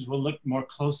upcoming sessions. We'll look more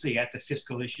closely at the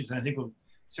fiscal issues, and I think we'll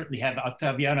certainly have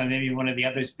Otaviano and maybe one of the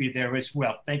others be there as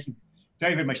well. Thank you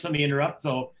very, very much. Let me interrupt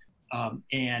though,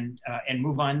 and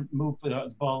move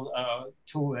the ball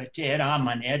to Ed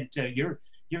Amman. Ed, your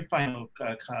final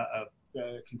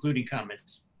concluding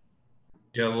comments.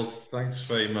 Yeah, well, thanks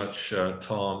very much,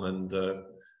 Tom, and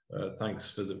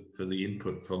thanks for the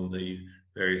input from the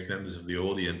various members of the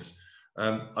audience.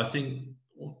 I think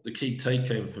the key take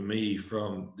home for me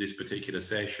from this particular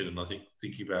session, and I think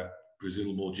thinking about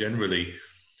Brazil more generally,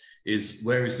 is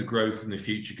where is the growth in the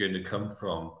future going to come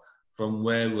from? From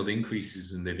where will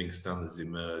increases in living standards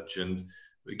emerge? And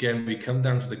again, we come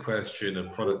down to the question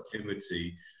of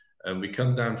productivity, and we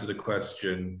come down to the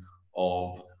question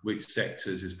of which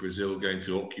sectors is Brazil going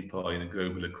to occupy in the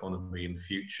global economy in the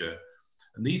future.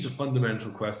 And these are fundamental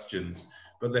questions,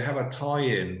 but they have a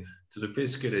tie-in to the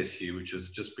fiscal issue, which has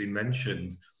just been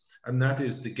mentioned. And that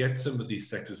is, to get some of these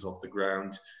sectors off the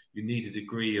ground, you need a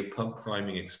degree of pump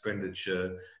priming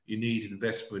expenditure, you need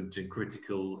investment in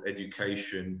critical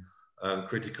education,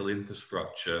 critical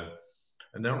infrastructure.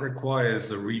 And that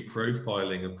requires a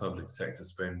reprofiling of public sector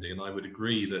spending. And I would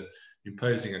agree that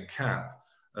imposing a cap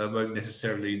won't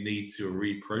necessarily lead to a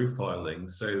reprofiling.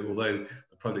 So although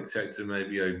the public sector may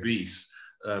be obese,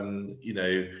 you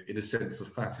know, in a sense, the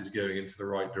fat is going into the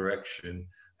right direction,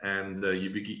 and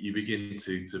you begin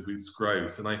to boost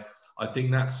growth. And I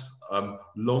think that's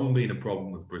long been a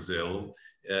problem with Brazil.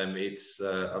 It's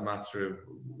a matter of,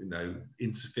 you know,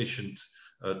 insufficient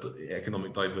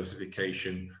economic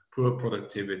diversification, poor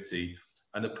productivity,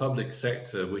 and a public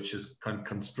sector which has kind of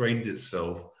constrained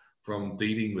itself from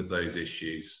dealing with those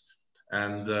issues.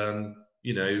 And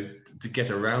you know, to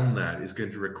get around that is going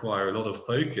to require a lot of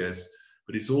focus,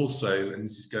 but it's also, and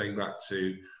this is going back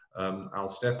to Al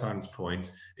Stepan's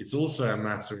point, it's also a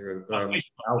matter of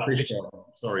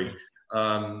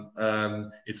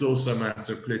it's also a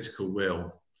matter of political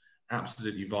will.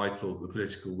 Absolutely vital that the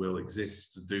political will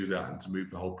exists to do that and to move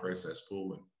the whole process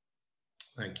forward.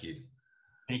 Thank you.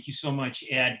 Thank you so much,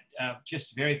 Ed.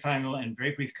 Just very final and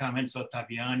very brief comments,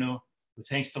 Otaviano.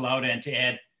 Thanks to Laura and to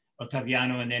Ed,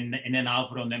 Otaviano, and then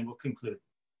Alvaro, and then we'll conclude.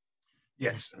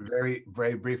 Yes, very,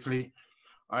 very briefly.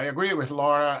 I agree with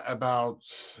Laura about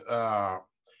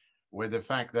with the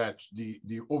fact that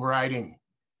the overriding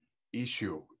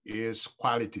issue is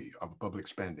quality of public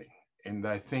spending. And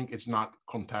I think it's not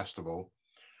contestable,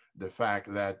 the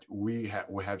fact that we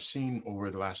have seen over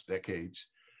the last decades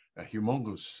a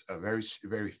humongous, very,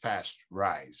 very fast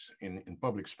rise in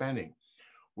public spending,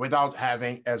 without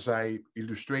having, as I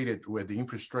illustrated with the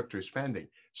infrastructure spending,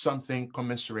 something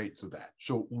commensurate to that.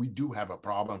 So we do have a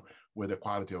problem with the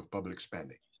quality of public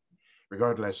spending,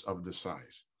 regardless of the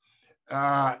size.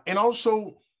 And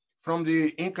also from the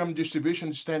income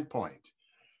distribution standpoint,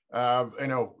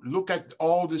 look at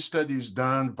all the studies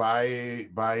done by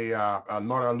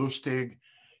Nora Lustig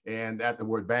and at the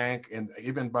World Bank, and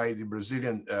even by the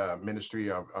Brazilian Ministry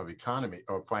of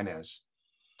Finance.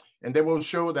 And they will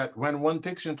show that when one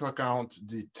takes into account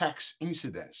the tax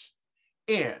incidence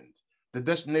and the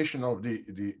destination of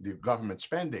the government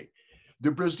spending,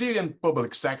 the Brazilian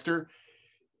public sector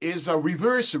is a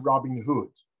reverse Robin Hood.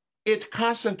 It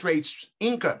concentrates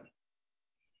income,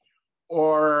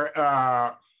 or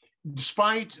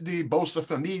despite the Bolsa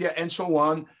Familia and so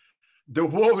on, the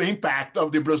whole impact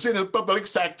of the Brazilian public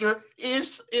sector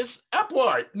is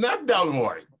upward, not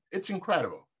downward. It's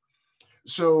incredible.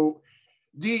 So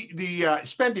the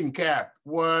spending cap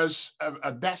was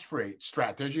a desperate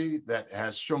strategy that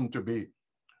has shown to be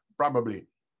probably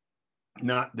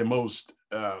not the most,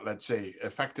 let's say,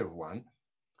 effective one.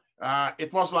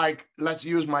 It was like, let's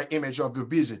use my image of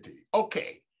obesity.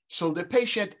 Okay, so the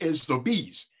patient is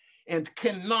obese and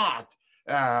cannot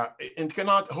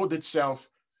hold itself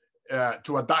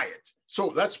to a diet. So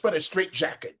let's put a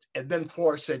straitjacket and then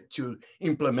force it to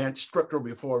implement structural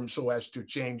reform so as to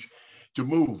change, to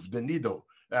move the needle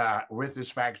with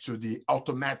respect to the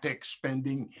automatic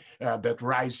spending that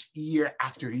rise year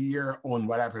after year on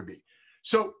whatever be.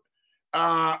 So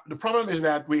the problem is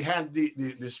that we had the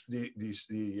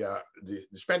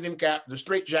spending cap, the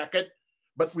straitjacket,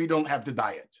 but we don't have the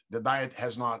diet. The diet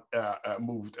has not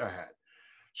moved ahead.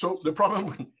 So the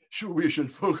problem we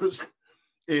should focus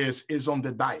is on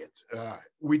the diet.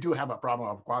 We do have a problem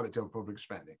of quality of public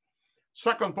spending.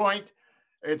 Second point,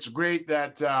 it's great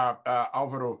that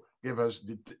Alvaro gave us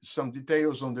some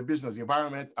details on the business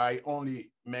environment. I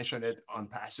only mentioned it on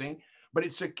passing, but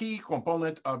it's a key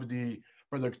component of the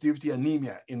productivity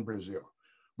anemia in Brazil.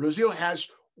 Brazil has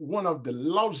one of the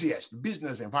lousiest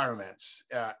business environments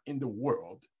in the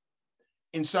world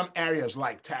in some areas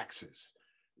like taxes.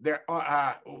 There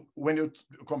are, when you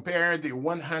compare the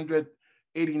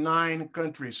 189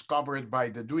 countries covered by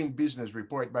the Doing Business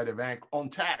report by the bank on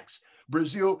tax,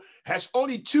 Brazil has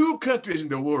only 2 countries in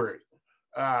the world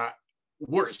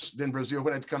worse than Brazil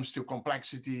when it comes to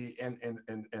complexity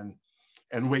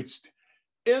and waste.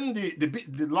 In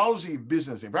the lousy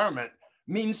business environment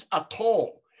means at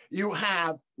all. You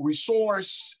have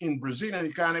resource in Brazilian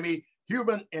economy,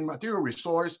 human and material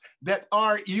resource that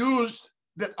are used,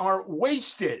 that are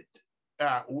wasted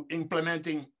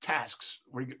implementing tasks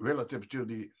relative to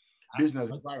the business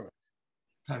environment.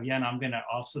 Fabiana, I'm going to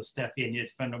also step in.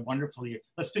 It's been a wonderful year.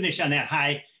 Let's finish on that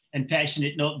high and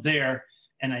passionate note there.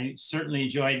 And I certainly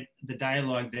enjoyed the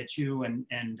dialogue that you and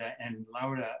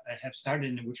Laura have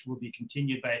started, and which will be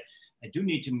continued. But I do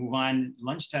need to move on.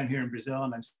 Lunchtime here in Brazil,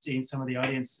 and I'm seeing some of the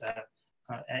audience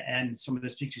and some of the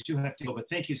speakers do have to go. But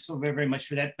thank you so very, very much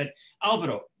for that. But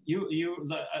Alvaro, you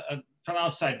from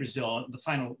outside Brazil, the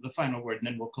final word, and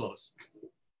then we'll close.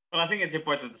 Well, I think it's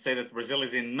important to say that Brazil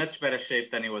is in much better shape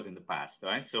than it was in the past,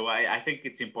 right? So I think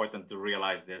it's important to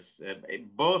realize this,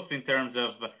 both in terms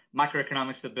of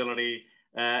macroeconomic stability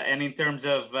and in terms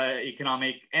of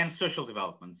economic and social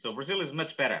development. So Brazil is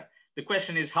much better. The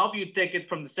question is, how do you take it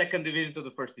from the second division to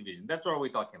the first division? That's what we're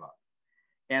talking about.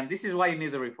 And this is why you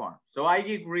need the reform. So I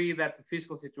agree that the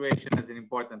fiscal situation is an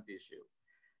important issue.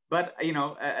 But, you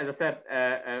know, as I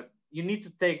said, you need to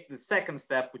take the second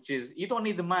step, which is you don't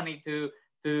need the money to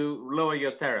lower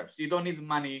your tariffs. You don't need the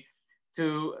money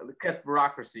to cut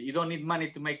bureaucracy. You don't need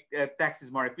money to make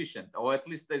taxes more efficient, or at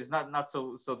least it's not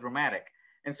so dramatic.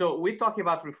 And so we're talking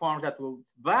about reforms that will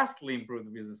vastly improve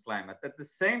the business climate at the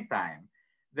same time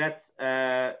that,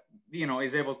 you know,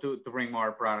 is able to bring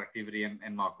more productivity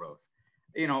and more growth.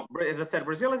 You know, as I said,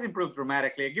 Brazil has improved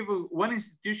dramatically. I give you one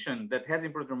institution that has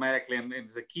improved dramatically, and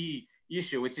it's a key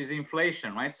issue, which is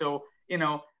inflation, right? So, you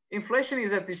know, inflation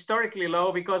is at historically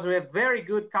low because we have very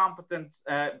good, competent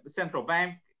central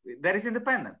bank that is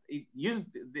independent. It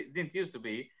didn't used to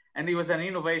be, and it was an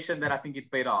innovation that I think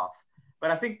it paid off.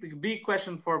 But I think the big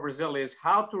question for Brazil is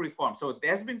how to reform. So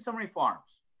there's been some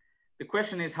reforms. The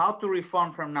question is how to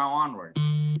reform from now onwards.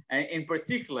 And in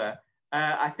particular,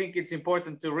 I think it's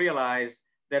important to realize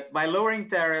that by lowering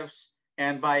tariffs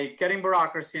and by cutting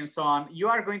bureaucracy and so on, you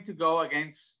are going to go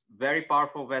against very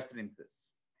powerful vested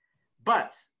interests.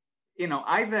 But, you know,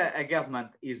 either a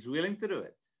government is willing to do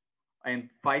it and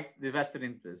fight the vested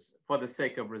interests for the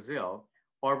sake of Brazil,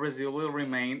 or Brazil will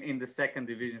remain in the second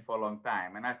division for a long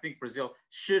time. And I think Brazil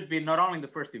should be not only in the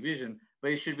first division,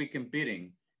 but it should be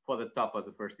competing for the top of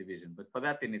the first division. But for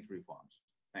that, they need reforms.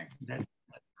 Thanks. That's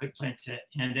a good plan to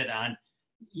end it on.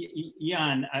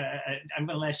 Jan, I'm going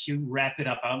to let you wrap it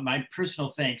up. My personal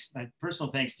thanks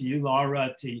to you,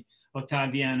 Laura, to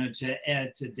Ottaviano, to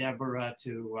Ed, to Deborah,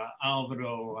 to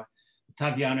Alvaro,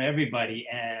 Ottaviano, everybody,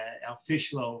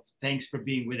 Alfishlo, thanks for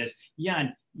being with us.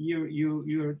 Jan,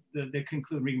 the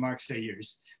concluding remarks are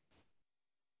yours.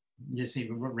 Just need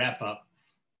to wrap up.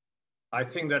 I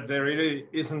think that there really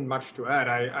isn't much to add.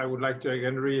 I would like to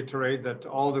again reiterate that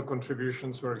all the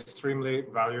contributions were extremely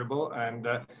valuable, and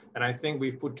I think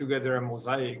we've put together a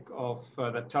mosaic of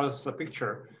that tells us a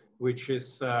picture, which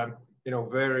is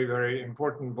very, very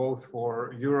important both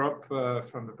for Europe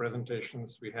from the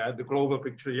presentations we had. The global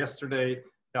picture yesterday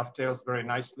dovetails very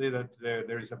nicely that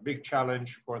there is a big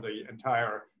challenge for the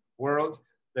entire world,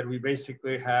 that we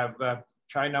basically have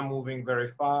China moving very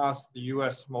fast, the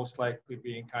US most likely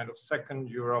being kind of second,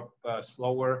 Europe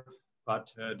slower,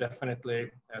 but definitely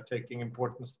taking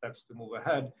important steps to move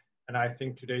ahead. And I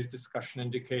think today's discussion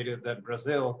indicated that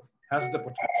Brazil has the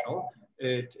potential.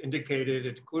 It indicated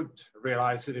it could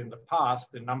realize it in the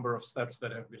past, the number of steps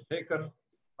that have been taken,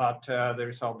 but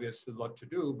there's obviously a lot to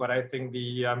do. But I think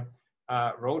the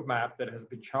roadmap that has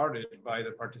been charted by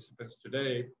the participants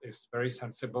today is very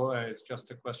sensible, and it's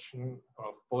just a question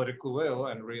of political will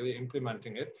and really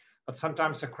implementing it. But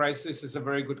sometimes a crisis is a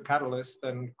very good catalyst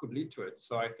and could lead to it.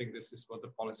 So I think this is what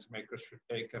the policymakers should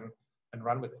take and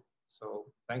run with it. So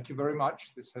thank you very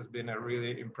much. This has been a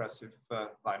really impressive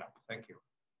lineup. Thank you.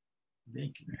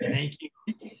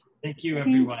 Thank you,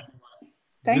 everyone.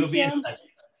 Thank you.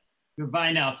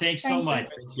 Goodbye now. Thanks so much.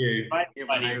 Thank you. Bye,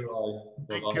 everybody.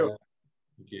 Bye. Thank you.